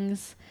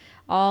buildings,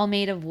 all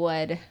made of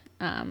wood,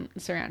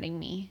 surrounding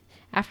me.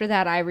 After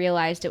that, I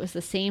realized it was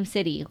the same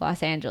city,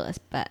 Los Angeles,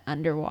 but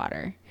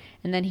underwater.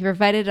 And then he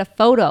provided a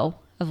photo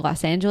of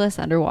Los Angeles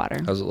underwater.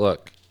 How's it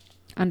look?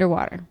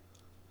 Underwater.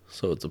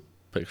 So it's a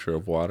picture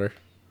of water?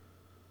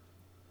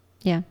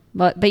 Yeah.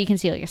 But you can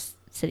see like a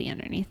city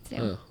underneath too.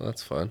 Oh,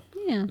 that's fun.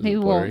 Yeah. Is Maybe it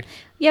we'll. blurry?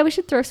 Yeah, we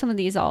should throw some of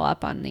these all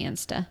up on the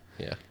Insta.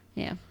 Yeah.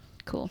 Yeah.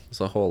 Cool.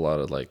 It's a whole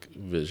lot of like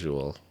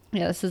visual.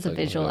 Yeah, this is a Like,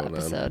 visual going on.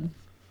 episode.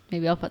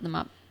 Maybe I'll put them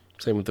up.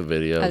 Same with the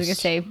videos. I was going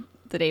to say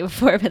the day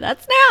before, but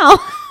that's now.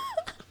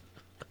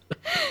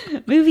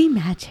 Movie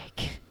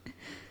magic.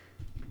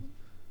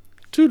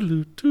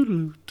 Toodaloo,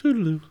 toodaloo,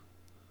 toodaloo.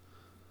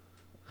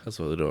 That's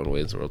what they do on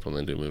Wayne's World when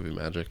they do movie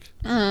magic.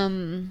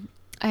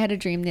 I had a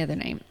dream the other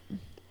night.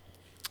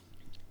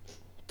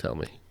 Tell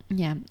me.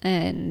 Yeah,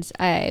 and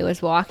I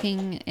was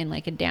walking in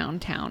like a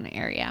downtown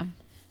area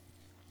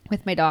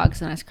with my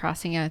dogs, and I was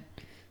crossing a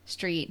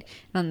street.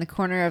 And on the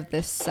corner of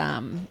this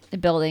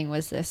building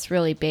was this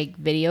really big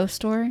video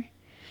store, and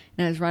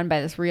it was run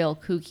by this real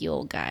kooky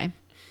old guy.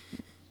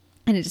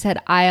 And it just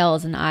had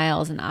aisles and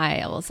aisles and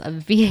aisles of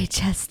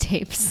VHS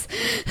tapes.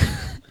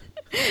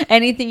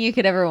 Anything you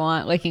could ever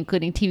want, like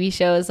including TV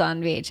shows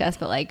on VHS,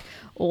 but like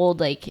old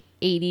like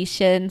 80s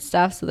shit and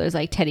stuff. So there's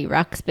like Teddy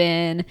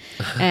Ruxpin,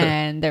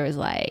 and there was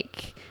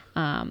like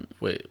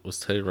Wait, was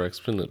Teddy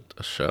Ruxpin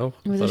a show?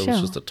 It was I a thought it show.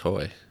 was just a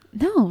toy.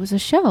 No, it was a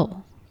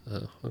show.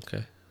 Oh,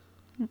 okay.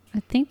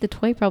 I think the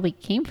toy probably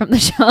came from the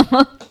show.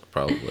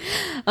 Probably.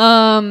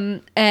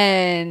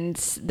 And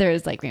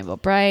there's like Rainbow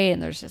Bright,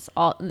 and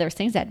there's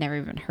things I'd never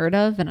even heard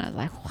of, and I was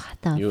like, what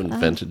the You fuck?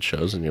 invented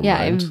shows in your Yeah,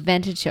 I mind?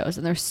 invented shows,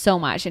 and there's so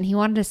much, and he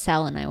wanted to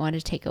sell, and I wanted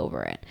to take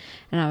over it,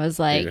 and I was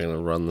like, You're going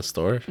to run the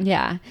store?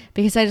 yeah,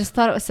 because I just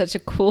thought it was such a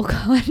cool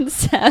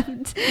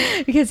concept,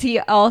 because he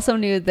also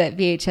knew that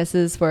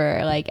VHSs were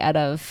like out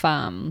of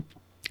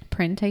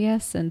print, I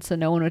guess, and so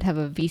no one would have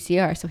a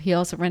VCR, so he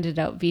also rented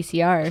out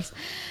VCRs.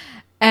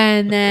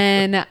 And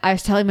then I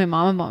was telling my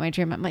mom about my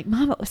dream. I'm like,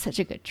 Mom, it was such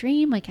a good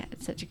dream. Like, I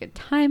had such a good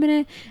time in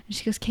it. And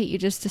she goes, Kate, you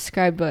just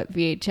described what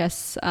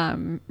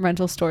VHS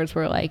rental stores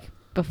were like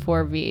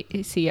before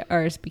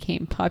VCRs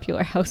became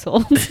popular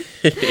households.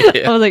 Yeah.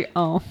 I was like,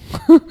 oh.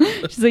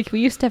 She's like,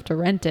 we used to have to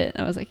rent it.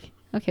 And I was like,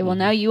 okay, well,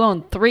 now you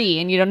own 3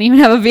 and you don't even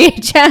have a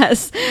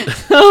VHS.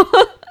 So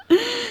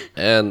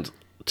And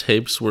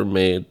tapes were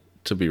made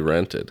to be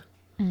rented.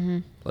 Mm-hmm.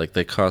 Like,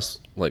 they cost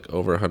like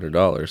over $100.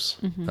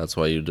 Mm-hmm. That's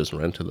why you just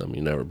rented them.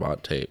 You never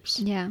bought tapes.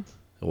 yeah.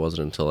 It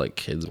wasn't until like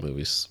kids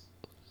movies,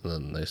 and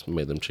then they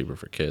made them cheaper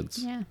for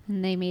kids. Yeah.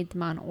 And they made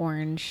them on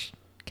orange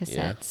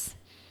cassettes.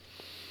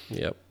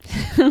 Yep.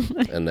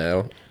 And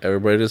now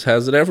everybody just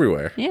has it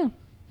everywhere Yeah.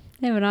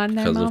 They have it on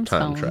their because of mom's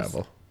time phones.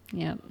 travel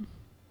Yep.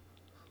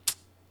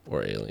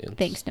 or aliens.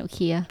 Thanks,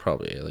 Nokia.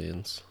 Probably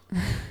aliens.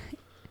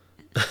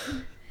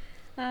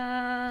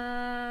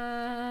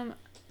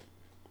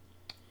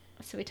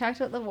 So we talked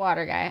about the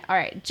water guy. All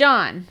right.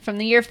 John, from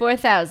the year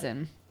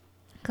 4000,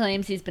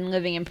 claims he's been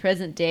living in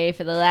present day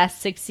for the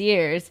last 6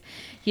 years.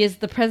 He is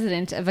the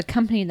president of a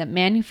company that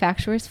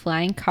manufactures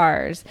flying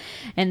cars,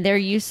 and their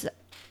use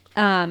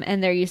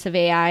of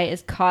AI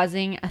is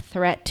causing a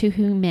threat to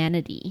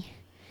humanity.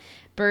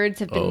 Birds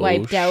have been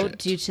wiped out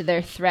due to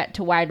their threat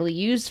to widely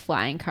used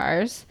flying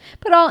cars,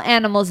 but all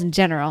animals in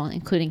general,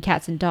 including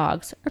cats and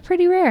dogs, are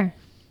pretty rare.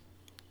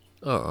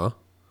 Aw.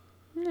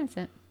 And that's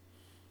it.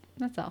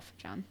 That's all for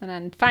John. And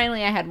then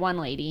finally, I had one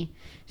lady.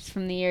 She's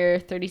from the year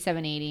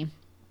 3780.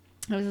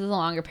 It was a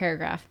longer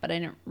paragraph, but I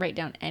didn't write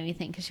down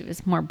anything because she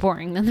was more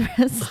boring than the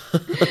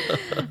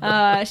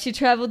rest. She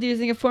traveled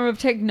using a form of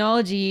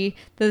technology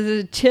that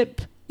is a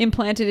chip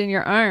implanted in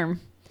your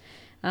arm.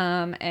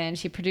 And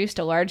she produced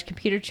a large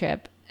computer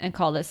chip and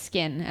called it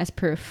skin as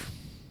proof.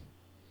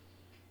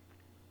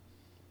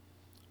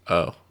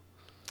 Oh.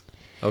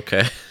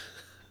 Okay.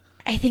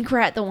 I think we're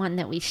at the one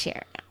that we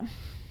share now.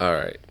 All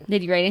right.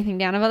 Did you write anything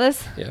down about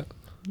this? Yeah.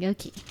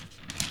 Okay.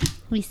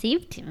 We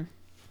saved him.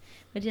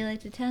 Would you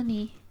like to tell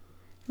me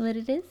what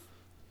it is?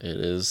 It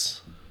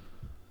is,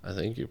 I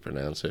think you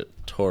pronounce it,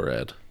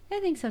 Torred. I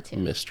think so too.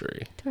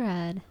 Mystery.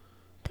 Torred.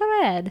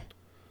 Torred.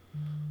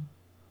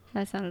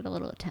 That sounded a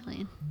little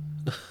Italian.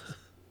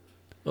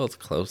 Well, it's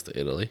close to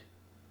Italy.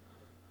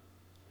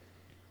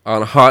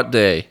 On a hot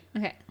day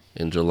Okay.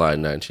 in July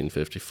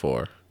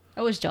 1954.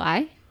 Oh, it was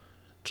July?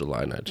 July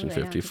Ooh, I don't think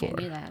 1954.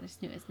 I knew that. I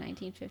just knew it was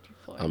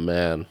 1954. A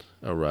man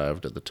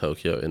arrived at the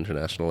Tokyo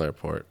International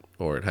Airport,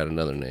 or it had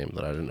another name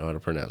that I didn't know how to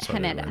pronounce, so I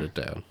didn't write it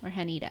down. Or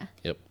Haneda.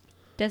 Yep.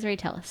 Desiree,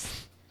 tell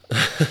us.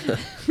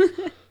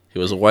 He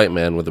was a white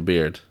man with a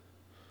beard.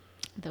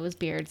 Those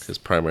beards. His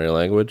primary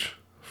language,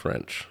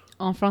 French.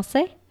 En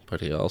français? But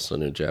he also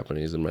knew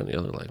Japanese and many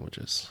other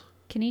languages.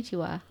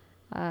 Konnichiwa.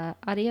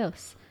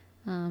 Adios.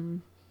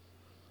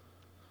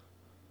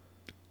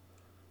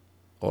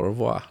 Au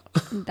revoir.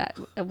 That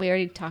we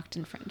already talked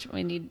in French.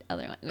 We need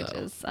other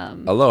languages.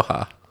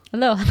 Aloha.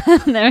 Hello.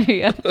 There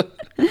you go.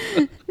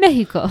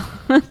 Mexico.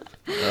 I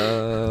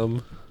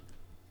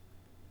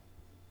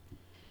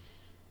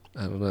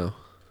don't know.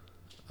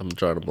 I'm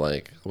drawing a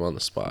blank. I'm on the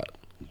spot.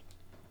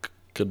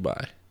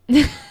 Goodbye.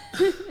 All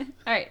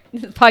right.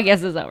 The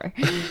podcast is over.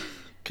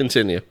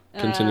 Continue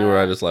where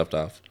I just left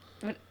off.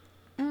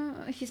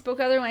 He spoke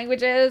other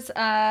languages,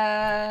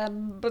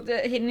 but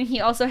he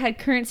also had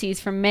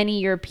currencies from many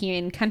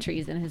European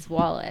countries in his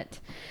wallet.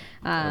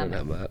 I didn't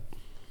have that.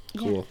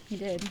 Cool. Yeah, he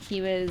did.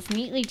 He was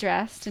neatly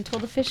dressed and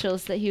told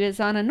officials that he was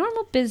on a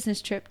normal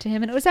business trip to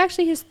him, and it was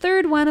actually his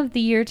third one of the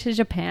year to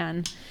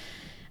Japan.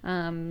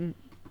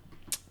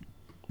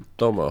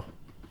 Domo.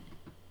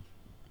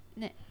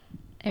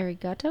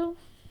 Arigato,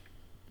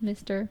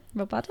 Mr.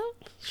 Roboto?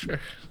 Sure.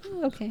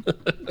 Okay.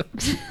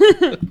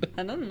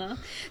 I don't know.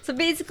 So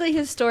basically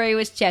his story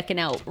was checking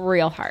out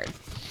real hard.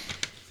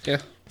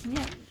 Yeah.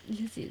 Yeah.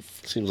 This is,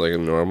 Seems like a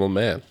normal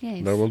man. Yeah,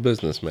 normal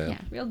businessman.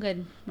 yeah, real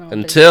good. normal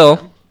Until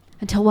businessman.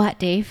 Until what,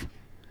 Dave?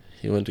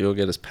 he went to go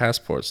get his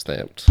passport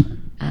stamped.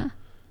 Ah.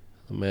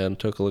 The man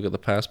took a look at the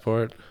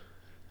passport.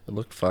 It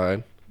looked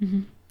fine,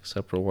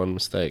 except for one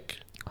mistake.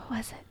 What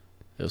was it?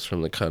 It was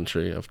from the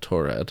country of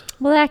Torred.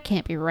 Well, that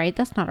can't be right.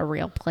 That's not a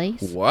real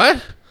place.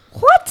 What?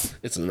 What?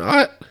 It's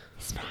not?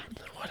 It's not.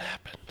 Then what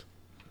happened?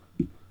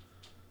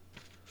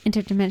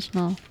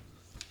 Interdimensional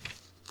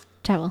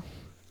travel.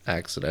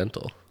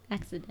 Accidental.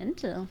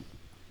 Accidental.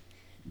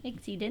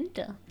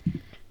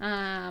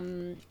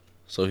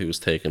 So he was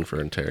taken for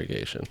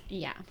interrogation.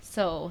 Yeah.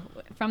 So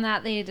from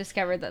that, they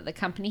discovered that the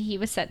company he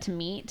was set to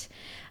meet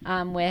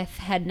with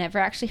had never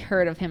actually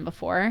heard of him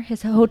before.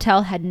 His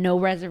hotel had no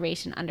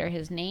reservation under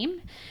his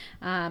name,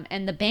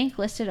 and the bank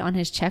listed on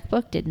his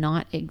checkbook did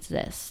not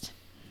exist.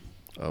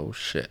 Oh,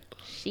 shit.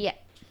 Shit.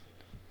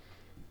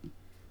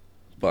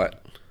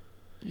 But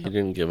he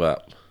didn't give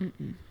up.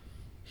 Mm-mm.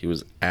 He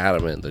was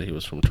adamant that he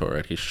was from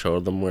Torred. He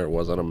showed them where it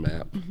was on a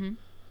map. Mm-hmm.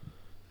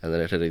 And that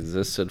it had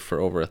existed for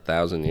over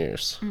 1,000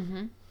 years.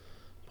 Mm-hmm.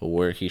 But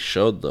where he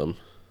showed them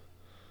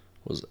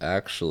was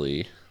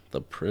actually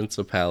the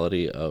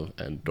Principality of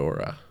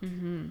Andorra.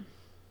 Mm-hmm.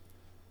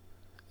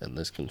 And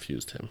this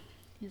confused him.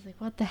 He's like,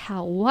 what the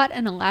hell? What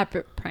an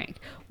elaborate prank.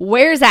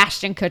 Where's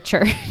Ashton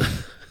Kutcher?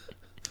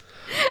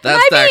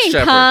 That's Dax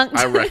Shepard. Punked?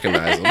 I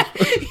recognize him.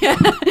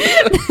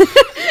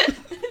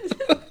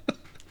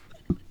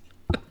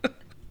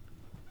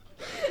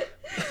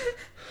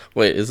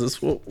 Wait, is this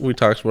what we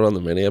talked about on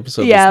the mini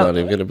episode? Yeah. That's not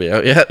even going to be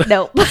out yet?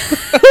 Nope.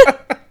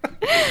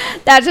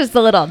 That's just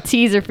a little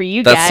teaser for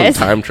you guys. That's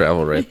some time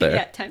travel right there.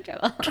 Yeah, time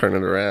travel. Turn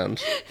it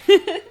around.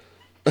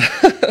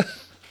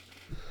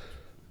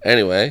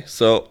 Anyway,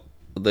 so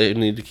they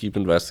need to keep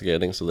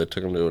investigating, so they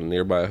took him to a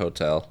nearby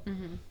hotel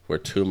where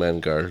two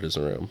men guarded his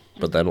room.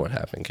 But then what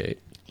happened, Kate?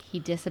 He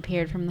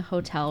disappeared from the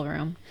hotel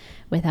room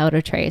without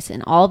a trace,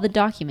 and all the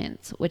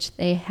documents which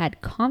they had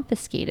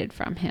confiscated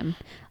from him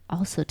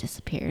also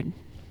disappeared.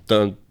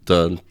 Dun,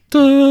 dun,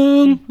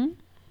 dun. Mm-hmm.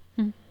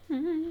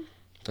 Mm-hmm.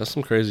 That's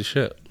some crazy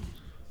shit.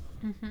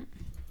 Mm-hmm.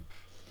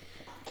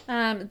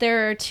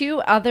 There are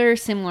two other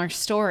similar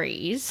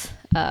stories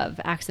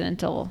of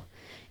accidental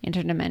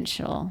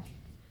interdimensional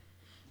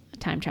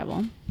time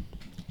travel.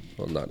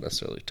 Well, not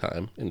necessarily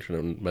time.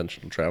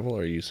 Interdimensional travel.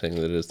 Or are you saying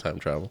that it is time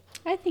travel?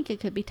 I think it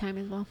could be time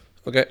as well.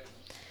 Okay.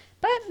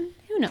 But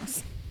who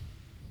knows?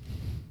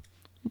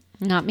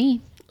 Not me.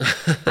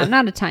 I'm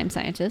not a time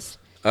scientist.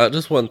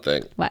 Just one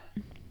thing. What?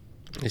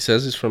 He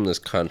says he's from this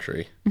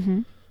country.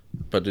 Mm-hmm.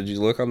 But did you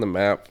look on the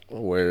map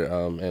where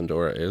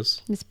Andorra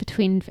is? It's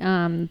between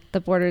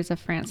the borders of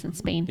France and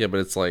Spain. Yeah, but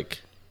it's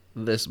like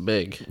this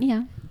big.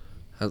 Yeah.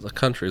 The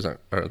countries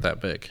aren't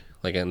that big.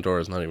 Like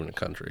Andorra's not even a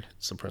country;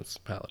 it's a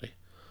principality.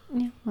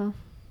 Yeah, well.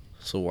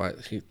 So why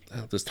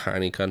this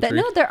tiny country?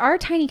 No, there are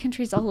tiny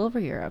countries all over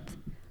Europe.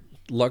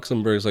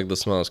 Luxembourg's like the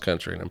smallest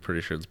country, and I'm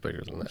pretty sure it's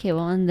bigger than that. Okay,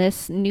 well, in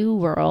this new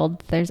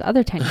world, there's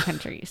other tiny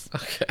countries.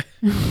 Okay.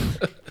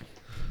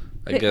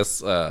 I guess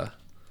the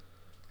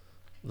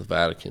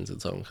Vatican's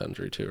its own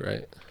country too,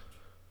 right?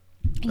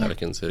 Yeah.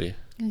 Vatican City.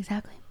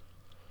 Exactly.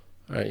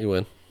 All right, you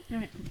win. All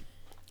right.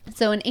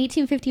 So in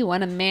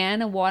 1851, a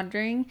man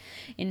wandering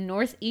in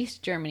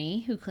northeast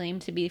Germany who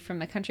claimed to be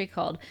from a country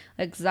called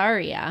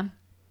Luxaria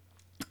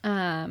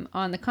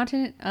on the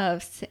continent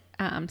of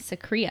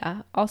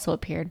Sakria also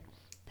appeared.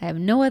 I have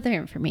no other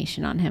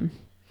information on him.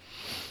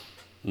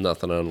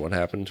 Nothing on what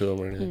happened to him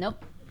or anything?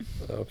 Nope.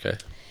 Okay.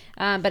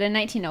 But in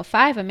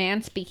 1905, a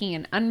man speaking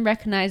an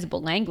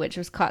unrecognizable language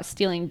was caught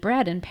stealing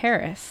bread in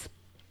Paris.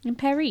 In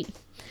Paris.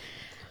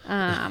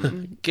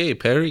 Gay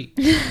Perry.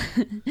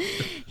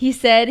 He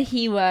said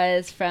he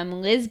was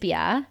from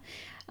Lisbia.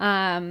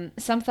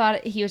 Some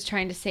thought he was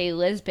trying to say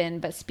Lisbon,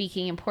 but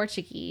speaking in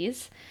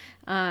Portuguese.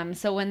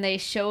 So when they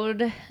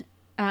showed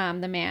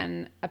the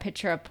man a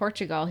picture of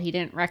Portugal, he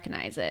didn't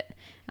recognize it.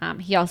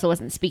 He also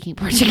wasn't speaking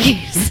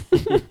Portuguese.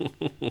 I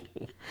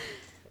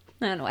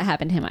don't know what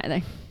happened to him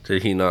either.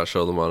 Did he not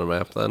show them on a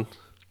map then?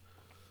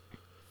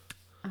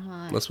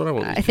 That's what I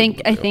want. I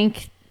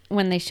think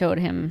when they showed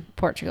him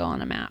Portugal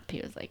on a map, he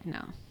was like, "No,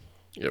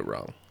 you're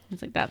wrong."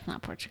 He's like, "That's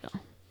not Portugal.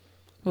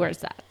 Where's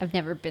that? I've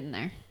never been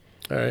there.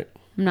 All right.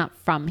 I'm not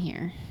from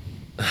here."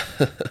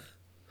 All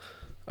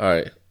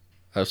right.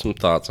 I have some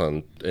thoughts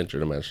on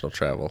interdimensional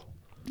travel.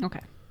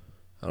 Okay.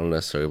 I don't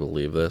necessarily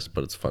believe this,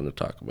 but it's fun to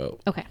talk about.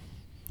 Okay.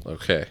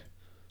 Okay.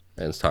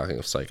 And it's talking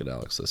of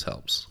psychedelics. This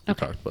helps. We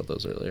Okay. talked about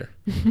those earlier.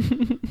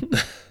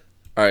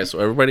 All right. So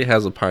everybody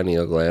has a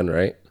pineal gland,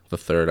 right? The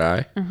third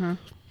eye. Mm-hmm.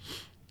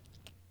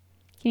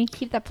 Can you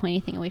keep that pointy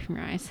thing away from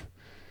your eyes?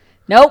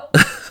 Nope.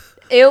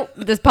 Ew.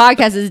 This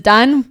podcast is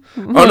done.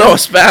 Oh, no. A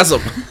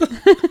spasm.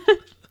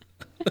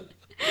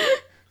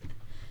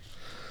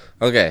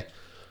 Okay.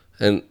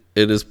 And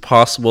it is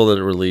possible that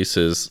it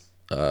releases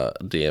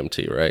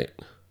DMT, right?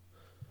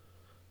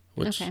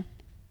 Okay.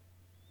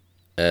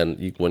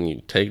 And when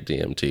you take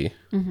DMT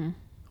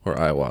or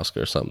ayahuasca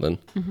or something,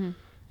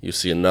 you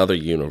see another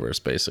universe,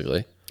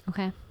 basically.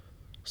 Okay.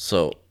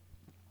 So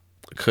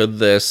could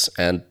this,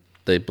 and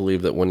they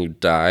believe that when you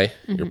die,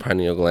 your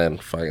pineal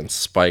gland fucking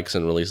spikes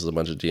and releases a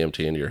bunch of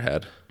DMT into your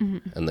head,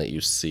 and that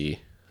you see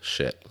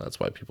shit. That's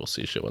why people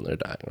see shit when they're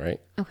dying, right?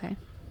 Okay.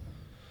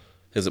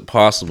 Is it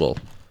possible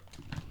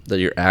that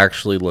you're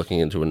actually looking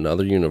into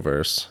another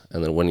universe,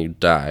 and then when you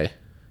die,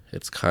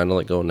 it's kind of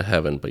like going to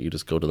heaven, but you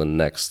just go to the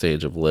next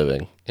stage of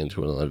living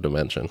into another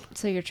dimension?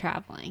 So you're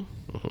traveling.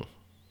 Mm-hmm.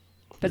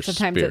 But Your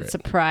sometimes spirit. it's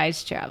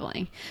surprise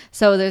traveling.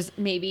 So there's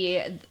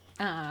maybe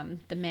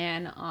the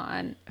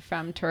man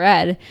from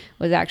Tourette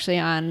was actually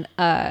on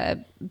a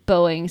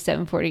Boeing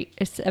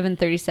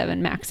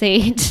 737 MAX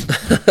 8.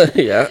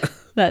 Yeah.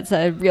 That's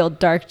a real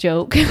dark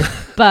joke.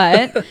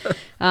 But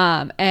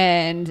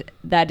and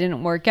that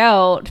didn't work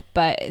out,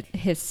 but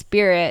his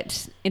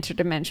spirit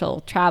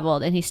interdimensional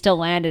traveled and he still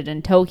landed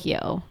in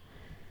Tokyo.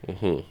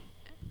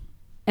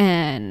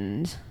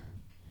 And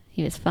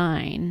he was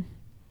fine.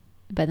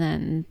 But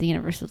then the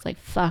universe was like,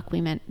 fuck,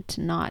 we meant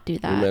to not do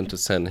that. We meant to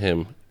send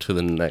him to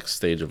the next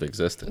stage of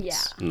existence,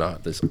 Yeah.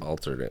 not this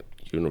alternate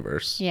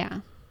universe. Yeah.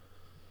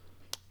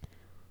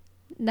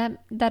 That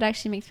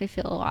actually makes me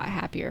feel a lot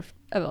happier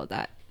about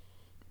that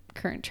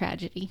current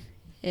tragedy,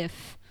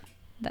 if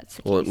that's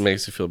the case. Well, it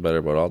makes you feel better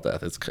about all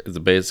death. It's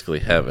basically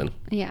heaven,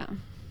 Yeah.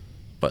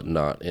 but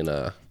not in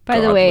a By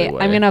the godly way,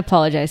 I'm going to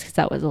apologize because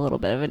that was a little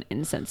bit of an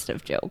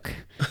insensitive joke.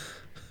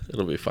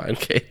 It'll be fine,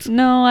 Kate.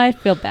 No, I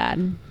feel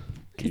bad.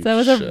 Because You that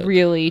was should. a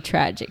really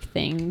tragic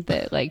thing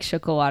that, like,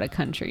 shook a lot of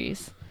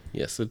countries.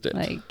 Yes, it did.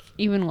 Like,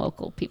 even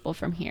local people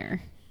from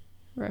here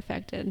were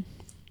affected.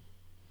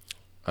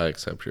 I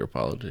accept your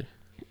apology.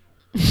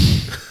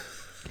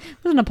 I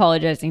wasn't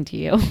apologizing to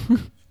you.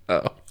 Oh.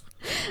 I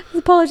was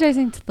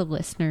apologizing to the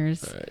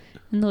listeners. All right.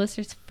 And the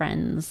listeners'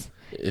 friends.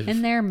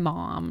 And their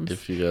moms.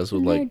 If you guys would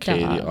and like their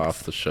Katie dogs.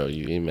 off the show,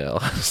 you email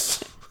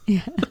us.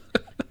 Yeah.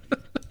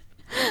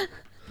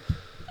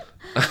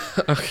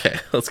 Okay,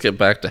 let's get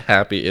back to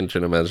happy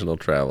interdimensional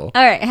travel.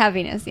 All right,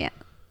 happiness, yeah.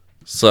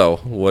 So,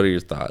 what are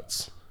your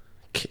thoughts?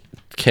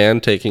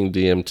 Can taking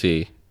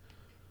DMT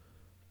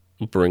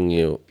bring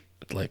you,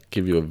 like,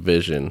 give you a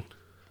vision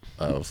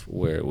of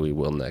where we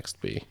will next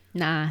be?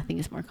 Nah, I think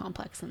it's more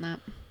complex than that.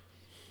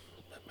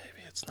 But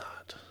maybe it's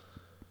not.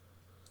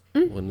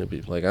 Wouldn't it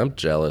be? Like, I'm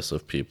jealous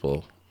of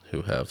people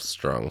who have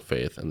strong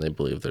faith and they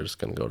believe they're just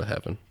going to go to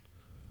heaven.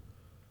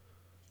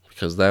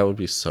 Because that would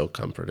be so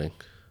comforting.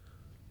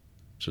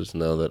 Just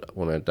know that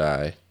when I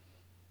die,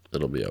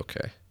 it'll be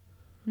okay.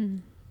 Do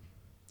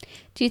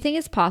you think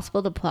it's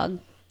possible to plug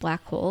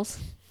black holes?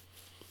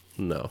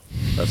 No,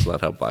 that's not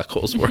how black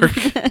holes work.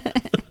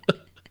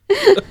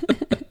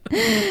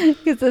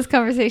 Because this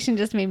conversation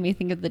just made me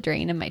think of the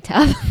drain in my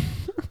tub.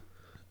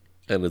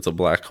 And it's a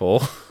black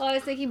hole. Well, I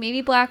was thinking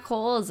maybe black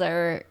holes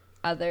are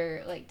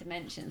other, like,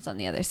 dimensions on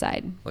the other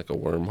side. Like a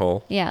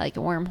wormhole. Yeah, like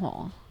a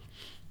wormhole.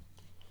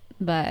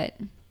 But,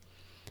 and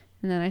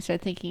then I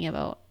started thinking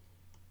about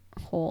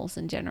holes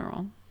in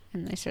general.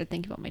 And I started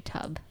thinking about my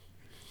tub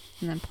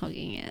and then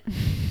plugging it.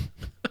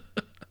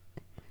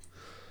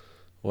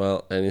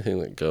 Well, anything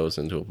that goes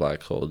into a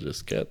black hole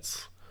just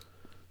gets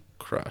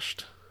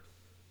crushed.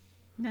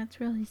 That's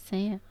really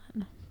sad.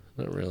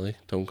 Not really.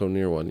 Don't go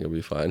near one. You'll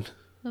be fine.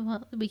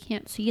 Well, we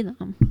can't see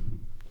them.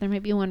 There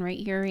might be one right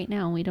here, right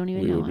now, and we don't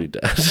even know. We would be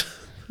dead.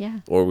 Yeah.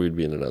 Or we'd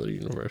be in another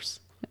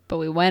universe. But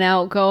we went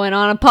out going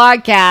on a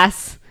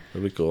podcast.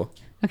 That'd be cool.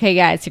 Okay,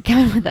 guys, you're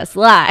coming with us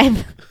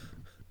live.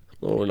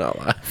 Well, we're not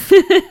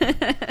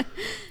live.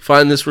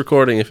 Find this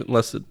recording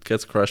unless it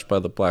gets crushed by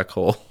the black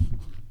hole.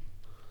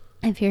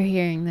 If you're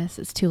hearing this,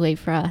 it's too late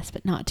for us,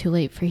 but not too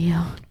late for you.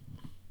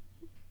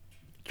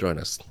 Join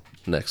us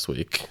next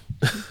week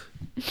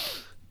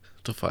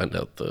to find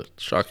out the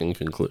shocking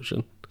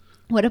conclusion.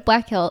 What if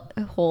black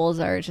holes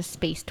are just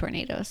space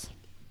tornadoes?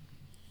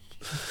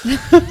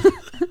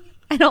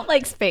 I don't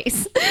like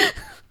space.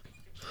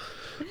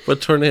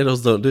 But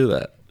tornadoes don't do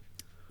that.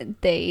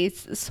 They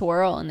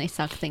swirl and they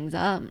suck things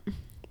up.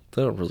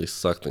 They don't really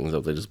suck things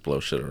up. They just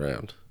blow shit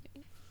around.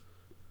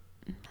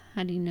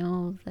 How do you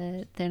know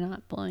that they're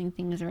not blowing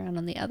things around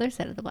on the other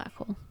side of the black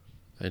hole?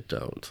 I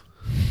don't.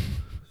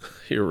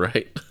 You're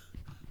right.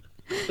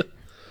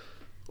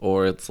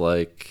 Or it's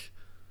like,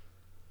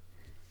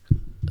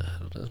 I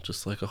don't know,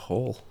 just like a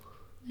hole.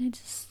 I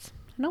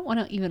don't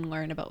want to even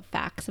learn about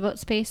facts about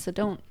space, so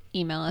don't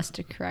email us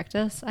to correct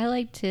us. I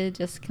like to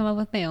just come up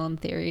with my own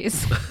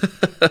theories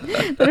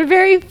that are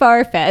very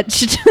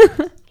far-fetched.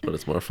 But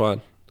it's more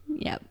fun.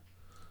 Yep.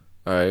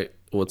 All right.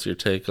 What's your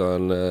take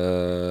on,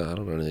 I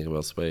don't know anything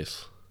about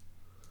space.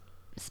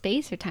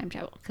 Space or time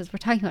travel? Because we're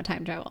talking about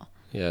time travel.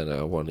 Yeah, no,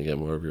 I want to get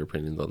more of your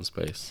opinions on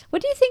space.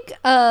 What do you think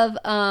of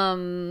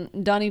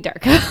Donnie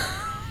Darko?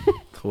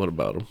 What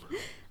about him?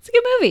 It's a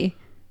good movie.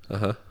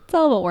 Uh-huh. It's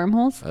all about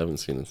wormholes. I haven't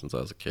seen it since I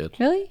was a kid.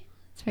 Really?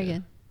 It's very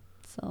good.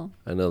 So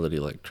I know that he,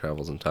 like,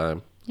 travels in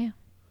time. yeah.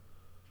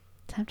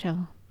 Time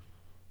travel.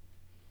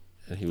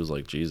 And he was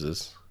like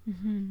Jesus.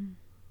 Mm-hmm.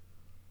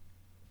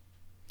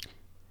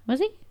 Was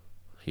he?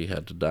 He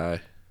had to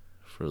die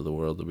for the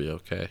world to be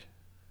okay.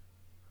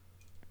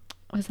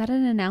 Was that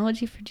an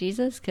analogy for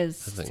Jesus?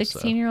 Because I think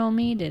 16-year-old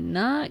me did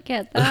not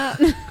get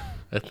that.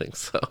 I think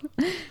so.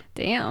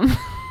 Damn.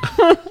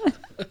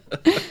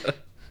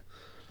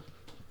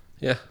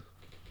 Yeah.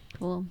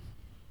 Cool.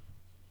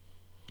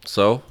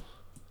 So,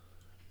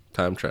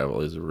 time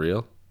travel, is it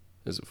real?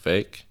 Is it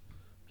fake?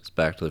 Is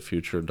Back to the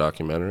Future a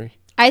documentary?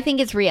 I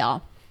think it's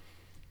real.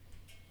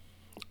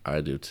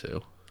 I do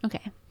too.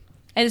 Okay.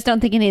 I just don't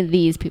think any of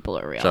these people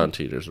are real. John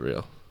Teeter's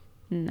real.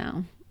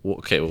 No. Well,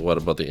 okay, well, what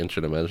about the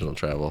interdimensional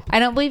travel? I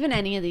don't believe in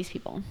any of these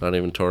people. Not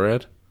even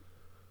Torred?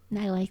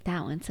 I like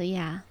that one, so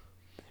yeah.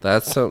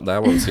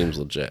 That one seems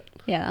legit.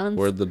 Yeah,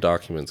 Where'd the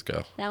documents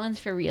go? that one's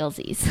for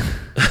realsies.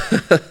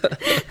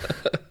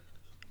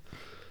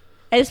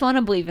 I just want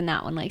to believe in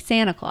that one, like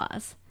Santa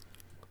Claus.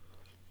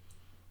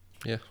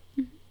 Yeah.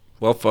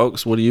 Well,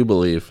 folks, what do you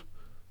believe?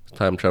 Is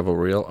time travel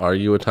real? Are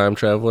you a time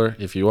traveler?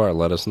 If you are,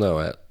 let us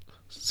know at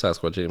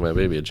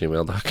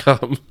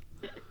sasquatchmybaby@gmail.com.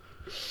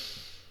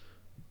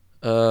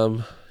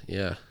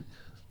 Yeah.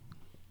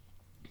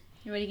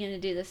 What are you going to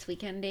do this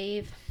weekend,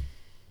 Dave?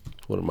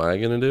 What am I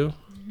going to do?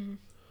 Mm-hmm.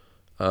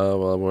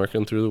 Well, I'm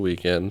working through the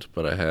weekend,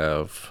 but I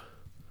have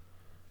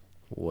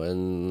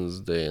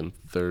Wednesday and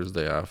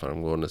Thursday off, and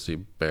I'm going to see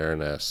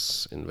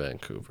Baroness in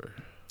Vancouver.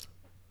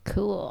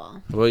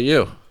 Cool. How about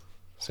you?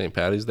 St.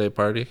 Patty's Day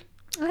party?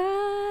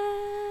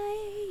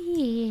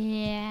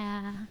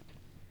 Yeah.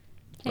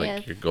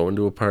 Like, you're going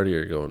to a party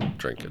or you're going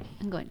drinking?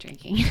 I'm going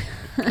drinking.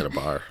 At a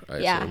bar, I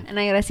assume. And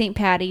I got a St.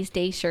 Patty's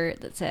Day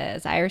shirt that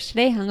says Irish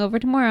today, hungover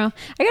tomorrow.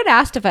 I got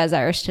asked if I was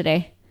Irish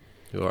today.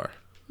 You are.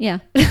 Yeah.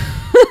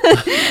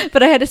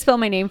 But I had to spell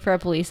my name for a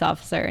police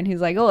officer, and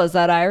he's like, oh, is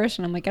that Irish?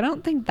 And I'm like, I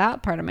don't think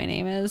that part of my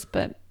name is,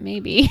 but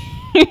maybe.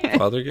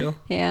 Fothergill?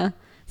 Yeah.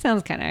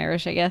 Sounds kind of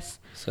Irish, I guess.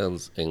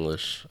 Sounds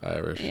English,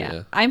 Irish,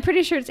 yeah. I'm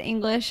pretty sure it's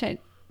English. I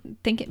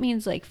think it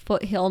means like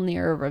foothill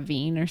near a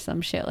ravine or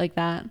some shit like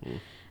that.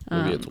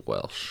 Maybe it's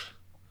Welsh.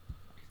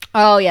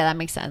 Oh, yeah, that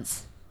makes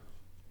sense.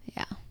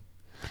 Yeah.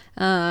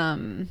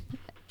 And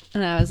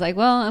I was like,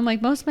 well, I'm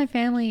like, most of my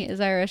family is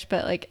Irish,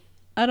 but like,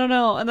 I don't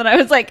know. And then I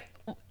was like,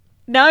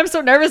 now I'm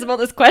so nervous about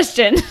this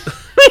question.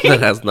 That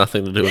has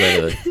nothing to do with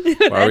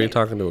anything. Why were you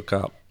talking to a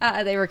cop?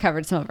 They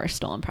recovered some of our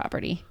stolen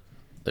property.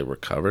 They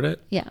recovered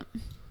it? Yeah.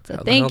 So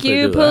How the hell thank did they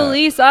you, do that?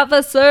 police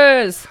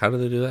officers. How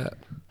did they do that?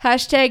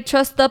 Hashtag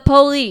trust the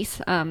police.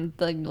 The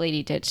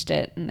lady ditched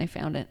it and they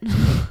found it.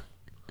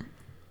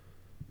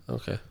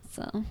 Okay.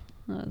 So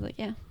I was like,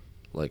 yeah.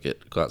 Like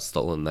it got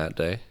stolen that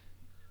day?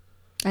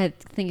 I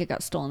think it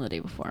got stolen the day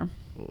before.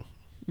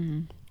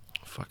 Mm-hmm.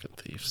 Fucking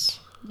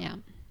thieves. Yeah.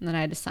 And then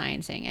I had a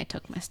sign saying I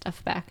took my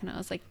stuff back, and I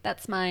was like,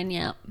 that's mine,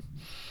 yep.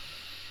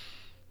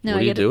 No, what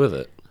do you do with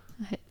it?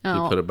 Do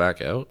you put it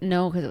back out?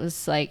 No, because it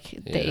was like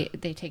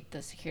they take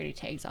the security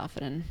tags off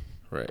it and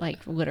like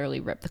literally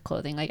rip the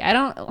clothing. Like, I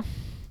don't...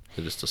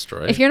 They just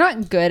destroy it? If you're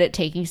not good at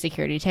taking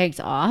security tags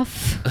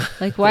off,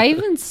 like, why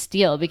even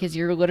steal? Because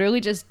you're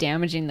literally just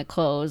damaging the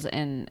clothes,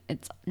 and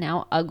it's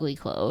now ugly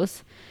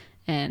clothes.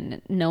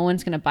 and no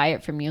one's going to buy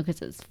it from you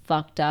because it's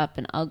fucked up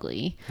and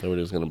ugly.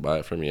 Nobody's going to buy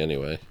it from you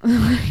anyway.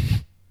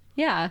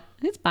 Yeah.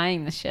 Who's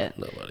buying this shit?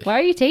 Nobody. Why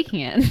are you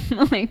taking it?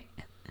 Like,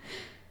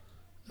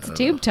 it's a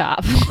tube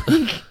top.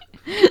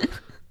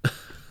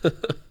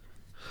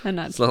 I'm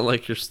not. It's not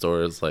like your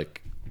store is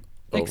like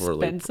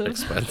overly Expensive.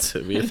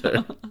 expensive either.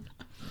 No.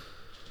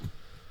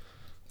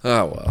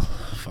 Oh, well.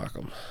 Fuck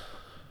them.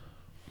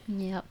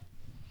 Yep.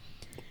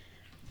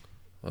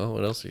 Well,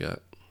 what else you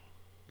got?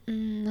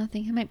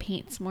 Nothing. I might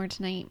paint some more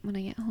tonight when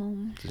I get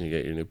home. Did you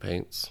get your new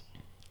paints?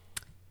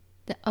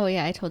 Oh,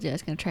 yeah. I told you I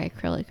was going to try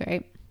acrylic,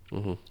 right?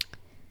 Mm-hmm.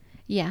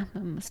 Yeah.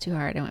 It was too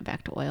hard. I went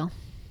back to oil.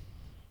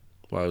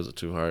 Why was it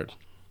too hard?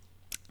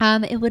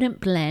 It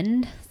wouldn't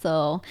blend.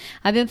 So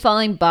I've been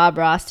following Bob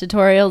Ross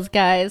tutorials,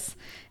 guys.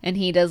 And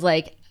he does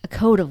like a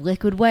coat of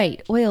liquid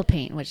white oil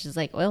paint, which is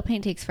like oil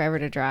paint takes forever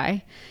to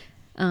dry.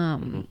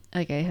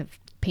 Like I have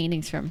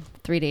paintings from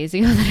 3 days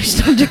ago that are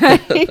still dry.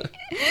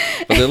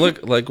 But they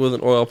look like with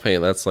an oil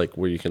paint, that's like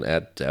where you can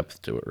add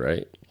depth to it,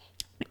 right?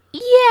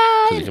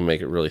 Yeah. So you can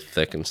make it really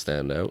thick and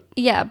stand out.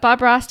 Yeah,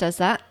 Bob Ross does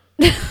that.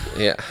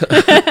 Yeah.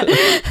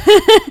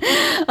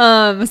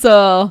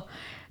 So,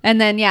 and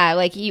then yeah,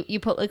 like you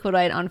put liquid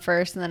white on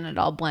first, and then it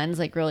all blends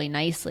like really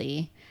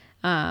nicely.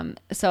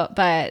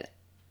 But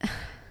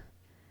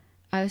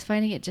I was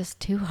finding it just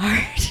too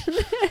hard.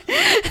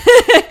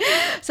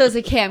 So I was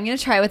like, okay, I'm gonna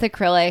try with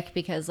acrylic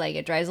because like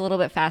it dries a little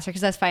bit faster.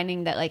 Because I was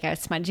finding that like I was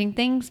smudging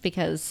things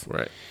because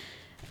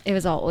it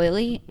was all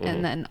oily,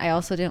 and then I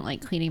also didn't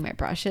like cleaning my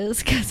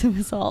brushes because it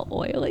was all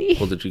oily.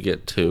 Well, did you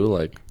get two,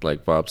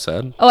 like Bob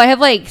said? Oh, I have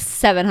like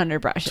 700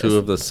 brushes. Two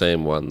of the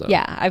same one, though.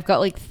 Yeah, I've got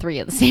like 3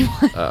 of the same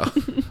one. Oh,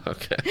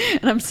 okay.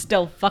 And I'm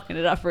still fucking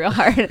it up real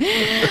hard.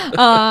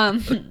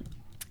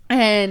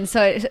 And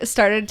so I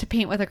started to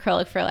paint with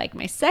acrylic for like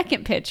my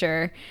second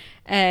picture,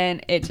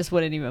 and it just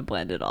wouldn't even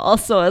blend at all.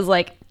 So I was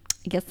like,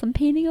 I guess I'm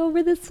painting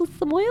over this with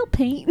some oil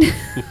paint.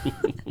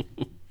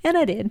 And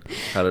I did.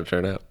 How'd it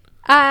turn out?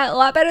 A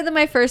lot better than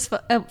my first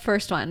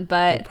one,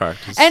 but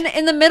Practice. And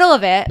in the middle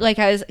of it, like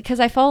because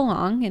I follow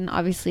along, and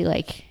obviously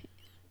like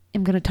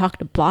I'm gonna talk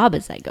to Bob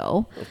as I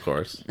go, Of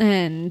course.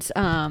 and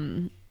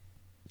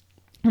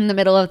in the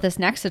middle of this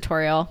next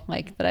tutorial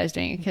like that I was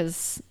doing,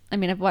 because I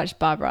mean I've watched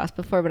Bob Ross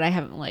before, but I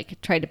haven't like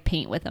tried to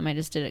paint with him. I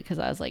just did it because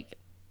I was like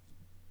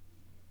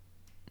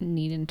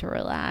needing to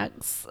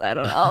relax. I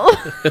don't know.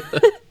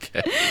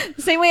 Okay.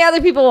 Same way other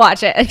people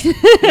watch it.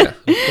 Yeah,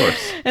 of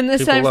course. And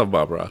this People time, love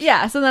Bob Ross.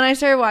 yeah. So then I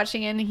started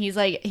watching it, and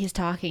he's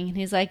talking, and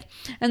he's like,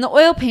 and the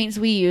oil paints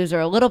we use are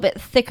a little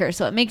bit thicker,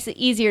 so it makes it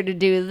easier to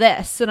do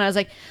this. And I was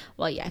like,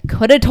 well, yeah,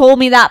 could have told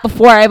me that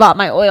before I bought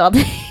my oil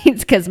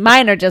paints, because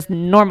mine are just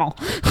normal.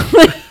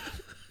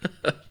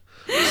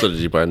 So did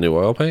you buy new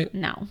oil paint?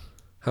 No.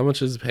 How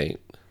much is paint?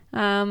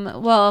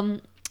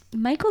 Well,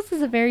 Michael's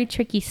is a very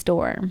tricky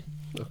store.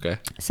 Okay.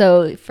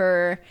 So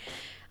for,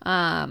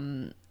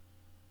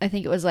 I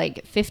think it was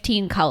like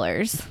 15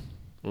 colors.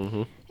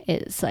 Mm-hmm.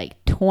 It's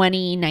like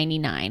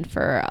 $20.99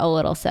 for a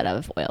little set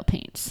of oil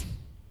paints.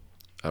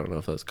 I don't know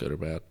if that's good or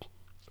bad.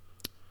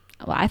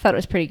 Well, I thought it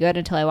was pretty good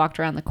until I walked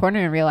around the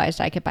corner and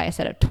realized I could buy a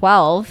set of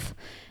 12,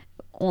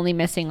 only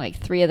missing like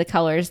 3 of the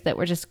colors that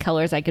were just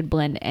colors I could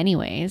blend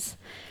anyways.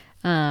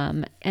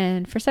 And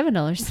for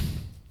 $7.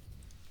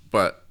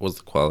 But was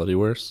the quality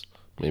worse?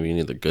 Maybe you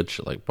need the good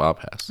shit like Bob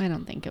has. I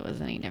don't think it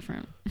was any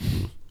different.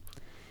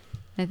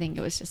 I think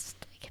it was just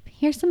like,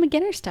 here's some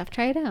beginner stuff.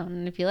 Try it out.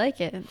 And if you like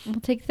it,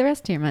 we'll take the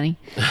rest of your money.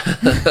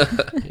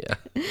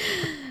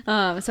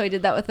 Yeah. So I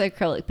did that with the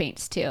acrylic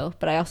paints too.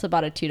 But I also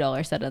bought a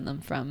 $2 set of them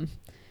from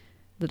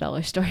the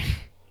dollar store.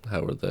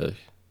 How were they?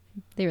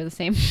 They were the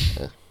same.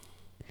 Yeah.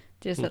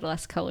 Just had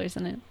less colors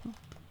in it.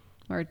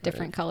 Or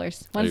different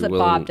colors. Are Ones you that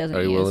willing- Bob doesn't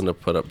Are you use. willing to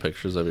put up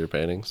pictures of your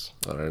paintings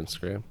on our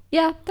Instagram?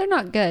 Yeah, they're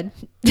not good.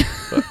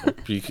 But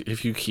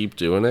if you keep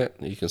doing it,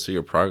 you can see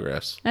your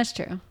progress. That's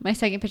true. My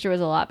second picture was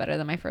a lot better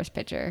than my first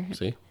picture.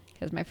 See?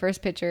 Because my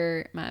first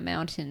picture, my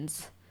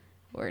mountains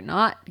were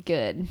not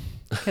good.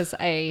 Because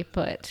I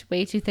put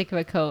way too thick of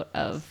a coat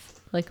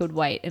of liquid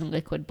white and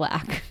liquid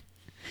black.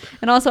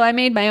 And also I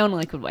made my own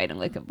liquid white and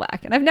liquid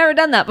black. And I've never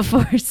done that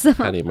before. So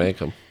How do you make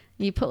them?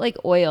 you put like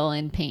oil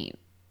in paint.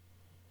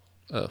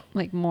 Oh.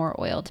 Like more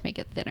oil to make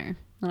it thinner.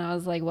 And I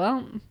was like,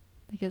 well,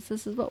 I guess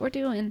this is what we're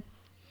doing.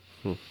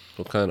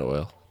 What kind of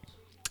oil?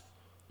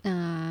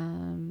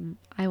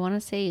 I want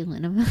to say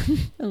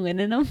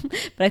linenum,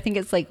 but I think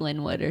it's like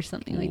linwood or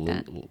something like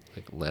that.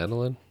 Like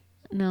lanolin?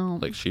 No.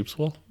 Like sheep's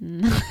wool?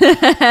 No.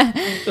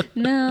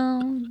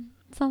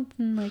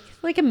 Something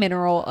like a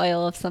mineral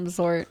oil of some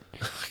sort.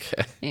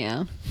 Okay.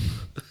 Yeah.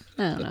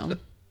 I don't know.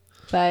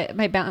 But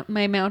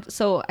my mount,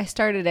 so I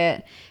started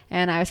it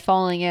and I was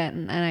following it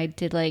and I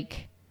did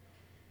like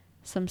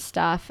some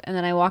stuff. And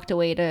then I walked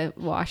away to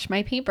wash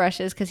my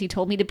paintbrushes because he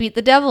told me to beat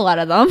the devil out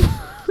of them.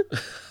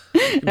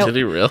 Did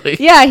he really?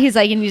 Yeah, he's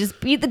like, and you just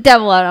beat the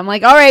devil out. I'm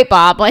like, all right,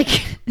 Bob, like,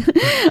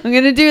 I'm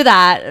going to do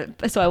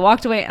that. So I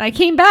walked away and I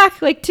came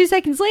back like 2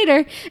 seconds later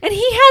and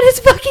he had his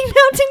fucking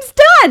mountains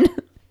done.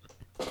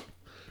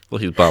 Well,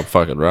 he's Bob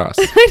fucking Ross.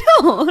 I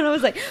know. And I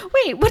was like,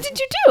 wait, what did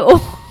you do?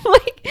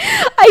 Like,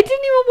 I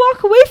didn't even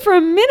walk away for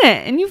a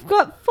minute, and you've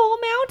got full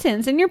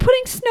mountains, and you're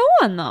putting snow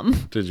on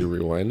them. Did you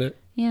rewind it?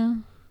 Yeah.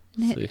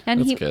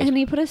 And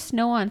he put a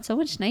snow on so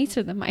much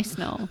nicer than my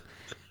snow.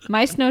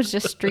 My snow's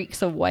just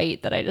streaks of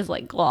white that I just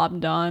like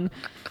globbed on.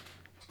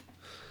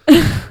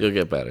 You'll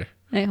get better.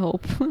 I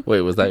hope. Wait,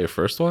 was that your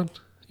first one?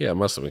 Yeah, it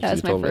must have been. That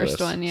was my first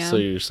one, yeah. So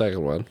your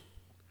second one?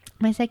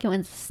 My second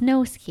one's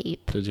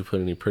snowscape. Did you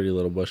put any pretty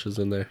little bushes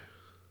in there?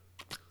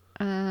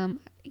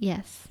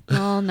 Yes.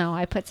 Well, no,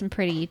 I put some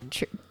pretty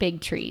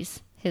big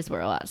trees. His were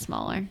a lot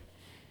smaller.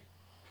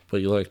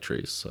 But you like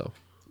trees, so.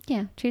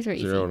 Yeah, trees are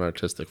easy. Your own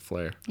artistic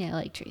flair. Yeah, I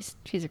like trees.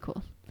 Trees are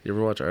cool. You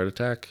ever watch Art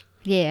Attack?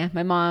 Yeah,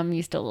 my mom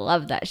used to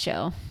love that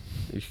show.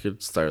 You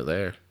could start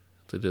there.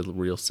 They did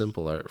real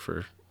simple art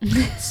for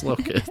slow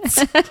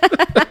kids.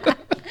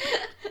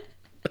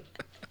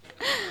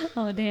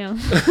 Oh, damn.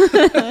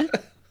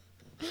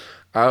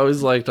 I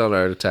always liked on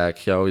Art Attack,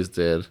 he always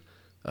did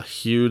a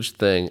huge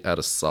thing out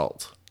of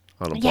salt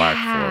on a black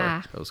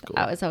floor. That was cool.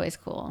 That was always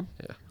cool.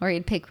 Yeah. Or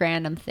he'd pick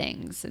random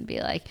things and be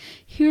like,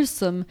 here's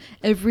some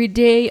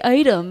everyday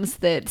items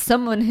that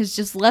someone has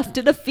just left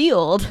in a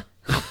field.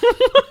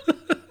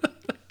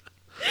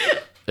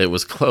 It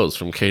was clothes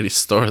from Katie's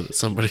store that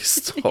somebody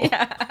stole.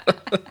 Yeah.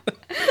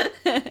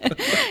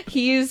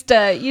 He used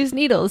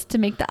needles to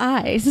make the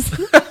eyes.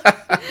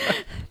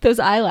 Those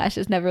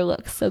eyelashes never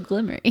look so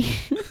glimmery.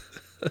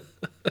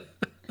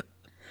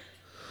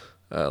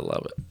 I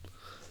love it.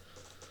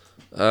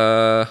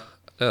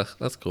 Yeah,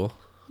 that's cool.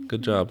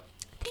 Good job.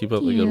 Keep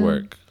up the good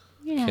work.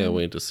 Yeah. Can't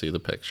wait to see the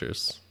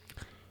pictures.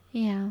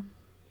 Yeah.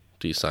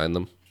 Do you sign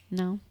them?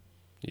 No.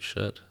 You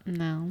should.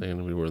 No. They're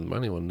gonna be worth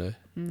money one day.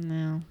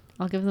 No.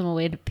 I'll give them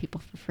away to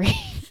people for free.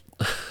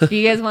 If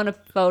you guys want a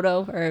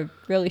photo or a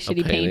really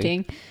shitty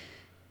painting,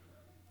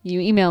 you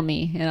email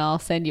me and I'll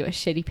send you a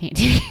shitty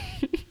painting.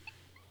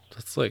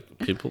 That's like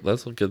people.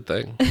 That's a good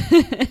thing.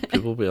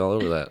 People will be all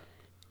over that.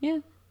 Yeah.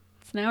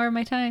 It's an hour of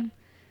my time.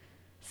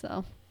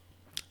 So,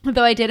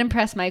 though I did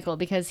impress Michael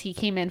because he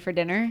came in for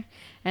dinner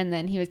and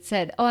then he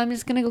said, "Oh, I'm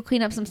just going to go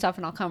clean up some stuff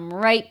and I'll come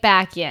right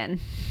back in."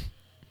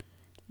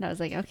 And I was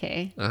like,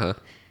 okay. Uh-huh.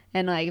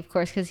 And like, of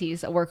course, because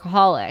he's a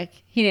workaholic,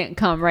 he didn't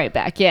come right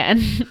back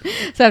in.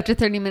 So after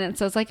 30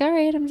 minutes, I was like, all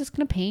right, I'm just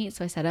going to paint.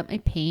 So I set up my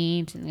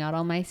paint and got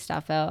all my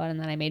stuff out.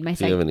 And then I made my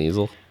Do you have an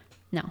easel?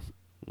 No,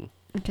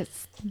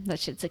 because that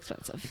shit's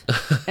expensive.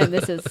 And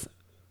this is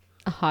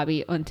a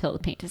hobby until the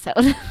paint is out.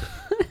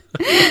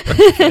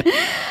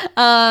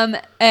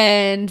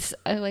 And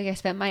like I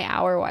spent my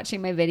hour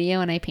watching my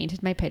video and I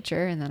painted my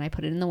picture and then I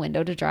put it in the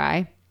window to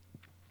dry.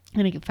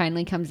 And it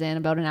finally comes in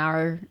about an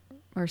hour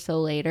or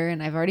so later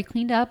and I've already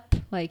cleaned up.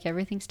 Like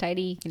everything's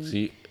tidy.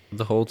 See,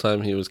 the whole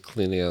time he was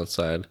cleaning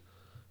outside,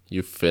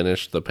 you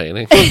finished the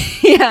painting?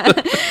 Yeah.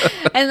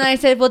 And then I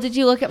said, well, did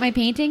you look at my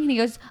painting? And he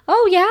goes,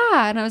 oh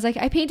yeah. And I was like,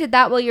 I painted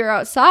that while you were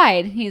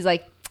outside. And he's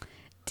like,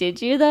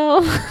 did you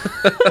though?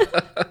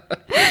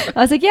 I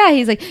was like, yeah.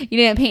 He's like, you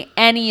didn't paint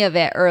any of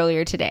it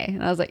earlier today.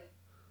 And I was like,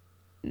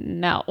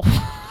 no.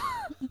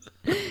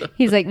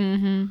 He's like,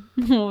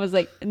 mm-hmm. I was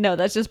like, no,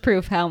 that's just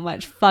proof how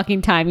much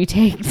fucking time you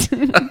take.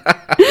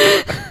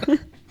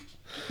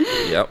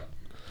 Yep.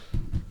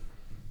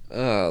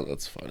 Oh,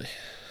 that's funny.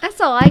 That's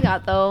all I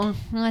got though.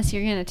 Unless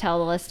you're gonna tell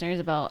the listeners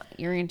about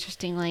your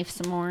interesting life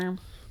some more.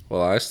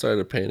 Well, I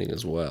started painting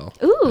as well.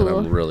 Ooh. And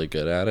I'm really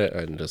good at it.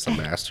 I just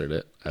mastered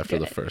it after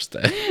the first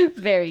day.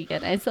 Very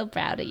good. I'm so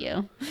proud of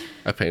you.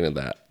 I painted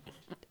that.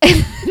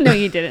 No,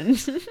 you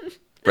didn't.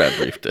 Brad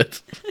briefed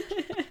it.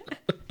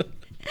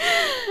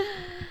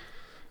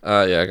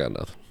 Yeah, I got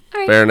nothing.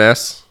 Right.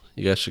 Baroness,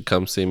 you guys should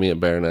come see me at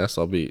Baroness.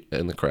 I'll be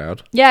in the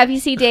crowd. Yeah, if you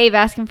see Dave,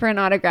 ask him for an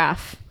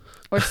autograph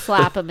or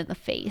slap him in the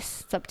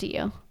face. It's up to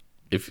you.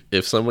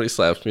 If somebody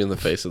slaps me in the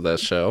face at that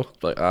show,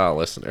 like,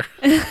 listener.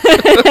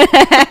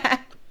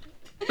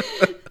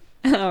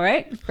 All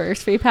right,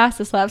 first free pass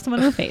to slap someone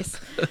in the face.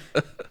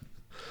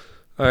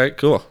 All right,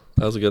 cool.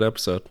 That was a good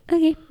episode.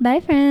 Okay, bye,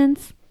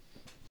 friends.